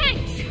Guardian.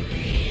 Thanks!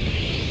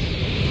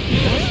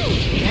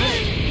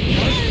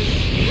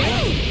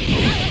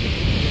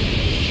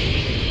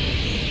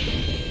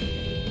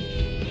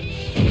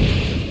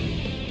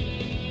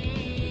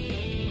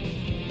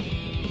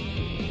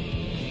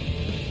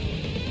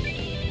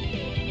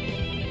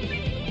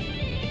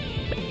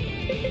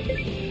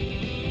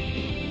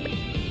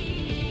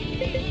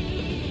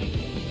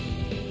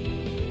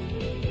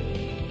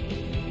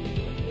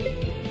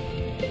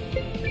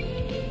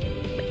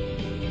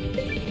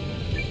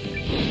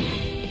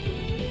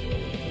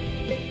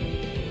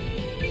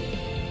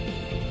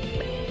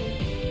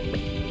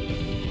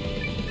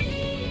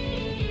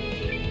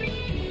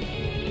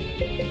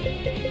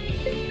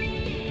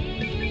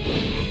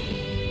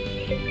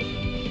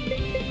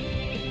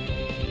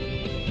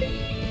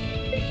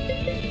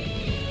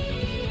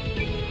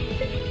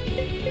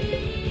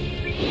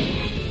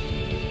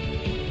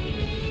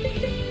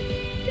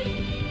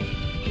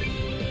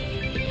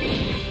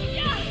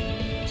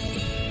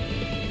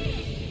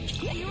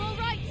 You're all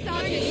right,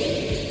 Sergeant!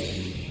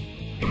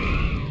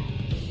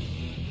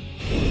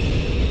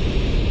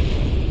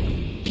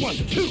 One,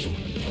 two!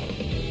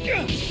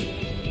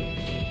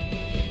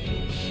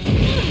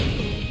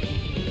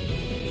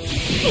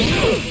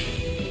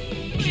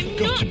 You've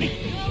got to be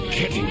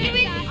kidding me!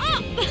 Giving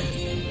up!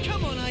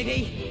 Come on,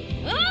 Ivy!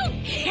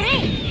 Okay!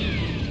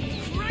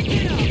 Crank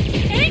it up!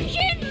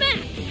 Engine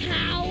max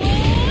power!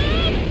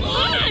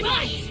 All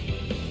right!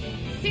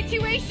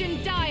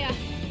 Situation dire.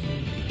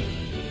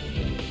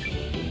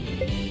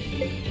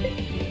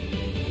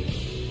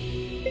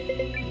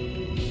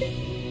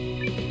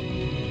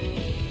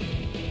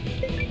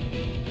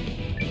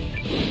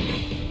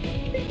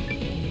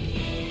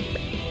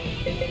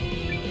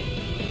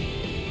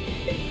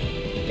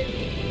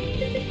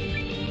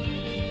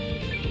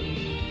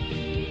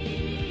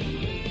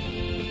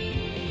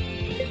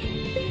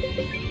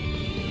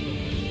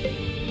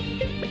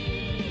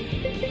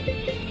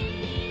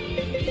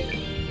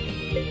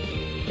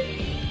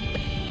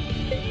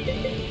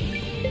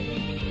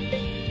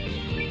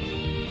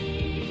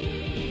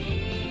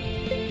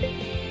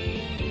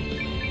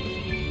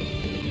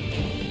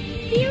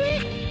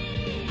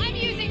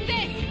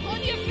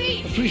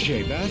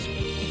 Appreciate that.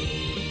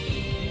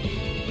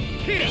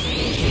 Here!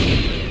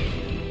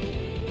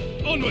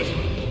 Onward!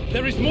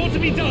 There is more to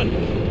be done!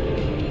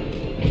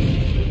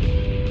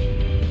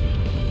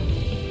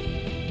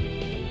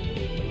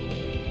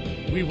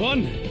 We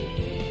won!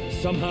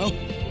 Somehow.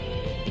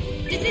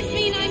 Does this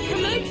mean I'm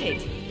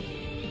promoted?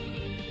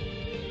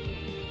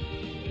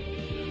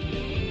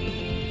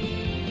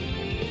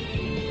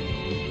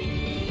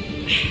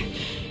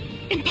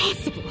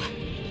 Impossible!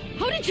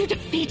 How did you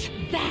defeat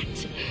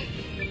that?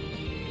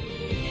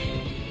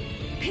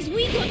 Because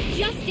we got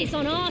justice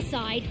on our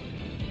side.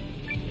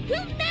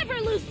 We'll never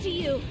lose to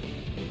you.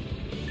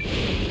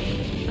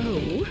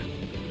 Oh,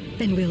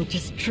 then we'll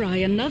just try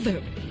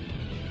another.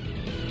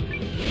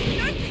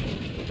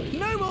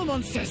 No more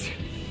monsters!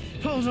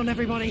 Hold on,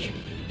 everybody.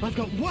 I've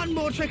got one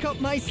more trick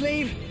up my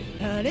sleeve,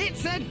 and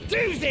it's a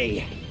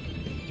doozy!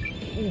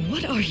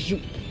 What are you...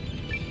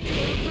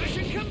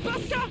 Pressure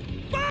combustor,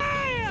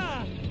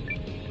 fire!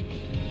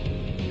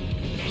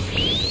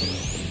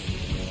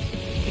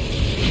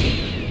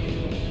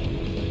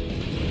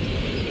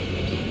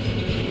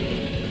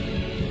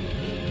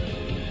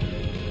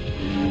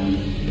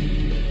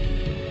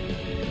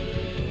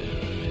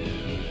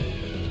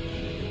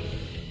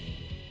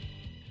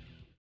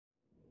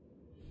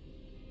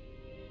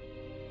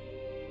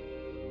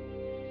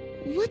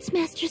 What's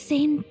Master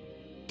Zane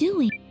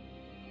doing?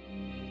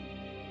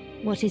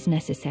 What is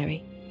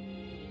necessary?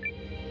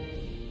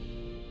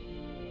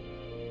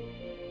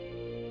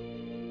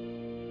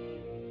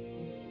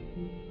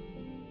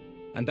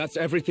 And that's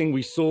everything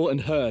we saw and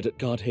heard at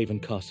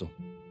Guardhaven Castle.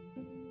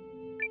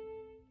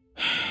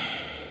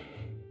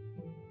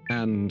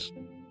 And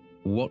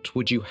what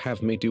would you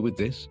have me do with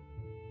this?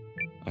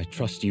 I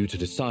trust you to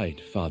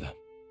decide, Father.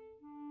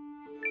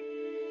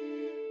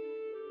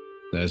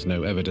 There's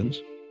no evidence.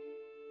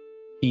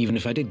 Even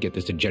if I did get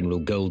this to General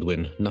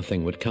Goldwyn,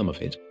 nothing would come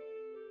of it.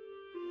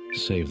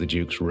 Save the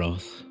Duke's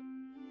wrath.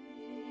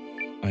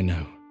 I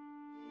know.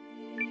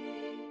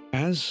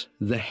 As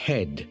the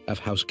head of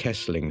House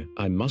Kessling,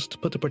 I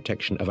must put the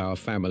protection of our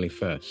family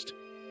first.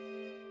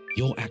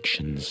 Your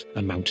actions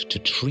amount to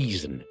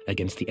treason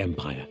against the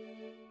Empire,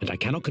 and I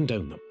cannot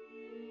condone them.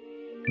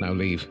 Now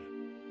leave,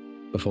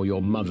 before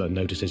your mother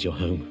notices you're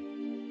home.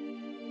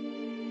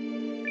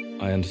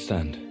 I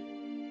understand.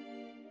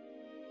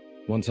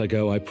 Once I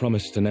go, I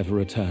promise to never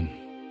return.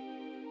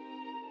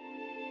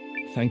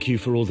 Thank you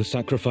for all the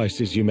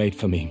sacrifices you made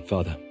for me,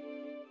 Father.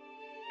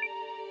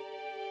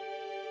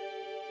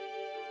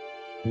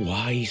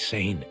 Why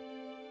Zane?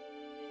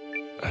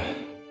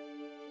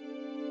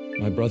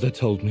 My brother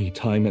told me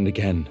time and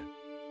again.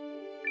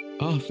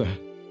 Arthur?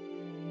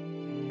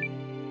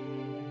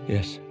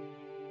 Yes.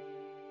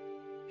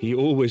 He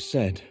always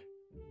said,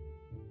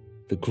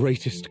 the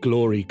greatest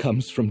glory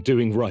comes from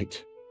doing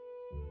right.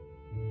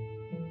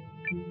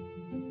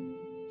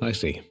 I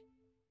see.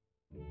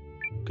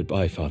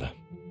 Goodbye, Father.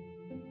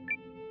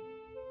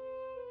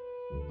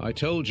 I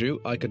told you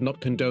I could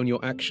not condone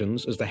your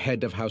actions as the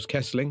head of House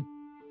Kessling,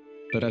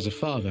 but as a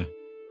father,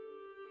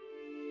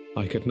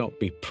 I could not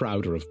be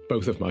prouder of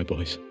both of my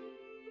boys.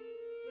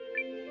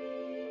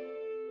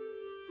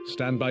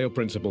 Stand by your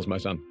principles, my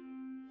son.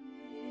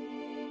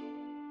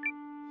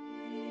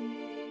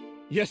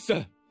 Yes,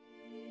 sir.